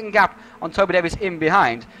a second gap on Toby Davis in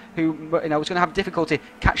behind, who was going to have difficulty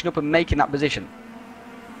catching up and making that position.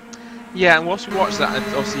 Yeah, and whilst we watch that, and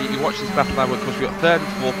obviously you watch this battle now, of course we've got 3rd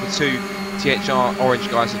and 4th for 2 THR Orange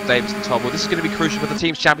guys of Davis and Tolwell. This is going to be crucial for the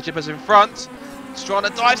team's championship as in front.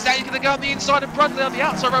 Strana dives down, he's going to go on the inside and Brundley on the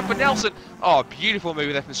outside rope for Nelson. Oh, beautiful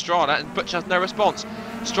move there from Strana, and Butcher has no response.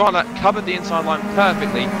 Strana covered the inside line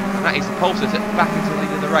perfectly, and that is the pole sitter back into the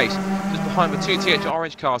lead of the race. Just behind with 2 THR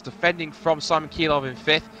Orange cars, defending from Simon Keelov in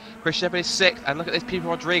 5th. Chris Shepherd is 6th, and look at this, Pipo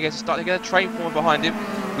Rodriguez is starting to get a train forward behind him,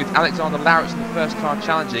 with Alexander Lauritz in the first car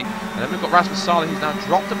challenging. And then we've got Rasmus Sala, who's now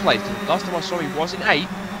dropped a place. Last time I saw him, he was in 8th.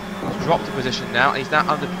 He's dropped a position now, and he's now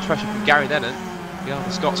under pressure from Gary Lennon, the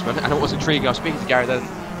other Scotsman. And it was intriguing, I was speaking to Gary Lennon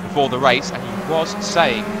before the race, and he was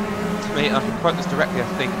saying to me, and I can quote this directly, I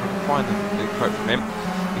think, if I can find the quote from him.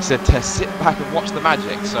 He said to sit back and watch the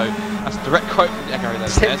magic. So that's a direct quote from Gary Lennon.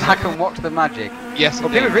 Sit back and watch the magic. Yes, well,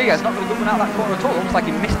 Pipo Rodriguez not going to go out that corner at all. It looks like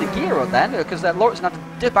he missed the gear on then, because Lauritz had to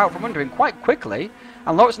dip out from under him quite quickly.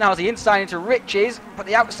 And Lauritz now has the inside into Riches, but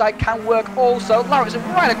the outside can work also. Lauritz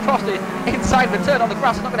right across the inside of the turn on the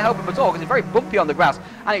grass. It's not going to help him at all, because it's very bumpy on the grass,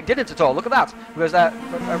 and it didn't at all. Look at that, because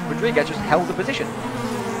Rodriguez just held the position.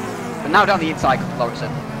 But now down the inside comes Lauritz.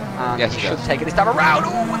 And yes, he should take it this time around.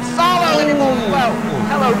 Oh, and Salo in it as well.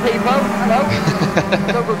 Hello, Pipo.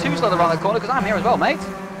 Hello. Don't go too slow around that corner, because I'm here as well, mate.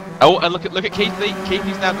 Oh, and look at Keithley.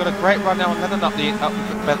 Keithley's now got a great run now on Lennon up the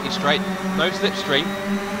Bentley straight, no slipstream,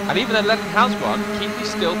 and even though Lennon has one,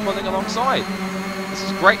 Keithley's still pulling alongside. This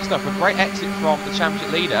is great stuff. A great exit from the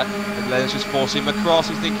championship leader, and Lennon's just forcing him across.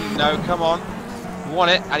 He's thinking, no, come on, won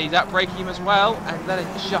it, and he's outbraking him as well. And Lennon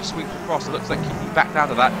just sweeps across. It looks like Keithley backed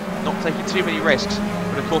out of that, not taking too many risks.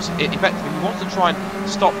 But of course, effectively, he wants to try and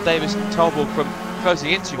stop Davis and Tolborg from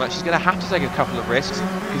closing in too much. He's going to have to take a couple of risks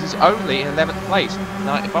because he's only in 11th place.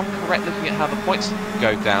 Now, if I'm correct looking at how the points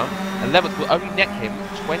go down, 11th will only net him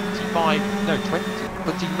 29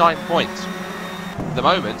 points. At the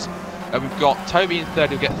moment, we've got Toby in third,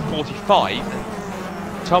 who'll get 45, and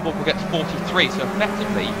Tolborg will get 43. So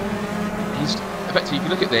effectively, if you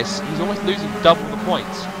look at this, he's almost losing double the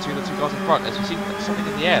points to the two guys in front. As you see, something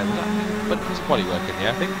in the air. But his body work in the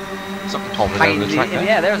air, I think. Something hovering over the track there.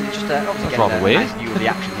 Yeah, there isn't just that's rather weird. Nice view of the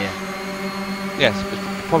action here. Yes,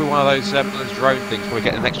 it's probably one of those drone things where we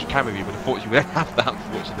get an extra camera view, but unfortunately we don't have that.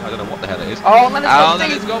 Unfortunately, I don't know what the hell it is. Oh,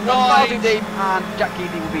 Leonard's gone far too wide. deep, and Jack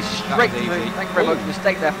Keithley will be straight through. Thank you very much.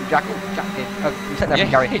 Mistake there from Jack. Jack did. Mistake there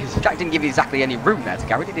from Gary. Jack didn't give you exactly any room there to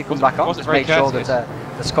Gary. Did he come back on? Just made sure that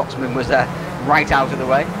the Scotsman was right out of the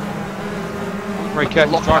way. Very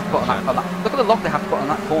careful drive. Look at the lock they have to put on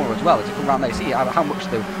that corner as well. As you come around there, see how much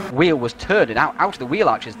the wheel was turning out of the wheel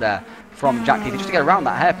arches there from Jack Keithley just to get around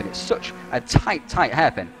that hairpin. It's such a tight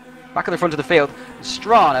hairpin. Back at the front of the field,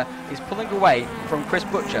 Strana is pulling away from Chris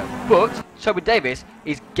Butcher, but Toby Davis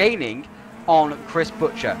is gaining on Chris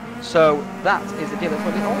Butcher. So that is the deal. It's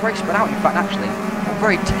all very spread out. In fact, actually,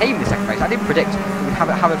 very tame the second race. I did predict we would have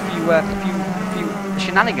a few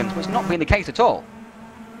shenanigans, but it's not been the case at all.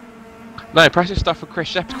 No, impressive stuff for Chris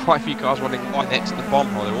Shepherd. Quite a few cars running right next to the bomb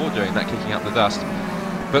hole. They're all doing that, kicking up the dust.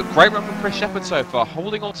 But great run from Chris Shepherd so far,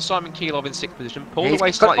 holding on to Simon Keelov in 6th position, pulled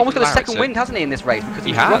away slightly. Almost from got a second wind, hasn't he, in this race? Because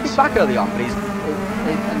he was back early on, but he's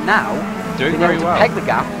now doing very well. Peg the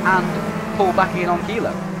gap and pull back in on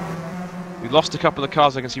Kilo. We've lost a couple of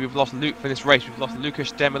cars. I can see we've lost Luke for this race. We've lost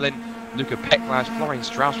Lukas Demelin, Luca Peklash, Florian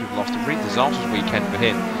Strauss. We've lost a really disastrous weekend for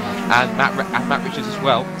him, and Matt Richards as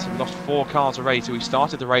well. So we've lost 4 cars already. So we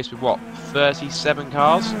started the race with what, 37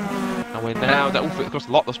 cars, and we're now of course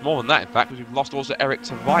a lot more than that. In fact, because we've lost also Eric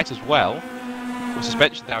Tveit as well. With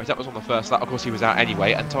suspension now, that was on the first lap. Of course, he was out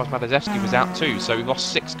anyway, and Tomasz Madazewski was out too. So we've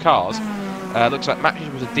lost 6 cars. Looks like Matt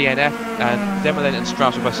Richards was a DNF, and Demelin and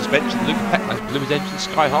Strauss were by suspension. Luca Peklash blew his engine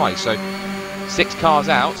sky high. So 6 cars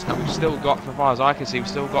out, and we've still got, as far as I can see, we've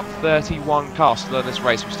still got 31 cars to learn this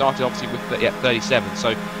race. We started obviously with 37,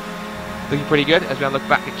 so looking pretty good. As we now look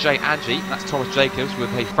back at Jay Angie, that's Thomas Jacobs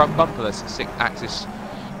with a front bumperless 6-axis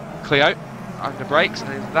Clio under brakes,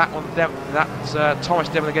 and that one, that's Thomas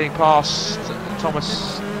Demelin getting past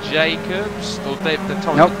Thomas Jacobs, or David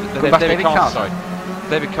Carter, sorry.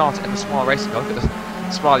 David Carter in the Smile Racing car. Look at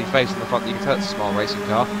the smiley face in the front, you can tell it's a Smile Racing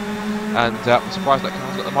car. And I'm surprised that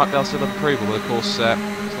car's got the Mike Bell seal of approval, but of course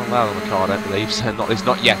it's not allowed on the car, I don't believe, so it's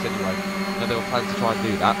not yet anyway. No, they were planning to try and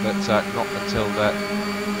do that, but not until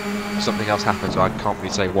something else happens. So I can't really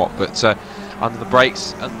say what, but under the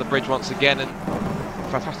brakes, under the bridge once again, and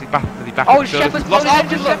fantastic battle for the back. Oh, Shepherd's blown his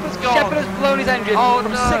engine, look! Shepherd has blown his engine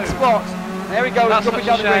from 6 spots. There we go, he's dropping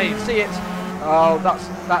down the grid, you can see it. Oh,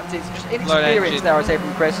 that's it. Just inexperience there, I say,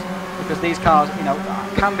 from Chris, because these cars,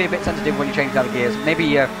 can be a bit sensitive when you change down the gears. Maybe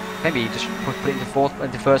you just put it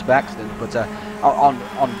into first by accident, but on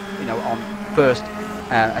first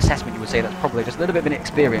assessment, you would say that's probably just a little bit of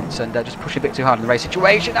inexperience and just push a bit too hard in the race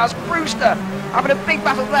situation. That's Brewster having a big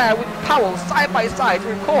battle there with Powell side by side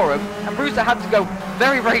through Coram, and Brewster had to go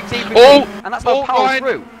very, very deep, and that's how Powell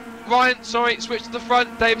through. Ryan, sorry, switch to the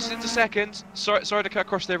front. Davis into second. Sorry to cut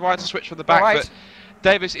across there. Ryan to switch from the back, but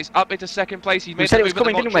Davis is up into second place. He made said it was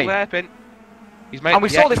coming, didn't we? Hairpin. And we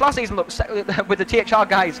saw this last season, look, with the THR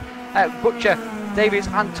guys, Butcher, Davis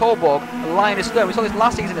and Torborg, line astern. We saw this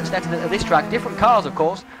last season at Snetterton at this track, different cars of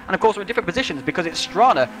course, and of course we're in different positions because it's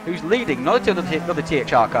Strana who's leading, not another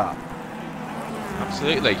THR car.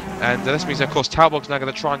 Absolutely, and this means of course Talbot's now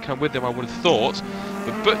going to try and come with them, I would have thought,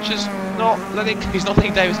 but Butcher's he's not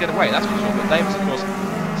letting Davis get away, that's for sure, but Davis of course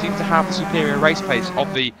seems to have the superior race pace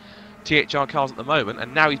of the THR cars at the moment,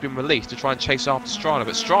 and now he's been released to try and chase after Strana,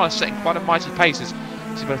 but Strana's setting quite a mighty pace as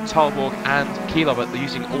you see both Talbot and Keelov are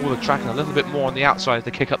using all the track and a little bit more on the outside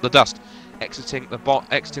to kick up the dust, exiting the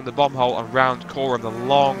bomb hole and round Coram, the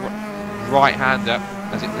long right-hander,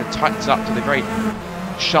 as it then tightens up to the very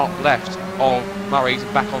sharp left of Murray's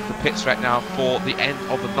and back onto the pit straight now for the end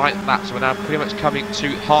of the 9th lap. So we're now pretty much coming to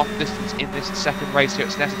half distance in this second race here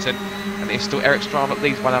at Snetterton, and it's still Eric Strana that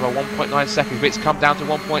leads by now 1.9 seconds, but it's come down to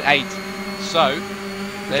 1.8. So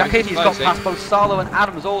Jack Keithley's got past both Sarlo and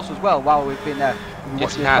Adams also as well while we've been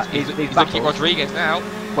Yes, he has. He's looking at Rodriguez now.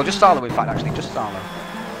 Well, just Salo, in fact, actually, just Salo.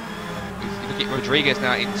 He's looking at Rodriguez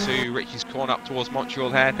now into Richie's corner up towards Montreal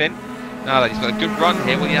hairpin. Now that he's got a good run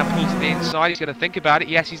here, William pulls to the inside. He's going to think about it.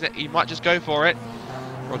 Yes, he might just go for it.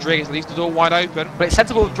 Rodriguez leaves the door wide open. But it's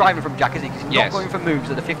sensible driving from Jack, isn't it? Because he's Yes. not going for moves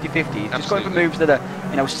that are 50-50. He's just going for moves that are,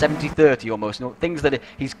 70-30 almost. Things that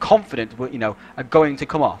he's confident, are going to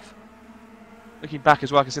come off. Looking back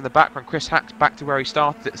as well, because in the background, Chris Hack's back to where he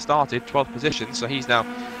started, 12th position. So he's now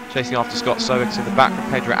chasing after Scott Sowicks in the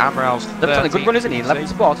background. Pedro Amaral's That's a good run, isn't he? 11th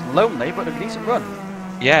spot, lonely, but a decent run.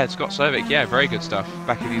 Yeah, Scott Sovic, yeah, very good stuff.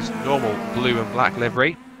 Back in his normal blue and black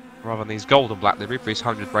livery, rather than his gold and black livery for his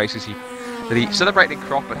 100th races. He celebrated in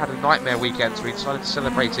Crop, but had a nightmare weekend, so he decided to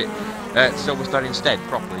celebrate it at Silverstone instead,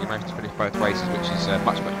 properly. He managed to finish both races, which is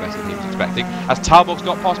much better than he was expecting. As Talbot's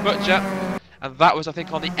got past Butcher, and that was, I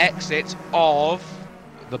think, on the exit of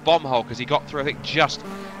the bomb hole, because he got through, I think, he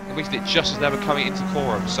reached it just as they were coming into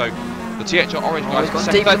Coram. So the THR Orange guys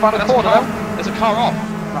got deep in the final corner. There's a car off.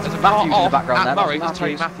 There's a car Matthews off in the background at there. Murray. That's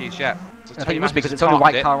Tony Matthews, yeah. So I think it must be because it's only a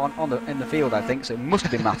white car in the field, I think, so it must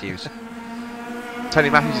have been Matthews. Tony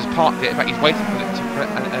Matthews has parked it. In fact, he's waiting for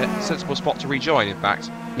a sensible spot to rejoin, in fact.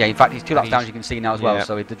 Yeah, in fact, he's 2 laps down, as you can see now as well,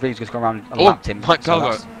 so the Dream's just gone around and lapped him. Mike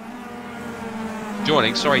Belgo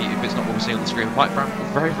joining. Sorry if it's not what we're seeing on the screen. Mike Brown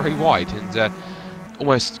very, very wide and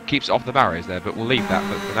almost keeps it off the barriers there, but we'll leave that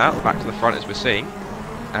for now. Back to the front as we're seeing.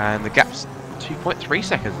 And the gap's 2.3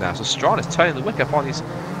 seconds now, so Strawn is turning the wick up on his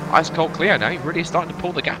ice cold Clio now. He really is starting to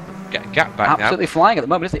pull the gap back now. Absolutely flying at the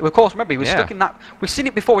moment, isn't it? Of course, remember, he was stuck in that. We've seen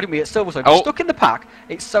it before, didn't we, at Silverstone? Stuck in the pack.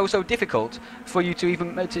 It's so difficult for you to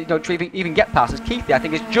even get past. As Keithley, I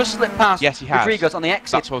think, has just slipped past Rodriguez on the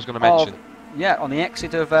exit. That's what I was going to mention. Yeah, on the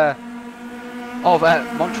exit of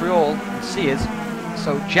Montreal and Sears.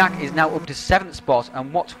 So Jack is now up to 7th spot,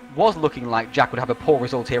 and what was looking like Jack would have a poor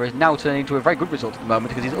result here is now turning into a very good result at the moment,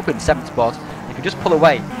 because he's up in 7th spot. If you just pull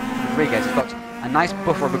away Rodriguez, he's got a nice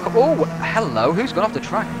buffer of oh, hello, who's gone off the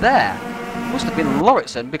track there? Must have been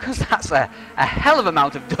Lauritsen, because that's a hell of an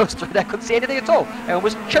amount of dust right there. Couldn't see anything at all. It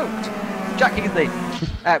was choked. Jack Keithley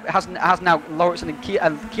has now Lauritsen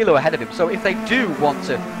and Kilo ahead of him. So if they do want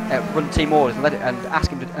to run team orders and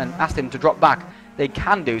ask him to drop back, they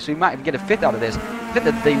can do. So he might even get a 5th out of this. I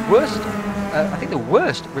think the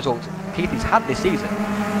worst result Keithley's had this season,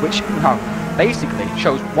 which basically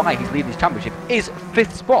shows why he's leading this championship, is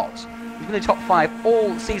 5th spot. He's been in the top 5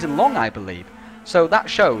 all season long, I believe. So that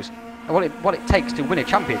shows what it takes to win a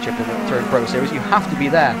championship in the Touring Pro Series. You have to be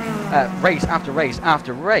there race after race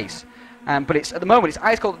after race. But at the moment, it's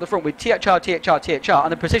ice cold at the front with THR,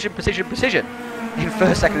 and the precision in 1st,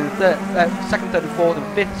 2nd, and 3rd, and 4th, and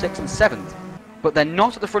 5th, 6th, and 7th. But they're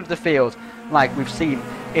not at the front of the field like we've seen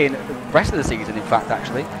in the rest of the season, in fact,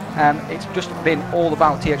 actually. It's just been all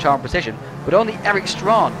about THR and precision. But only Eric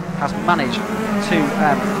Strawn has managed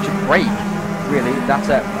to break, really, that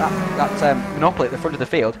monopoly at the front of the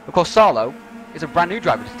field. Of course, Salo is a brand new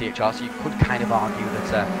driver to THR, so you could kind of argue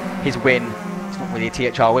that his win is not really a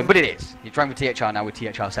THR win, but it is. He's driving with THR now with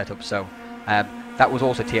THR setup, so that was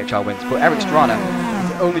also THR wins. But Eric Strana is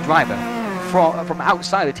the only driver from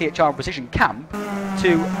outside the THR and precision camp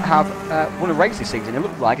to have won a race this season. It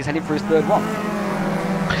looked like he's heading for his 3rd one.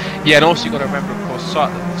 Yeah, and also you've got to remember, of course,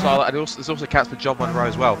 and there's also counts for John Monroe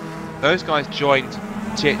as well. Those guys joined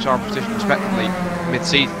THR and precision respectively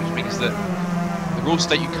mid-season, which means that the rules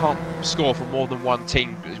state you can't score for more than one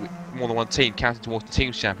team counting towards the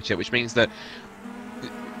team's championship, which means that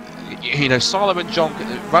Salo and John,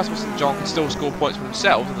 Rasmus and John can still score points for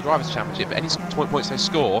themselves in the drivers' championship, but any points they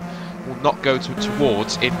score will not go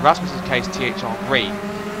towards, in Rasmus's case, THR Green,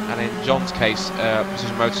 and in John's case,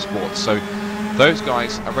 Precision Motorsports. So those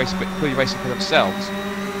guys are clearly racing for themselves,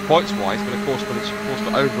 points-wise, but of course,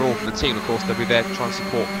 but overall for the team, of course, they'll be there to try and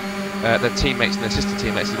support their teammates and their assistant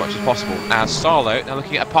teammates as much as possible. As Salo now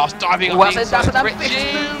looking at a pass diving on the inside. That's an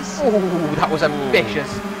ambitious move. Oh, that was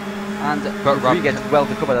ambitious. And Rodriguez well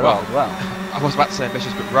to cover that as well. I was about to say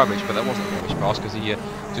ambitious but rubbish, but that wasn't a rubbish pass, because he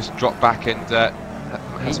just dropped back and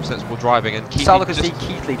had some sensible driving. And Salo could see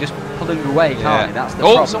Keithley just pulling away, can't he? That's the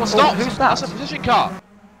problem. Someone stopped! Who's that? That's a precision car!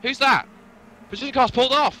 Who's that? Precision car's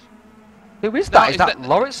pulled off! Who is that? Is that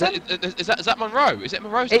Lauritsen? Is that Monroe? Is it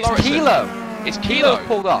Monroe? It's Kilo! It's Kilo!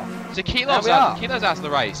 Pulled off. Is it Kilo's out of the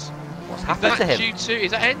race? What's happened to him?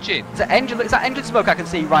 Is that engine? Is that engine smoke I can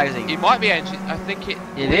see rising? It might be engine. I think it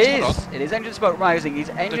is. It is engine smoke rising. His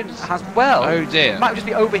engine has, well... Oh dear. It might just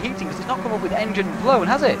be overheating, because it's not come up with engine blown,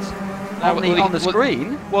 has it? On the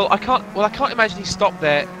screen. Well, I can't imagine he stopped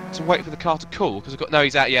there to wait for the car to cool, because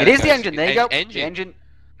he's out. Yeah, it is the engine. There you go. The engine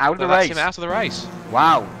out of the race. Him out of the race.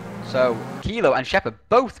 Wow. So Kilo and Shepard,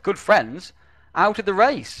 both good friends, out of the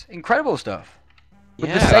race. Incredible stuff. With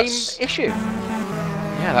Yeah, the same issue.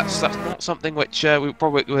 Yeah, that's not something which we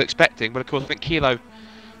probably were expecting, but of course I think Kilo.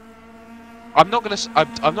 I'm not gonna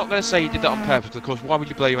say he did that on purpose. Because of course, why would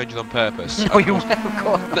you blow your engine on purpose? No, you wouldn't, of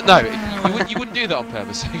course. No, you wouldn't do that on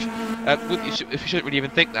purpose. You shouldn't really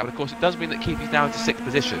even think that. But of course, it does mean that Keith is now into 6th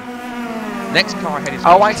position. Next car ahead is.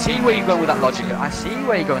 Oh, I see where you're going with that logic. I see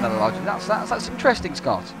where you're going with that logic. That's interesting,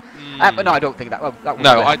 Scott. But no, I don't think that. Well, that would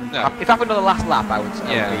No, no. If it happened on the last lap, I would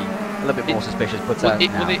be a little bit more suspicious. But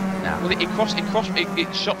it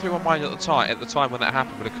shot through my mind at the time when that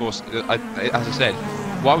happened. But of course, as I said,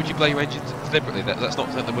 why would you blow your engines deliberately? That's not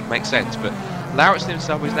something that would make sense. But Lauritsen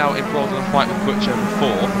himself is now embroiled in a fight with Butcher in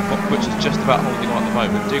 4th. But Butcher's just about holding on at the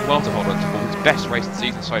moment, doing well to hold on to 4th. His best race of the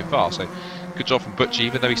season so far. So good job from Butcher.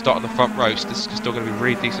 Even though he started on the front row, this is still going to be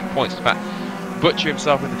really decent points. In fact, Butcher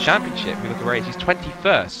himself in the championship, if you look at the race, he's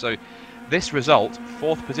 21st. So this result,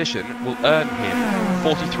 4th position, will earn him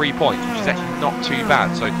 43 points, which is actually not too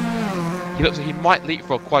bad. So he looks like he might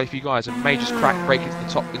leapfrog quite a few guys and may just break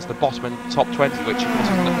into the bottom end of the top 20, which of course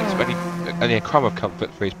is only a crumb of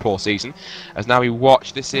comfort for his poor season. As now we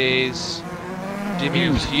watch, this is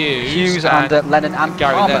Jimmy Hughes and Lennon and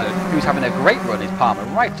Gary Palmer, Lennon, who's having a great run, is Palmer,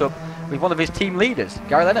 right up with one of his team leaders,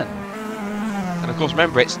 Gary Lennon. And of course,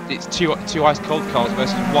 remember, it's two ice cold cars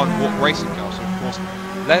versus one walk racing car. So of course,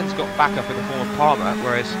 Lennon's got backup in the form of Palmer,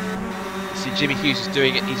 whereas see Jimmy Hughes is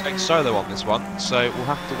doing it. He's going solo on this one, so we'll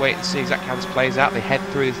have to wait and see exactly how this plays out. They head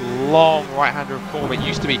through this long right-hander of corner. It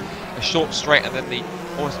used to be a short straight and then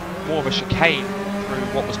almost more of a chicane through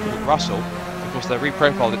what was called Russell. Of course, they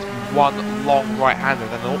reprofiled it to one long right-hander,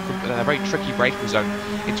 and then a very tricky braking zone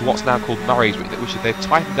into what's now called Murray's, which they've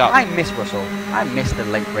tightened up. I miss Russell. I miss the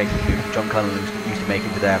late braking that John Callan used to make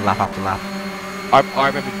into there lap after lap. I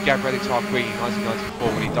remember Gabriele Tarquini in 1994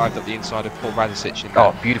 when he dived up the inside of Paul Radicic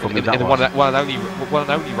in beautiful move in that one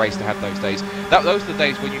and only race they had those days. Those were the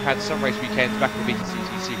days when you had some race weekends back in the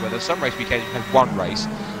BTCC where there's some race weekends you had one race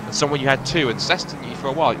and some when you had two. And Snetterton for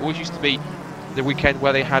a while it always used to be the weekend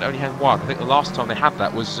where they only had one. I think the last time they had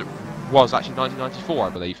that was actually 1994, I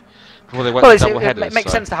believe. Before they went to double headers. It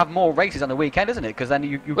makes sense to have more races on the weekend, doesn't it? Because then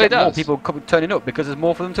you get more people turning up because there's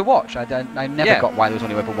more for them to watch. I never got why there was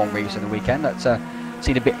only ever one race on the weekend. That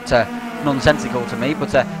seemed a bit nonsensical to me,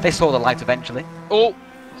 but they saw the light eventually. Oh,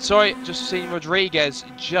 sorry, just seeing Rodriguez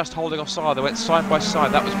just holding offside. They went side by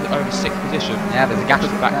side. That was over 6th position. Yeah, there's a gap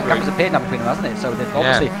has appeared now between them, hasn't it? So they've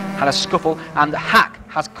obviously had a scuffle, and Hack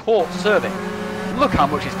has caught Serving. Look how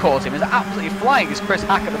much he's caught him. He's absolutely flying, is Chris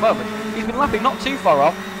Hack at the moment. He's been lapping not too far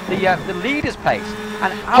off the leader's pace,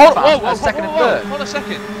 and Albert second and third. Hold on a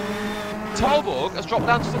second. Talborg has dropped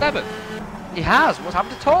down to 11th. He has. What's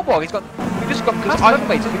happened to Talborg? We just got past him, haven't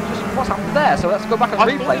we? So what's happened there? So let's go back and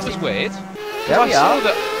replay. I thought it was weird. There we are.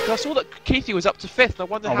 I saw that Keithy was up to 5th. I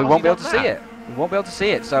wonder how we won't be able to see it. We won't be able to see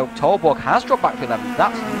it. So Talborg has dropped back to 11th.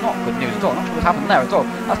 That's not good news at all. Not sure what's happened there at all.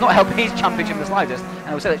 That's not helping his championship in the slightest. And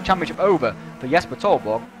I would say it's championship over for Jesper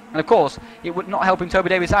Talborg. And of course, it would not help Toby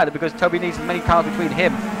Davis either because Toby needs as many cars between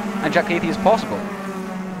him and Jack Keithy as possible.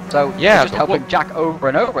 So yeah, it's just helping Jack over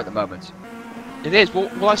and over at the moment. It is.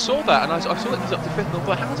 Well, I saw that, and I saw that he's up to 5th, and I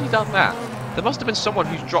thought, how's he done that? There must have been someone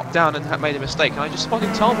who's dropped down and made a mistake, and I just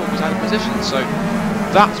spotted Talbot was out of position, so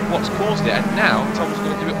that's what's caused it. And now Talbot's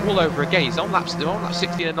going to do it all over again. He's on laps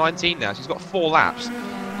 16 and 19 now, so he's got 4 laps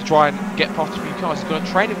to try and get past a few cars. He's got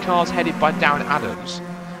a train of cars headed by Darren Adams.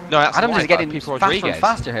 No, that's Adams is getting faster and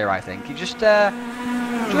faster here, I think. He just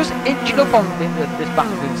inching up on this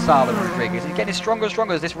battle between Sala and Rodriguez. He's getting stronger and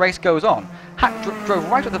stronger as this race goes on. Hack drove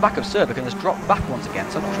right at the back of Cervic and has dropped back once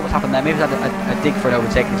again, so I'm not sure what's happened there. Maybe he's had a dig for an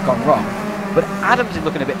overtake and it's gone wrong. But Adams is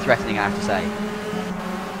looking a bit threatening, I have to say.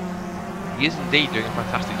 He is indeed doing a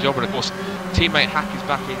fantastic job, and of course, teammate Hack is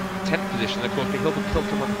back in 10th position. Of course, he'll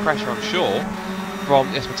come under pressure, I'm sure,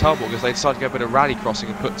 from Jesper Talborg as they decide to go a bit of rally crossing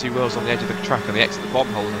and put 2 wheels on the edge of the track and they exit the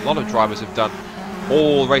bottom hole. And a lot of drivers have done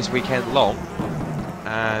all race weekend long,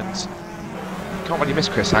 and you can't really miss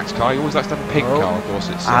Chris Hack's car. He always likes to have a pink car, of course.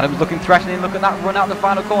 Adams looking threatening. Look at that run out the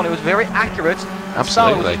final corner. It was very accurate.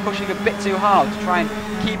 Absolutely. Was pushing a bit too hard to try and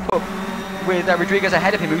keep up with Rodriguez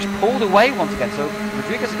ahead of him, who's pulled away once again. So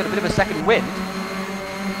Rodriguez has got a bit of a second wind.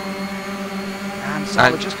 And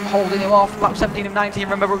Sala just holding him off. Lap 17 of 19.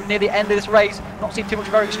 Remember, near the end of this race, not seen too much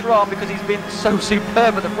of Eric Strahm because he's been so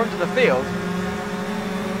superb at the front of the field.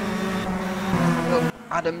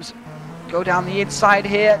 Adams go down the inside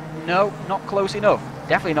here. No, not close enough.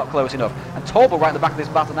 Definitely not close enough. And Torbo right at the back of this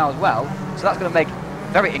battle now as well. So that's going to make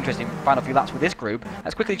very interesting final few laps with this group.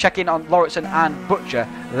 Let's quickly check in on Lauritsen and Butcher.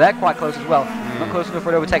 They're quite close as well. Not close enough for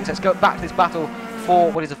an overtake. So let's go back to this battle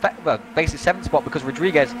for what is basically 7th spot, because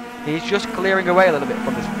Rodriguez is just clearing away a little bit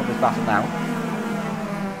from this battle now.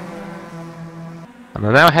 And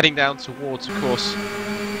they're now heading down towards, of course,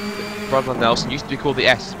 Brundle Nelson. Used to be called the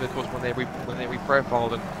S, but of course when they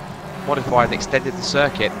reprofiled and modified and extended the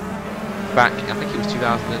circuit back, I think it was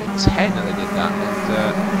 2010 that they did that.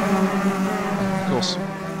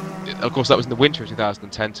 And of course that was in the winter of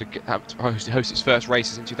 2010 to host its first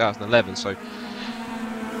races in 2011. So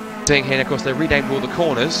seeing here, of course, they renamed all the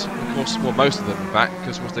corners. Of course, well, most of them in fact,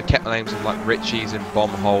 because of course they kept the names of like Ritchie's and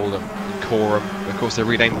Bombhole and Coram. Of course, they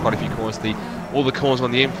renamed quite a few corners. All the corners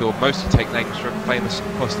on the infield mostly take names from famous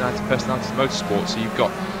personalities in motorsport. So you've got,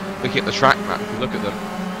 looking at the track map, if you look at them,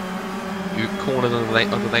 you cornered under the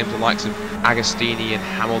names of the likes of Agostini and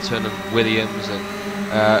Hamilton and Williams, and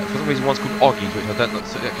for some reason one's called Oggies, which I don't know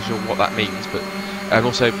exactly sure what that means, but and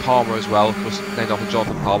also Palmer as well, of course, named after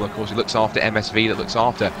Jonathan Palmer. Of course, he looks after MSV, that looks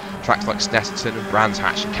after tracks like Snetterton and Brands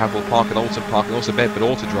Hatch and Cadwell Park and Alton Park, and also Bedford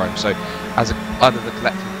Autodrome. So under the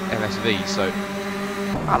collective MSV. So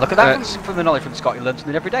look at that from the knowledge from Scott. He learned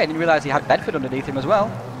something every day. I didn't realise he had Bedford underneath him as well.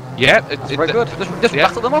 Yeah, that's very good. Just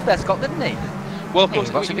rattled them off there, Scott, didn't he? Well, of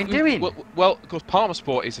course, what's he been doing? Well, of course, Palmer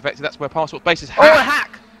Sport is effective. That's where Palmer Sport base is. Oh, a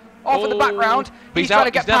hack! Off in the background. He's trying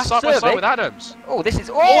to get past side by side Survey. with Adams. Oh, this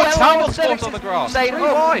is it's Hamilton on the grass. Saying, Three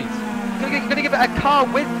wide. You're going to give it a car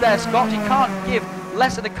width there, Scott. You can't give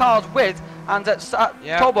less than a car's width. And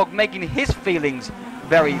Tolbog making his feelings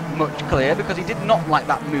very much clear, because he did not like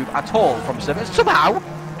that move at all from Survey. Somehow,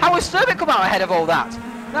 how has Survey come out ahead of all that?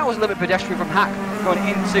 That was a little bit pedestrian from Hack going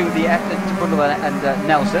into the Brundle and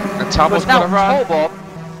Nelson. And Tolbog's now going to run.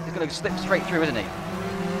 Tolbog is going to slip straight through, isn't he?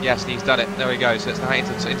 Yes, and he's done it. There we go. So it's now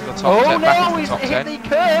into the top 10. Oh no, he's hit the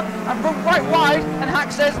curb and run right wide. And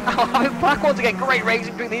Hack says, "I'll be back once again." Great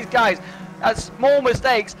racing between these guys. Small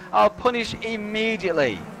mistakes are punished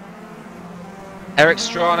immediately. Eric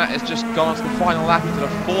Strana has just gone to the final lap. He's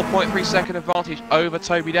got a 4.3 second advantage over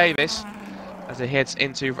Toby Davis as he heads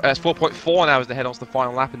into 4.4 now as they head on to the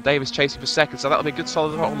final lap, and Davis chasing for second. So that'll be a good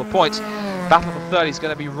solid on the points. Battle for third is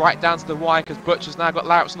going to be right down to the wire, because Butcher's now got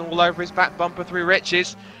Lauritsen all over his back bumper through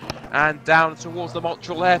Riches, and down towards the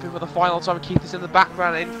Montreal hairpin for the final time. Keith is in the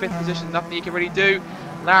background in 5th position. Nothing he can really do.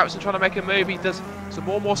 Lauritsen trying to make a move. He does some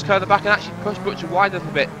more Morse code in the back and actually push Butcher wide a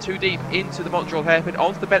little bit, too deep into the Montreal hairpin,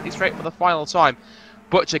 onto the Bentley straight for the final time.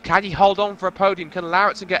 Butcher, can he hold on for a podium? Can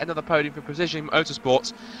Lauritsen get another podium for Precision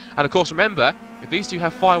Motorsports? And of course, remember, if these two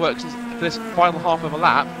have fireworks for this final half of a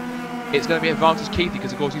lap, it's going to be advantage Keithy,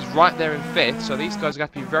 because of course he's right there in 5th, so these guys are going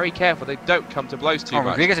to have to be very careful they don't come to blows too much.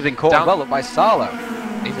 Rodriguez has been caught well up by Salo.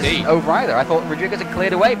 Indeed. Over either. I thought Rodriguez had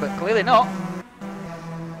cleared away, but clearly not.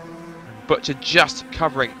 Butcher just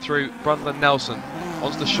covering through Brundle and Nelson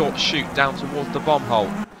onto the short chute down towards the bomb hole.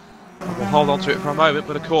 And we'll hold on to it for a moment,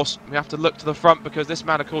 but of course we have to look to the front, because this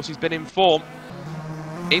man, of course, he's been in form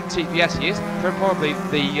in TPS. He is probably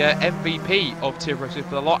the MVP of TouringProSeries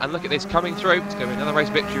for the lot, and look at this coming through. It's going to be another race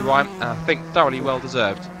victory, Ryan, and I think thoroughly well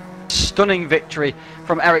deserved. Stunning victory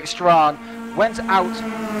from Eric Strachan. Went out,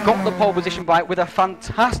 got the pole position bike with a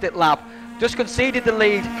fantastic lap. Just conceded the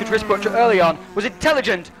lead to Chris Butcher early on. Was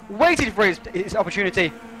intelligent, waited for his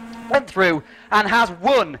opportunity, went through, and has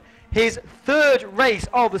won his 3rd race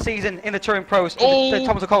of the season in the TouringPros, the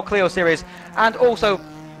Tom Onslow-Cole Clio Series, and also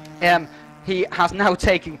he has now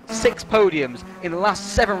taken 6 podiums in the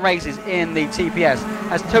last 7 races in the TPS,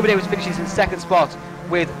 as Toby Davis finishes in 2nd spot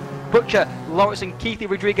with Butcher, Lauritsen, Keithy,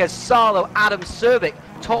 Rodriguez, Salo, Adams, Cervic,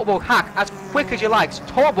 Torborg, Hack, as quick as you like.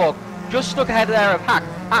 Torborg just stuck ahead there of Hack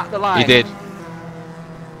at the line. He did.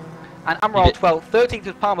 And Amaral 12th, 13th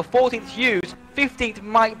was Palmer, 14th Hughes, 15th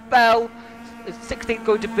Mike Bell, 16th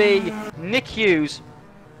going to be Nick Hughes,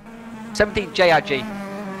 17th Jay Adji,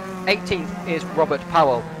 18th is Robert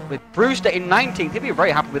Powell, with Brewster in 19th. He'll be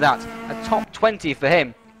very happy with that. A top 20 for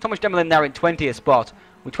him. Thomas Demmelin there in 20th spot,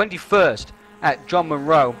 with 21st at John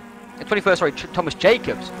Munro. 21st, sorry, Thomas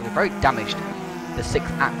Jacobs, with a very damaged, the 6th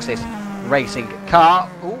axis racing car.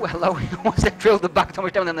 Oh, hello, he almost drilled the back of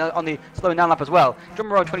Thomas Demmelin on the slowing down lap as well. John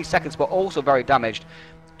Munro 22nd spot, also very damaged.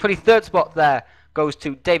 23rd spot there goes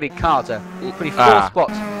to David Carter. 24th spot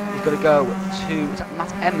is going to go to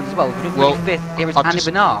Matt Emmons as well. 25th, here is Andy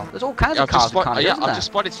Bernard. There's all kinds of cars in Cardiff, isn't there? I've just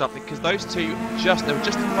spotted something, because those two they were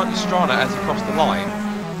just in front of Strana as he crossed the line,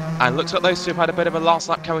 and looks like those two have had a bit of a last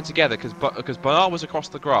lap coming together, because Bernard was across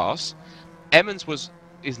the grass, Emmons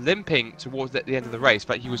is limping towards the end of the race,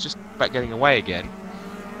 but he was just about getting away again.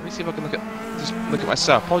 Let me see if I can look at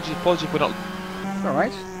myself. Apologies if we're not. All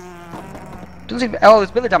right. Doesn't seem, there's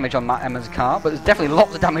a bit of damage on Matt Emmons' car, but there's definitely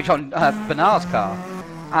lots of damage on Bernard's car.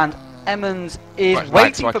 And Emmons is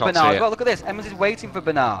waiting for Bernard. Well, look at this. Emmons is waiting for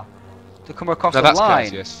Bernard. to come across No, the that's line.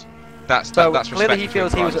 courteous. That's Clearly he respectful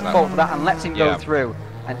feels he was at that. fault for that and lets him go Yeah. through.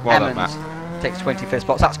 And Well done, Emmons takes 25th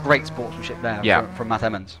spots. That's great sportsmanship there from Matt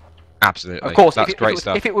Emmons. Absolutely. Of course, that's great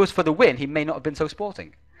stuff. If it was for the win, he may not have been so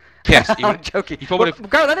sporting. Yes, I'm joking. He probably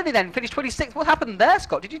Well, didn't he then finish 26th? What happened there,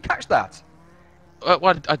 Scott? Did you catch that?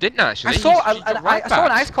 well, I didn't actually. I saw Right I saw an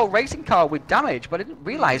back. ice cold racing car with damage, but I didn't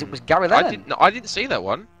realise it was Gary Lennon. I didn't see that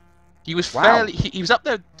one. He was fairly. He was up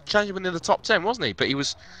there challenging within the top 10, wasn't he? But he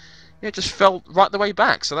was, just fell right the way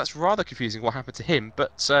back. So that's rather confusing what happened to him.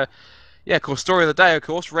 But of course, story of the day, of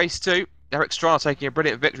course, race 2. Eric Strana taking a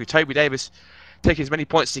brilliant victory. Toby Davis taking as many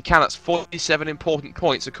points as he can. That's 47 important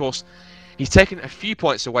points. Of course, he's taken a few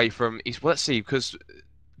points away from. Let's see, because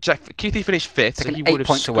Keithy finished 5th, so he would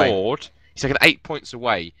have scored. He's taken 8 points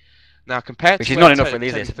away. Now, compared which to is not enough, really,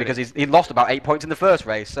 is it? Because he lost about 8 points in the first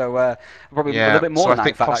race, so probably a little bit more than that,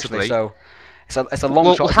 in fact, actually. So it's a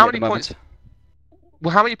long shot how at the moment.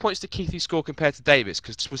 How many points did Keithy score compared to Davis?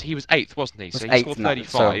 Because he was 8th, wasn't he? So he scored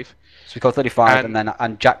 35. So he scored 35,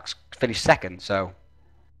 and Jack finished 2nd. So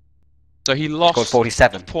he lost. Scored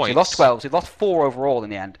 47 points. So he lost 12. So he lost 4 overall in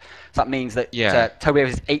the end. So that means that Toby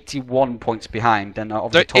Davis is 81 points behind, and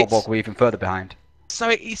obviously Torborg will be even further behind. So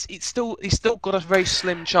he's still got a very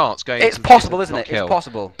slim chance going. It's possible, isn't it? It's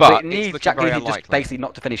possible, but it needs Jack Keithy just basically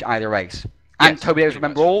not to finish either race. And Toby Davis,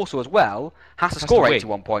 remember, also as well has to score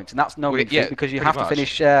 81 points, and that's no mean feat because you have to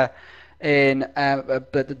finish in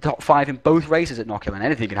the top 5 in both races at Knockham,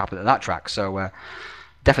 anything can happen at that track. So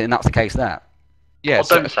definitely that's the case there. Yeah,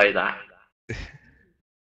 don't say that.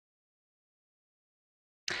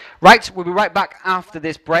 Right, we'll be right back after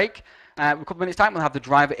this break. In a couple of minutes' time, we'll have the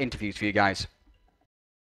driver interviews for you guys.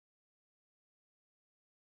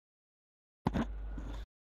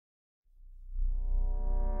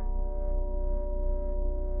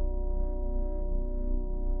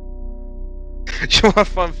 Do you know what I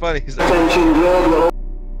find funny is that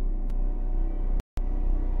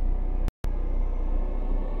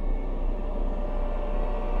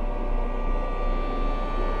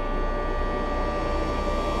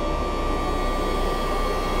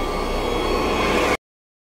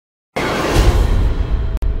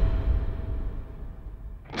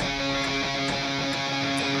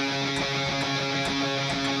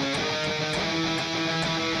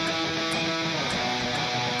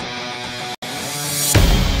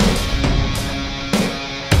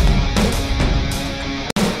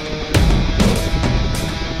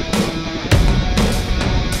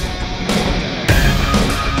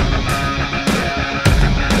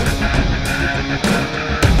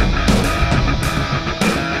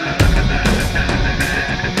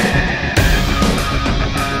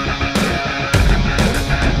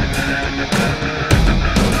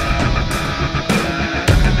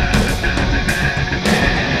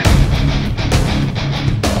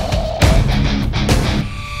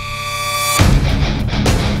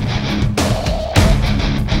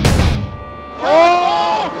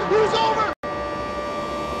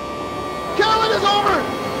Callan is over!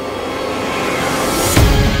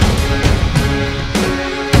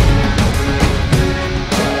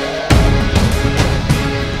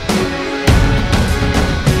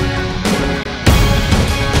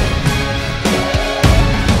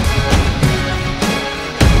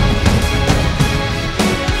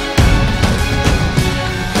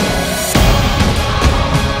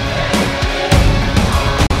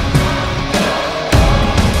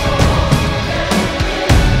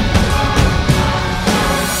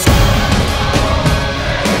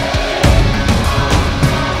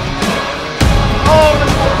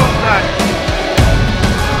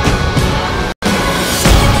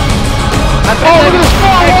 Oh, look at this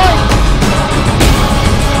far away!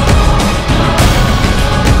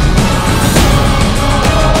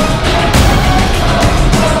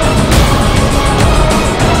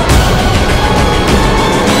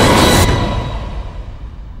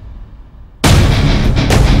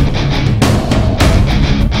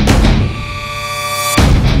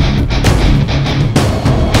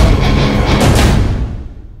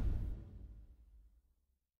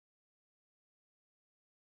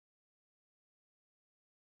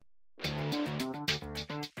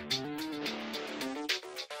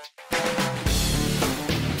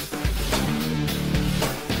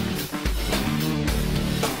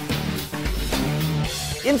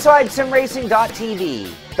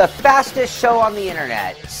 InsideSimRacing.tv, the fastest show on the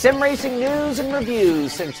internet. Sim racing news and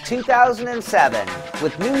reviews since 2007,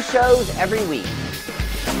 with new shows every week.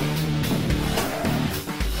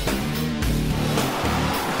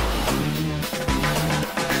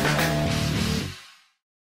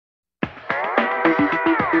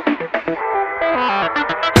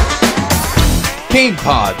 Game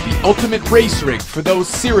Pod, the ultimate race rig for those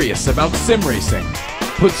serious about sim racing.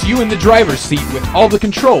 Puts you in the driver's seat with all the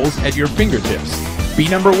controls at your fingertips. Be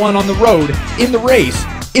number one on the road, in the race,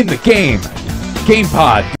 in the game. Game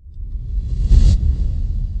Pod.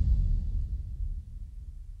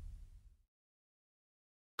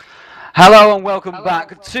 Hello and welcome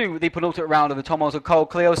back to the penultimate round of the Tom Onslow-Cole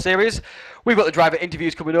Clio Series. We've got the driver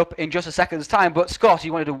interviews coming up in just a second's time, but Scott,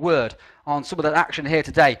 you wanted a word on some of that action here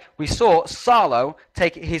today. We saw Sarlo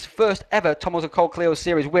take his first ever Tom Onslow-Cole Clio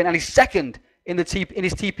Series win and his second in his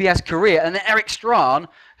TPS career, and then Eric Strawn,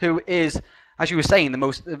 who is, as you were saying, the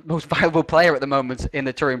most valuable player at the moment in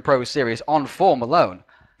the Touring Pro Series on form alone,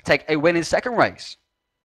 take a win in second race.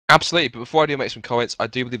 Absolutely, but before I do make some comments, I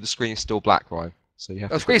do believe the screen is still black, Ryan. So you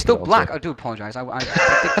have the screen's still black. I do apologise. I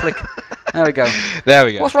did click. There we go. There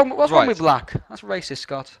we go. What's wrong with black? That's racist,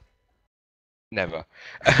 Scott. Never.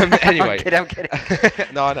 Anyway. I'm kidding.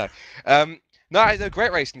 No, I know. No, it's a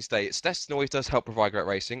great racing state. Snetterton always does help provide great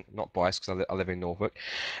racing. Not biased because I live in Norfolk.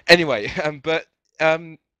 Anyway,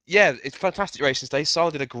 yeah, it's a fantastic racing state.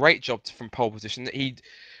 Sarlo did a great job from pole position.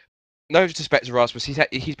 No disrespect to Rasmus, he's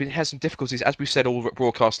had some difficulties, as we've said all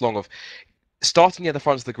broadcast long, of starting near the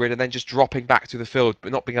front of the grid and then just dropping back to the field,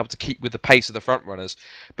 but not being able to keep with the pace of the front runners.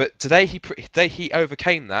 But today he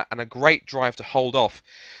overcame that, and a great drive to hold off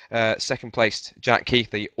second placed Jack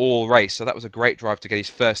Keithley all race. So that was a great drive to get his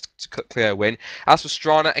first Clio win. As for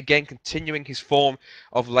Strana, again continuing his form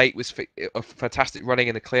of late, was fantastic running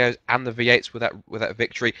in the Clios and the V8s with that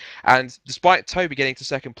victory. And despite Toby getting to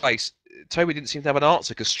second place, Toby didn't seem to have an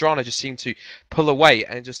answer because Strana just seemed to pull away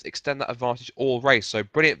and just extend that advantage all race. So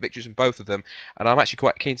brilliant victories from both of them, and I'm actually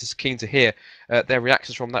quite keen to hear their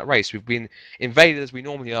reactions from that race. We've been invaded as we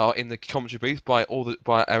normally are in the commentary booth by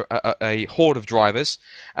a horde of drivers,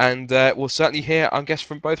 and we'll certainly hear, I guess,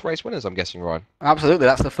 from both race winners. I'm guessing, Ryan. Absolutely,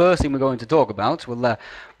 that's the first thing we're going to talk about. We'll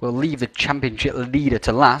leave the championship leader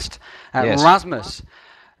to last. Yes. Rasmus,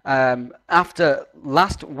 after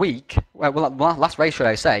last week, last race, should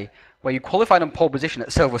I say, where you qualified on pole position at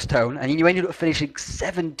Silverstone, and you ended up finishing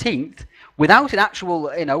 17th without an actual,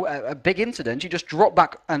 a big incident. You just dropped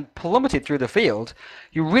back and plummeted through the field.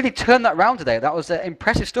 You really turned that round today. That was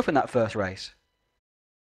impressive stuff in that first race.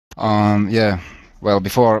 Yeah. Well,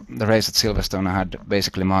 before the race at Silverstone, I had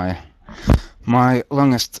basically my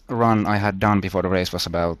longest run I had done before the race was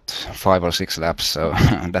about 5 or 6 laps, so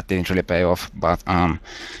that didn't really pay off. But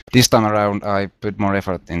this time around, I put more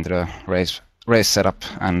effort into the race setup,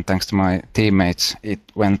 and thanks to my teammates, it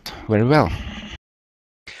went very well.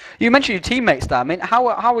 You mentioned your teammates there. I mean, how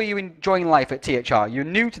are you enjoying life at THR? You're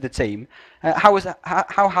new to the team. How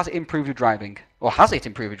has it improved your driving? Or has it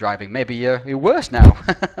improved your driving? Maybe you're worse now.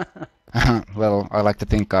 Well, I like to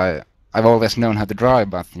think I've always known how to drive,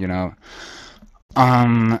 but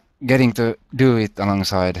getting to do it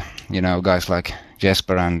alongside guys like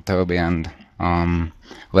Jesper and Toby, and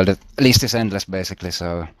well, the list is endless basically.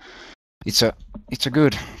 So it's a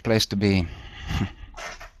good place to be.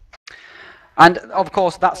 And of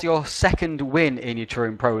course, that's your second win in your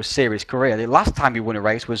Touring Pro Series career. The last time you won a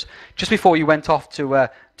race was just before you went off to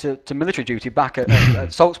military duty back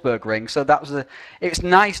at Salzburg Ring. So it's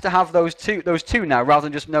nice to have those two now, rather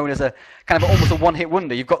than just known as a kind of almost a one-hit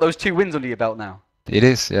wonder. You've got those 2 wins under your belt now. It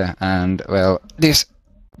is, yeah. And well, this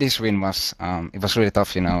win was it was really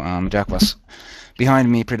tough. Jack was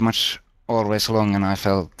behind me pretty much all race long, and I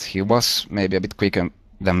felt he was maybe a bit quicker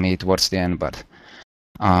than me towards the end, but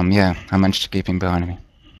yeah, I managed to keep him behind me.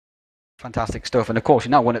 Fantastic stuff. And of course,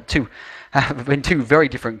 you now won at in 2 very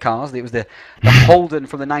different cars. It was the Holden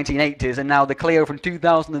from the 1980s, and now the Clio from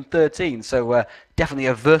 2013. So definitely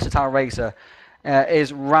a versatile racer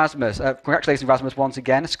is Rasmus. Congratulations, Rasmus, once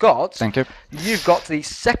again. Scott, thank you. You've got the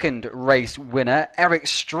second race winner, Eric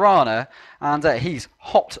Strana, and he's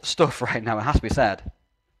hot stuff right now, it has to be said.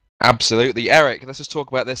 Absolutely. Eric, let's just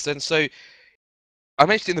talk about this then. So, I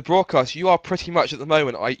mentioned in the broadcast, you are pretty much at the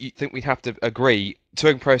moment, I think we'd have to agree,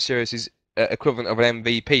 Touring Pro Series is equivalent of an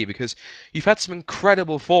MVP, because you've had some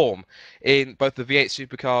incredible form in both the V8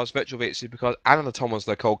 Supercars, Virtual V8 Supercars, and the Tom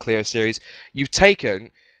Onslow-Cole Clio Series. You've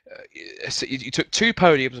taken, you took 2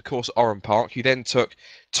 podiums, of course, at Oran Park. You then took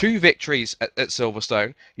 2 victories at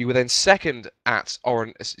Silverstone. You were then second at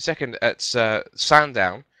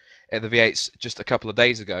Sandown at the V8s just a couple of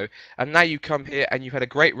days ago, and now you come here and you've had a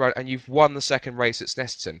great run and you've won the second race at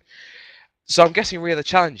Snetterton. So I'm guessing really the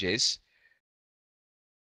challenge is,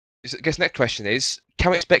 I guess the next question is,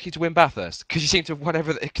 can we expect you to win Bathurst? Because you seem to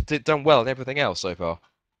have done well in everything else so far.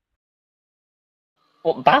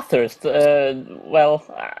 Well, Bathurst, well,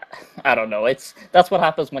 I don't know. That's what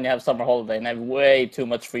happens when you have summer holiday and have way too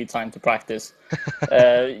much free time to practice.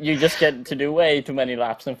 You just get to do way too many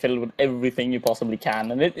laps and fill it with everything you possibly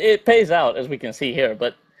can, and it pays out, as we can see here.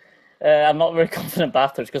 But I'm not very confident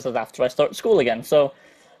Bathurst because that's after I start school again. So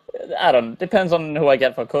I don't know. Depends on who I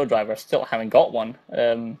get for co-driver. Still haven't got one,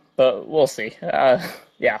 but we'll see.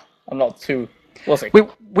 Yeah, I'm not too. We'll see.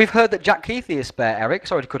 We've heard that Jack Keithley is spare, Eric.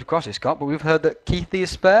 Sorry to cut across this, Scott, but we've heard that Keithley is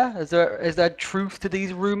spare. Is there truth to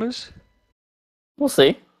these rumours? We'll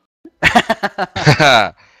see.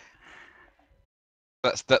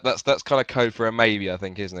 That's kind of code for a maybe, I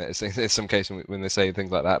think, isn't it? It's some case when they say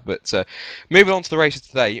things like that. But moving on to the races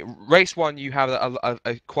today, race 1, you have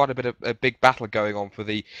quite a bit of a big battle going on for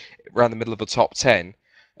around the middle of the top 10.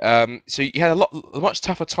 So you had a much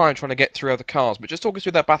tougher time trying to get through other cars. But just talk us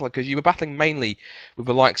through that battle, because you were battling mainly with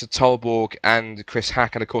the likes of Tolborg and Chris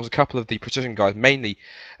Hack, and of course a couple of the precision guys, mainly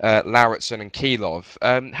Lauritsen and Keelov.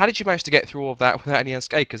 How did you manage to get through all of that without any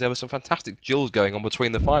unscathed? Because there were some fantastic duels going on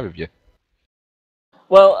between the 5 of you.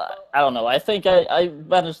 Well, I don't know. I think I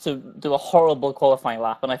managed to do a horrible qualifying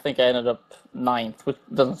lap, and I think I ended up 9th, which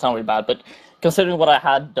doesn't sound really bad, but considering what I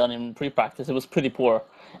had done in pre-practice, it was pretty poor.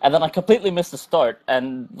 And then I completely missed the start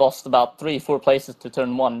and lost about 3-4 places to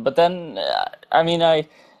turn 1. But then, the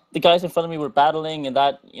guys in front of me were battling, and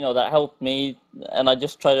that helped me. And I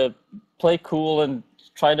just try to play cool and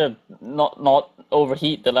try to not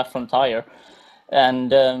overheat the left front tire.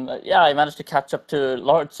 And I managed to catch up to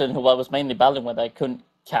Lauritsen, who I was mainly battling with. I couldn't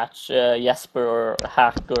catch Jesper or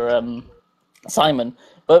Hack or Simon.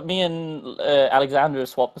 But me and Alexander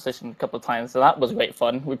swapped position a couple of times, and that was great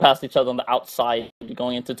fun. We passed each other on the outside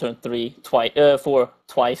going into turn 4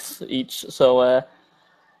 twice each. So,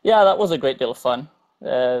 that was a great deal of fun.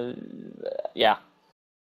 Yeah.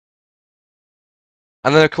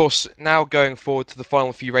 And then, of course, now going forward to the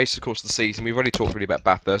final few races, of course, of the season, we've already talked really about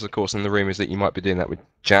Bathurst, of course, and the rumours that you might be doing that with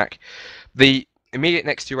Jack. The immediate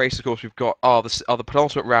next 2 races, of course, we've got the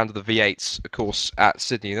penultimate round of the V8s, of course, at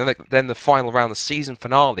Sydney, and then the final round, the season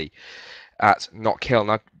finale at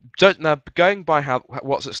Knockhill. Now, going by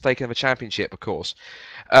what's at stake in the championship, of course,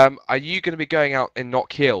 are you going to be going out in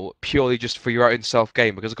Knockhill purely just for your own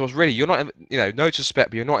self-gain? Because, of course, really, you're not, no disrespect,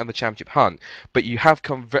 but you're not in the championship hunt, but you have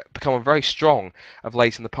become very strong of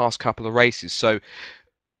late in the past couple of races. So,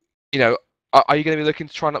 are you going to be looking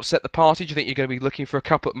to try and upset the party? Do you think you're going to be looking for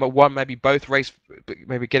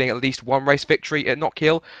maybe getting at least one race victory at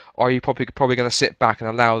Knockhill? Or are you probably going to sit back and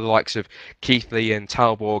allow the likes of Keithley and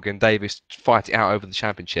Talborg and Davis to fight it out over the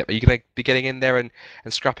championship? Are you going to be getting in there and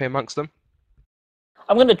scrapping amongst them?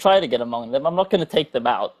 I'm going to try to get among them. I'm not going to take them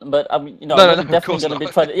out, but I'm definitely going to be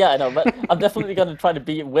trying to. Yeah, I know, but I'm definitely going to try to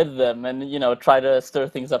be with them and try to stir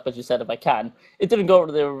things up, as you said, if I can. It didn't go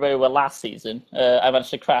over there very well last season. I managed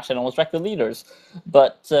to crash and almost wreck the leaders,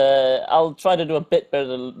 but I'll try to do a bit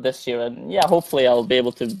better this year, and hopefully I'll be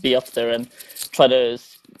able to be up there and try to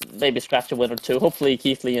maybe scratch a win or 2. Hopefully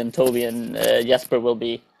Keithley and Toby and Jesper will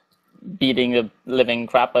be beating the living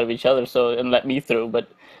crap out of each other, and let me through,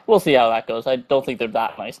 but. We'll see how that goes. I don't think they're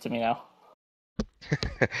that nice to me now.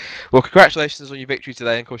 Well, congratulations on your victory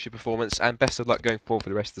today and, of course, your performance, and best of luck going forward for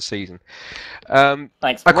the rest of the season.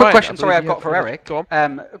 Thanks. A quick question, I've got for Eric. Go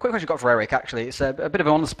on. A quick question I've got for Eric, actually. It's a bit of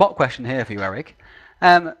an on-the-spot question here for you, Eric.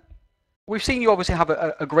 We've seen you obviously have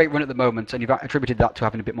a great run at the moment, and you've attributed that to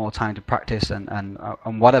having a bit more time to practice and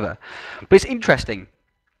whatever. But it's interesting,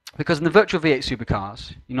 because in the virtual V8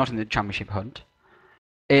 supercars, you're not in the championship hunt.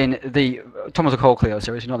 In the Tom Onslow-Cole Clio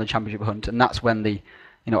Series, you're not in the championship hunt, and that's when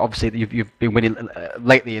obviously you've been winning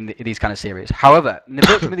lately in these kind of series. However, in the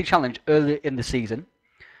Virtual Mini Challenge earlier in the season,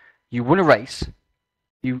 you won a race,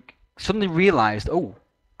 you suddenly realised, oh,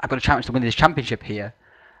 I've got a chance to win this championship here,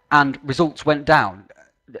 and results went down.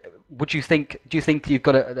 Do you think you've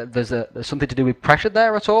got there's something to do with pressure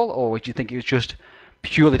there at all, or do you think it was just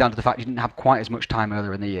purely down to the fact you didn't have quite as much time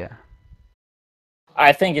earlier in the year?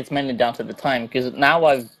 I think it's mainly down to the time, because now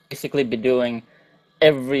I've basically been doing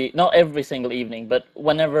not every single evening, but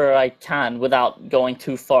whenever I can without going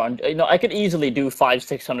too far. And, I could easily do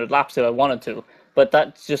 500-600 laps if I wanted to, but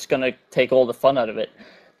that's just going to take all the fun out of it,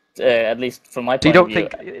 at least from my point of view.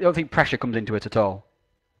 You don't think pressure comes into it at all?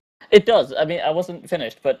 It does. I mean, I wasn't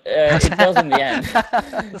finished, but it does in the end.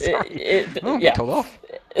 Told off.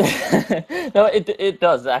 No, it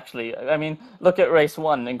does actually. I mean, look at race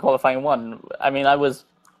 1 in qualifying 1. I mean, I was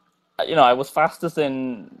fastest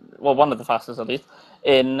one of the fastest at least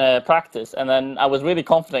in practice, and then I was really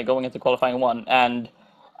confident going into qualifying 1, and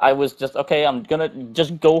I was just okay. I'm gonna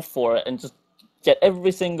just go for it and just get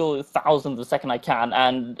every single thousandth of a second I can,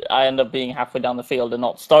 and I end up being halfway down the field and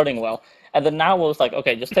not starting well. And then now I was like,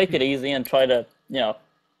 okay, just take it easy and try to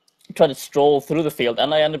stroll through the field,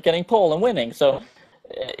 and I end up getting pole and winning. So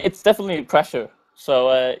it's definitely pressure.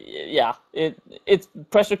 So yeah, it's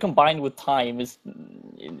pressure combined with time is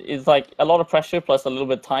like a lot of pressure plus a little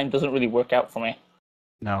bit of time doesn't really work out for me.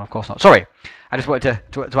 No, of course not. Sorry, I just wanted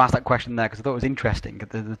to ask that question there because I thought it was interesting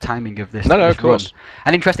the timing of this. No, this of course. Run.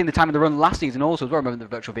 And interesting the time of the run last season also as well. I remember the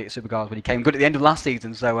Virtual V8 Supercars when he came good at the end of last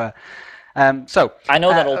season. So, so I know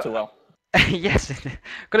that all too well. Yes,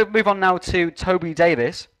 going to move on now to Toby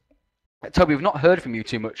Davis. Toby, we've not heard from you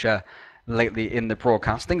too much lately in the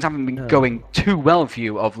broadcast. Things haven't been going too well for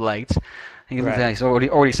you of late. I think it's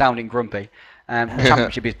already sounding grumpy. The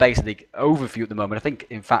championship is basically over for you at the moment. I think,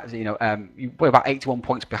 in fact, you're about 81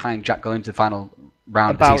 points behind Jack going into the final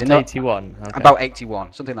round about of the season. 81. Okay. About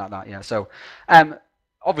 81, something like that, yeah. So,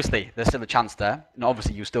 obviously, there's still a chance there, and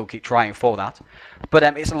obviously you still keep trying for that. But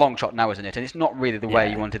it's a long shot now, isn't it? And it's not really the way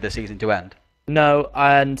you wanted the season to end. No,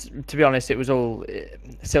 and to be honest, it was all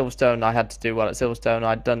Silverstone. I had to do well at Silverstone.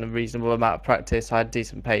 I'd done a reasonable amount of practice. I had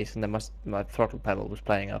decent pace, and then my throttle pedal was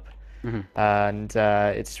playing up. And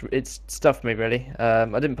it's stuffed me really. I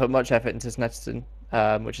didn't put much effort into Snetterton,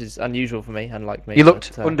 which is unusual for me, unlike me. You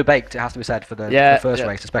looked underbaked, it has to be said, for the first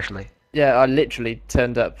race especially. Yeah, I literally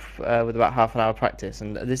turned up with about half an hour practice,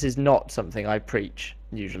 and this is not something I preach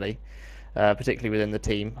usually, particularly within the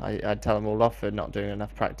team. I'd tell them all off for not doing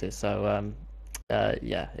enough practice. So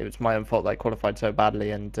yeah, it was my own fault that I qualified so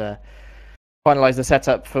badly and finalised the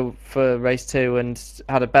setup for race 2 and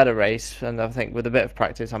had a better race. And I think with a bit of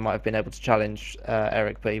practice, I might have been able to challenge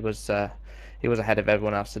Eric, but he was ahead of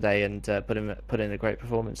everyone else today and put in a great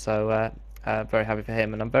performance. So very happy for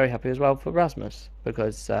him, and I'm very happy as well for Rasmus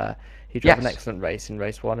because he drove an excellent race in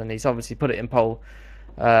race 1, and he's obviously put it in pole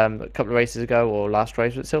a couple of races ago, or last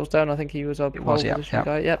race at Silverstone. I think he was our pole position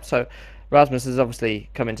guy. Yep. So Rasmus has obviously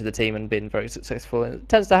come into the team and been very successful, and it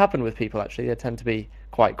tends to happen with people actually. They tend to be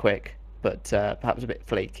quite quick, but perhaps a bit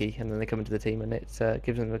flaky, and then they come into the team and it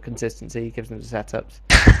gives them the consistency, gives them the setups.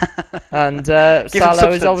 And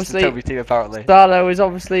Salo is obviously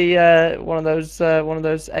one of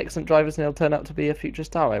those excellent drivers, and he'll turn out to be a future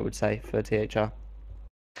star, I would say, for THR.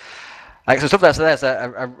 Excellent stuff. So there's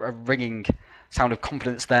a ringing sound of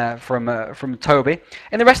confidence there from Toby.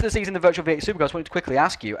 In the rest of the season, the Virtual V8 Supercars, I wanted to quickly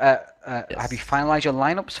ask you, have you finalised your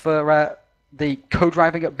lineups for the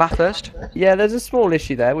co-driving at Bathurst? Yeah, there's a small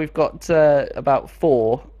issue there. We've got about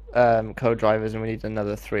 4 co-drivers, and we need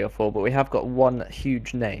another 3 or 4, but we have got one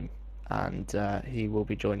huge name, and he will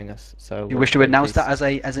be joining us. So you wish to announce that as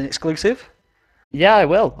an exclusive? Yeah, I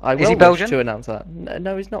will. Is he Belgian? Wish to announce that.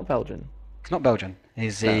 No, he's not Belgian. He's not Belgian.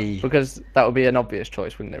 Is he? No, because that would be an obvious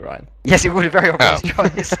choice, wouldn't it, Ryan? Yes, it would be a very obvious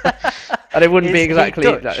choice. And it wouldn't be exactly.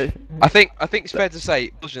 I think it's fair to say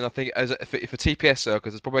Belgian. I think for TPS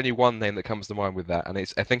circles, there's probably only one name that comes to mind with that, and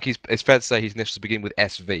I think it's fair to say his initials begin with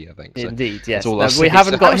SV. I think. So indeed, yes. No, we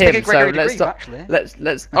haven't got him, so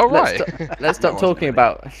let's stop talking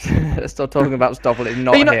about Stoffel. It's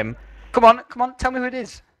not him. Come on, tell me who it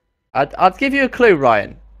is. I'd give you a clue,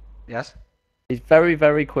 Ryan. Yes. He's very,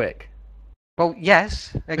 very quick. Well,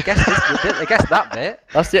 yes. I guess that bit.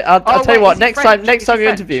 That's it. I'll tell you what. Next time you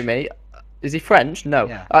interview me, is he French? No.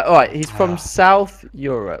 Yeah. All right. He's from South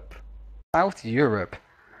Europe. South Europe.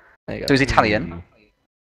 There you go. So he's Italian.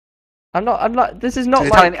 I'm not. This is not so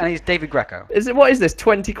he's like. Italian, and he's David Greco. What is this?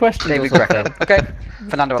 20 questions. David Greco. Okay.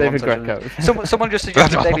 Fernando David Alonso. Greco. Someone just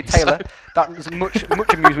suggested David Taylor. That was much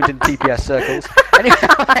amusement in TPS circles. Anyway,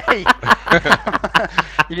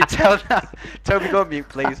 you can tell that. Toby, go on mute,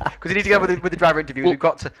 please, because we need to go with the driver interviews. We've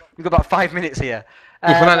got about 5 minutes here.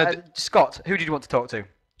 Scott, who did you want to talk to?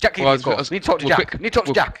 Jack, of course. Need to talk to Jack. Need to talk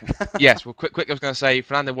to Jack. Yes, well, quick. I was going to say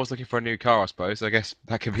Fernando was looking for a new car, I suppose. So I guess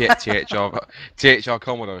that could be it. THR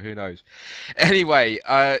Commodore. Who knows? Anyway,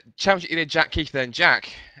 championship leader Jack Keith. Then Jack,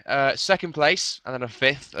 2nd place, and then a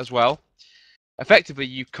 5th as well. Effectively,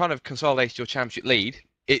 you kind of consolidated your championship lead.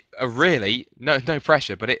 It really no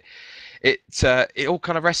pressure, but it all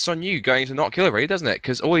kind of rests on you going into not killer, really, doesn't it?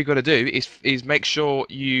 Because all you've got to do is make sure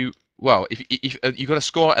if you've got to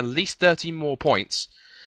score at least 13 more points.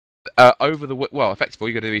 Over the effectively, all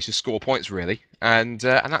you got to do is just score points, really, and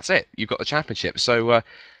that's it. You've got the championship. So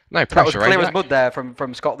no pressure. That was clear as mud there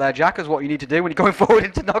from Scott there, Jack, as what you need to do when you're going forward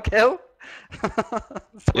into Knock Hill.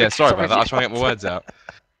 Yeah, sorry about that. I was trying to get my words out.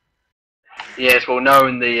 Yes, well,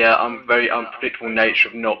 knowing the very unpredictable nature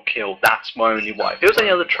of Not Kill, that's my only way. If it was any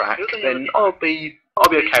other track, then I'll be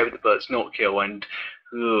okay with it, but it's Not Kill, and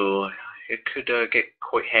it could get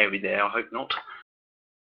quite hairy there. I hope not.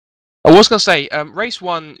 I was going to say, race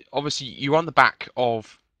one. Obviously, you're on the back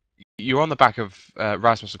of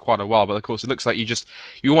Rasmus for quite a while, but of course, it looks like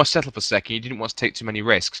you almost settled for second. You didn't want to take too many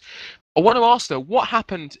risks. I want to ask though, what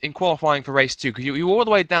happened in qualifying for race two? Because you were all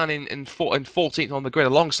the way down in 14th on the grid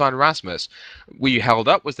alongside Rasmus. Were you held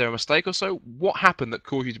up? Was there a mistake or so? What happened that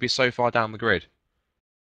caused you to be so far down the grid?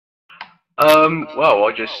 Well,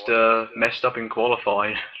 I just messed up in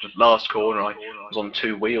qualifying. Just last corner, I was on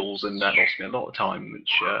 2 wheels, and that lost me a lot of time,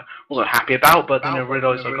 which wasn't happy about. But then I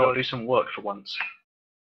realised I've got to do some work for once.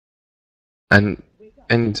 And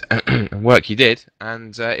work you did,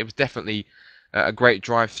 and it was definitely a great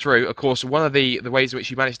drive through. Of course, one of the ways in which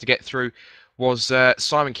you managed to get through was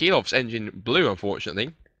Simon Kielov's engine blew,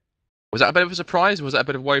 unfortunately. Was that a bit of a surprise? Was that a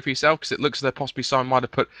bit of a worry for yourself? Because it looks like possibly Simon might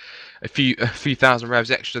have put a few thousand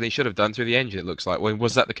revs extra than he should have done through the engine, it looks like. Well,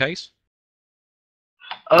 was that the case?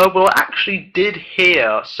 Well, I actually did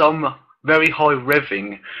hear some very high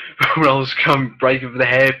revving when I was braking for the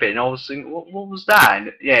hairpin. I was thinking, what was that?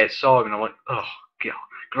 And yeah, it's Simon. I'm like, oh, God,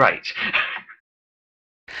 great.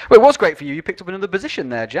 Well, it was great for you. You picked up another position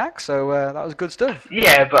there, Jack, so that was good stuff.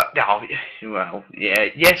 Yeah, but, no, well, yeah,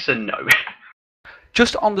 yes and no.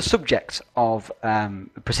 Just on the subject of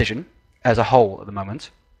precision as a whole at the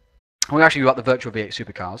moment, we're actually got the virtual V8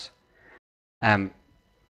 supercars and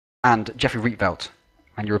Jeffrey Rietveld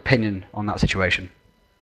and your opinion on that situation.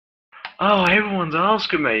 Oh, everyone's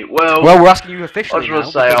asking me. Well, we're asking you officially. I was going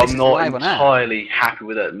to say I'm not entirely happy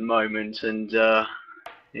with it at the moment, and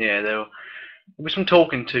yeah, there'll be some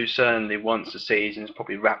talking to certainly once the season's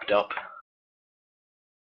probably wrapped up.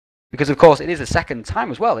 Because of course it is the second time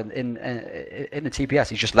as well in the TPS.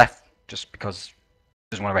 He's just left just because he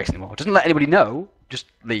doesn't want to race anymore. Doesn't let anybody know. Just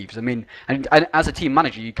leaves. I mean, and as a team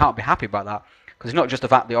manager, you can't be happy about that because it's not just the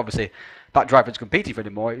fact that obviously that driver is competing for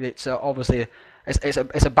anymore. It's obviously it's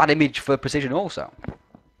a bad image for Precision also.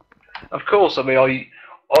 Of course, I mean I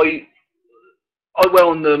went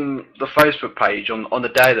on the Facebook page on the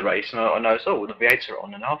day of the race, and I noticed, oh, the V8s are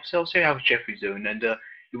on, and I'll see how Jeffrey's doing, and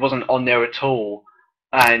he wasn't on there at all.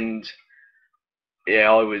 And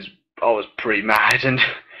yeah, I was pretty mad, and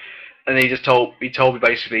he told me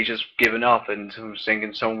basically he's just given up, and I was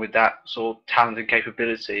thinking someone with that sort of talent and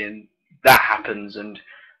capability, and that happens, and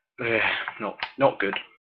not good.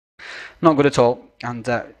 Not good at all, and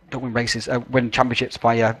don't win races, win championships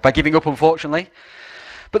by giving up, unfortunately.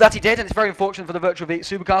 But that he did, and it's very unfortunate for the Virtual V8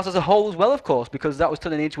 Supercars as a whole as well, of course, because that was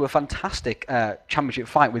turning into a fantastic championship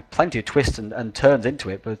fight with plenty of twists and turns into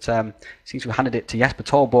it, but seems to have handed it to Jesper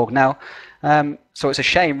Torborg now. So it's a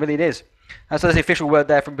shame, really it is. So there's the official word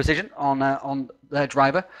there from Precision on their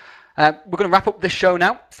driver. We're going to wrap up this show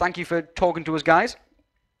now. Thank you for talking to us, guys.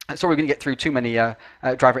 Sorry we're going to get through too many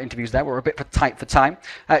driver interviews there. We're a bit tight for time.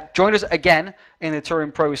 Join us again in the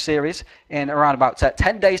Touring Pro Series in around about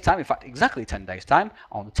 10 days' time. In fact, exactly 10 days' time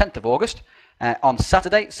on the 10th of August. On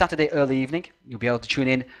Saturday early evening, you'll be able to tune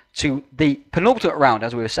in to the penultimate round,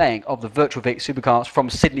 as we were saying, of the Virtual V8 Supercars from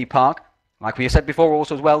Sydney Park. Like we said before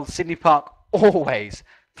also as well, Sydney Park always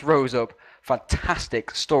throws up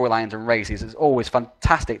fantastic storylines and races. It's always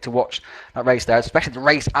fantastic to watch that race there, especially the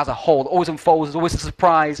race as a whole. It always unfolds, there's always a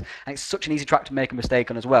surprise, and it's such an easy track to make a mistake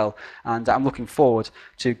on as well. And I'm looking forward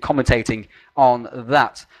to commentating on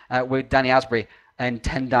that with Danny Asbury in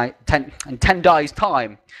 10 days'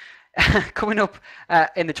 time. Coming up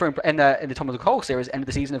in the Tom Onslow-Cole Series, end of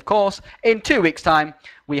the season, of course. In 2 weeks' time,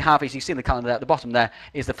 we have, as you see in the calendar there at the bottom there,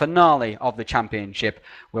 is the finale of the championship,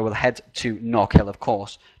 where we'll head to Knockhill, of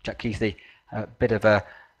course. Jack Keithley, a bit of a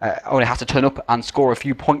only has to turn up and score a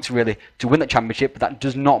few points really to win the championship, but that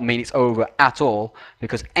does not mean it's over at all,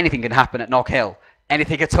 because anything can happen at Knockhill,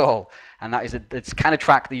 anything at all. And that is it's kind of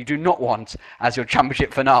track that you do not want as your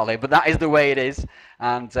championship finale, but that is the way it is,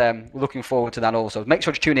 and we're looking forward to that also. Make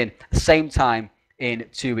sure to tune in at the same time in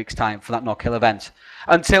 2 weeks' time for that Knockhill event.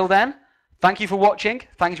 Until then, thank you for watching,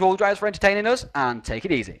 thank you to all the drivers for entertaining us, and take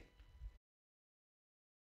it easy.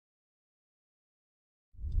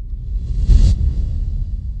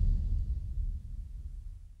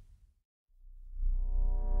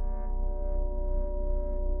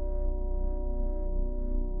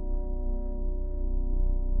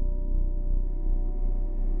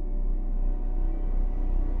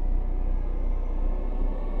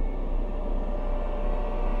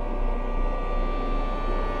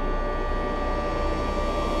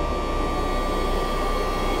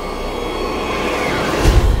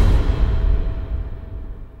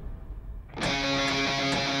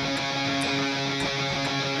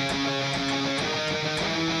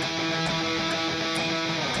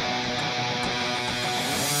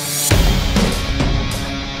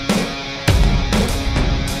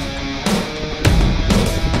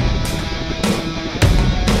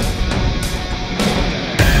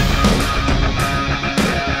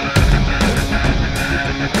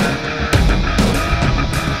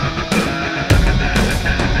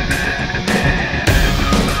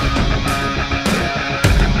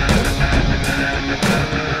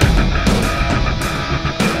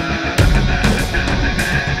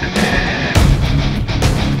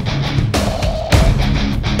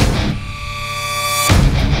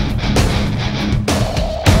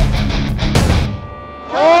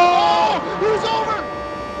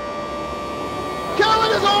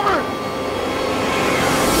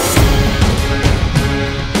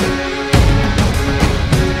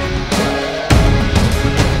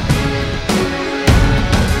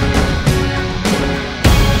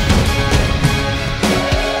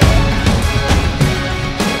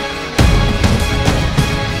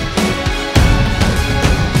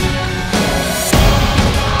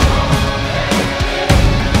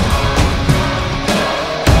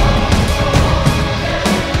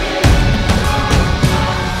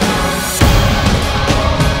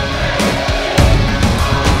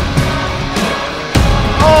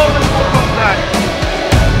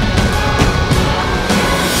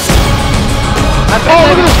 Oh,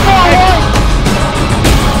 look at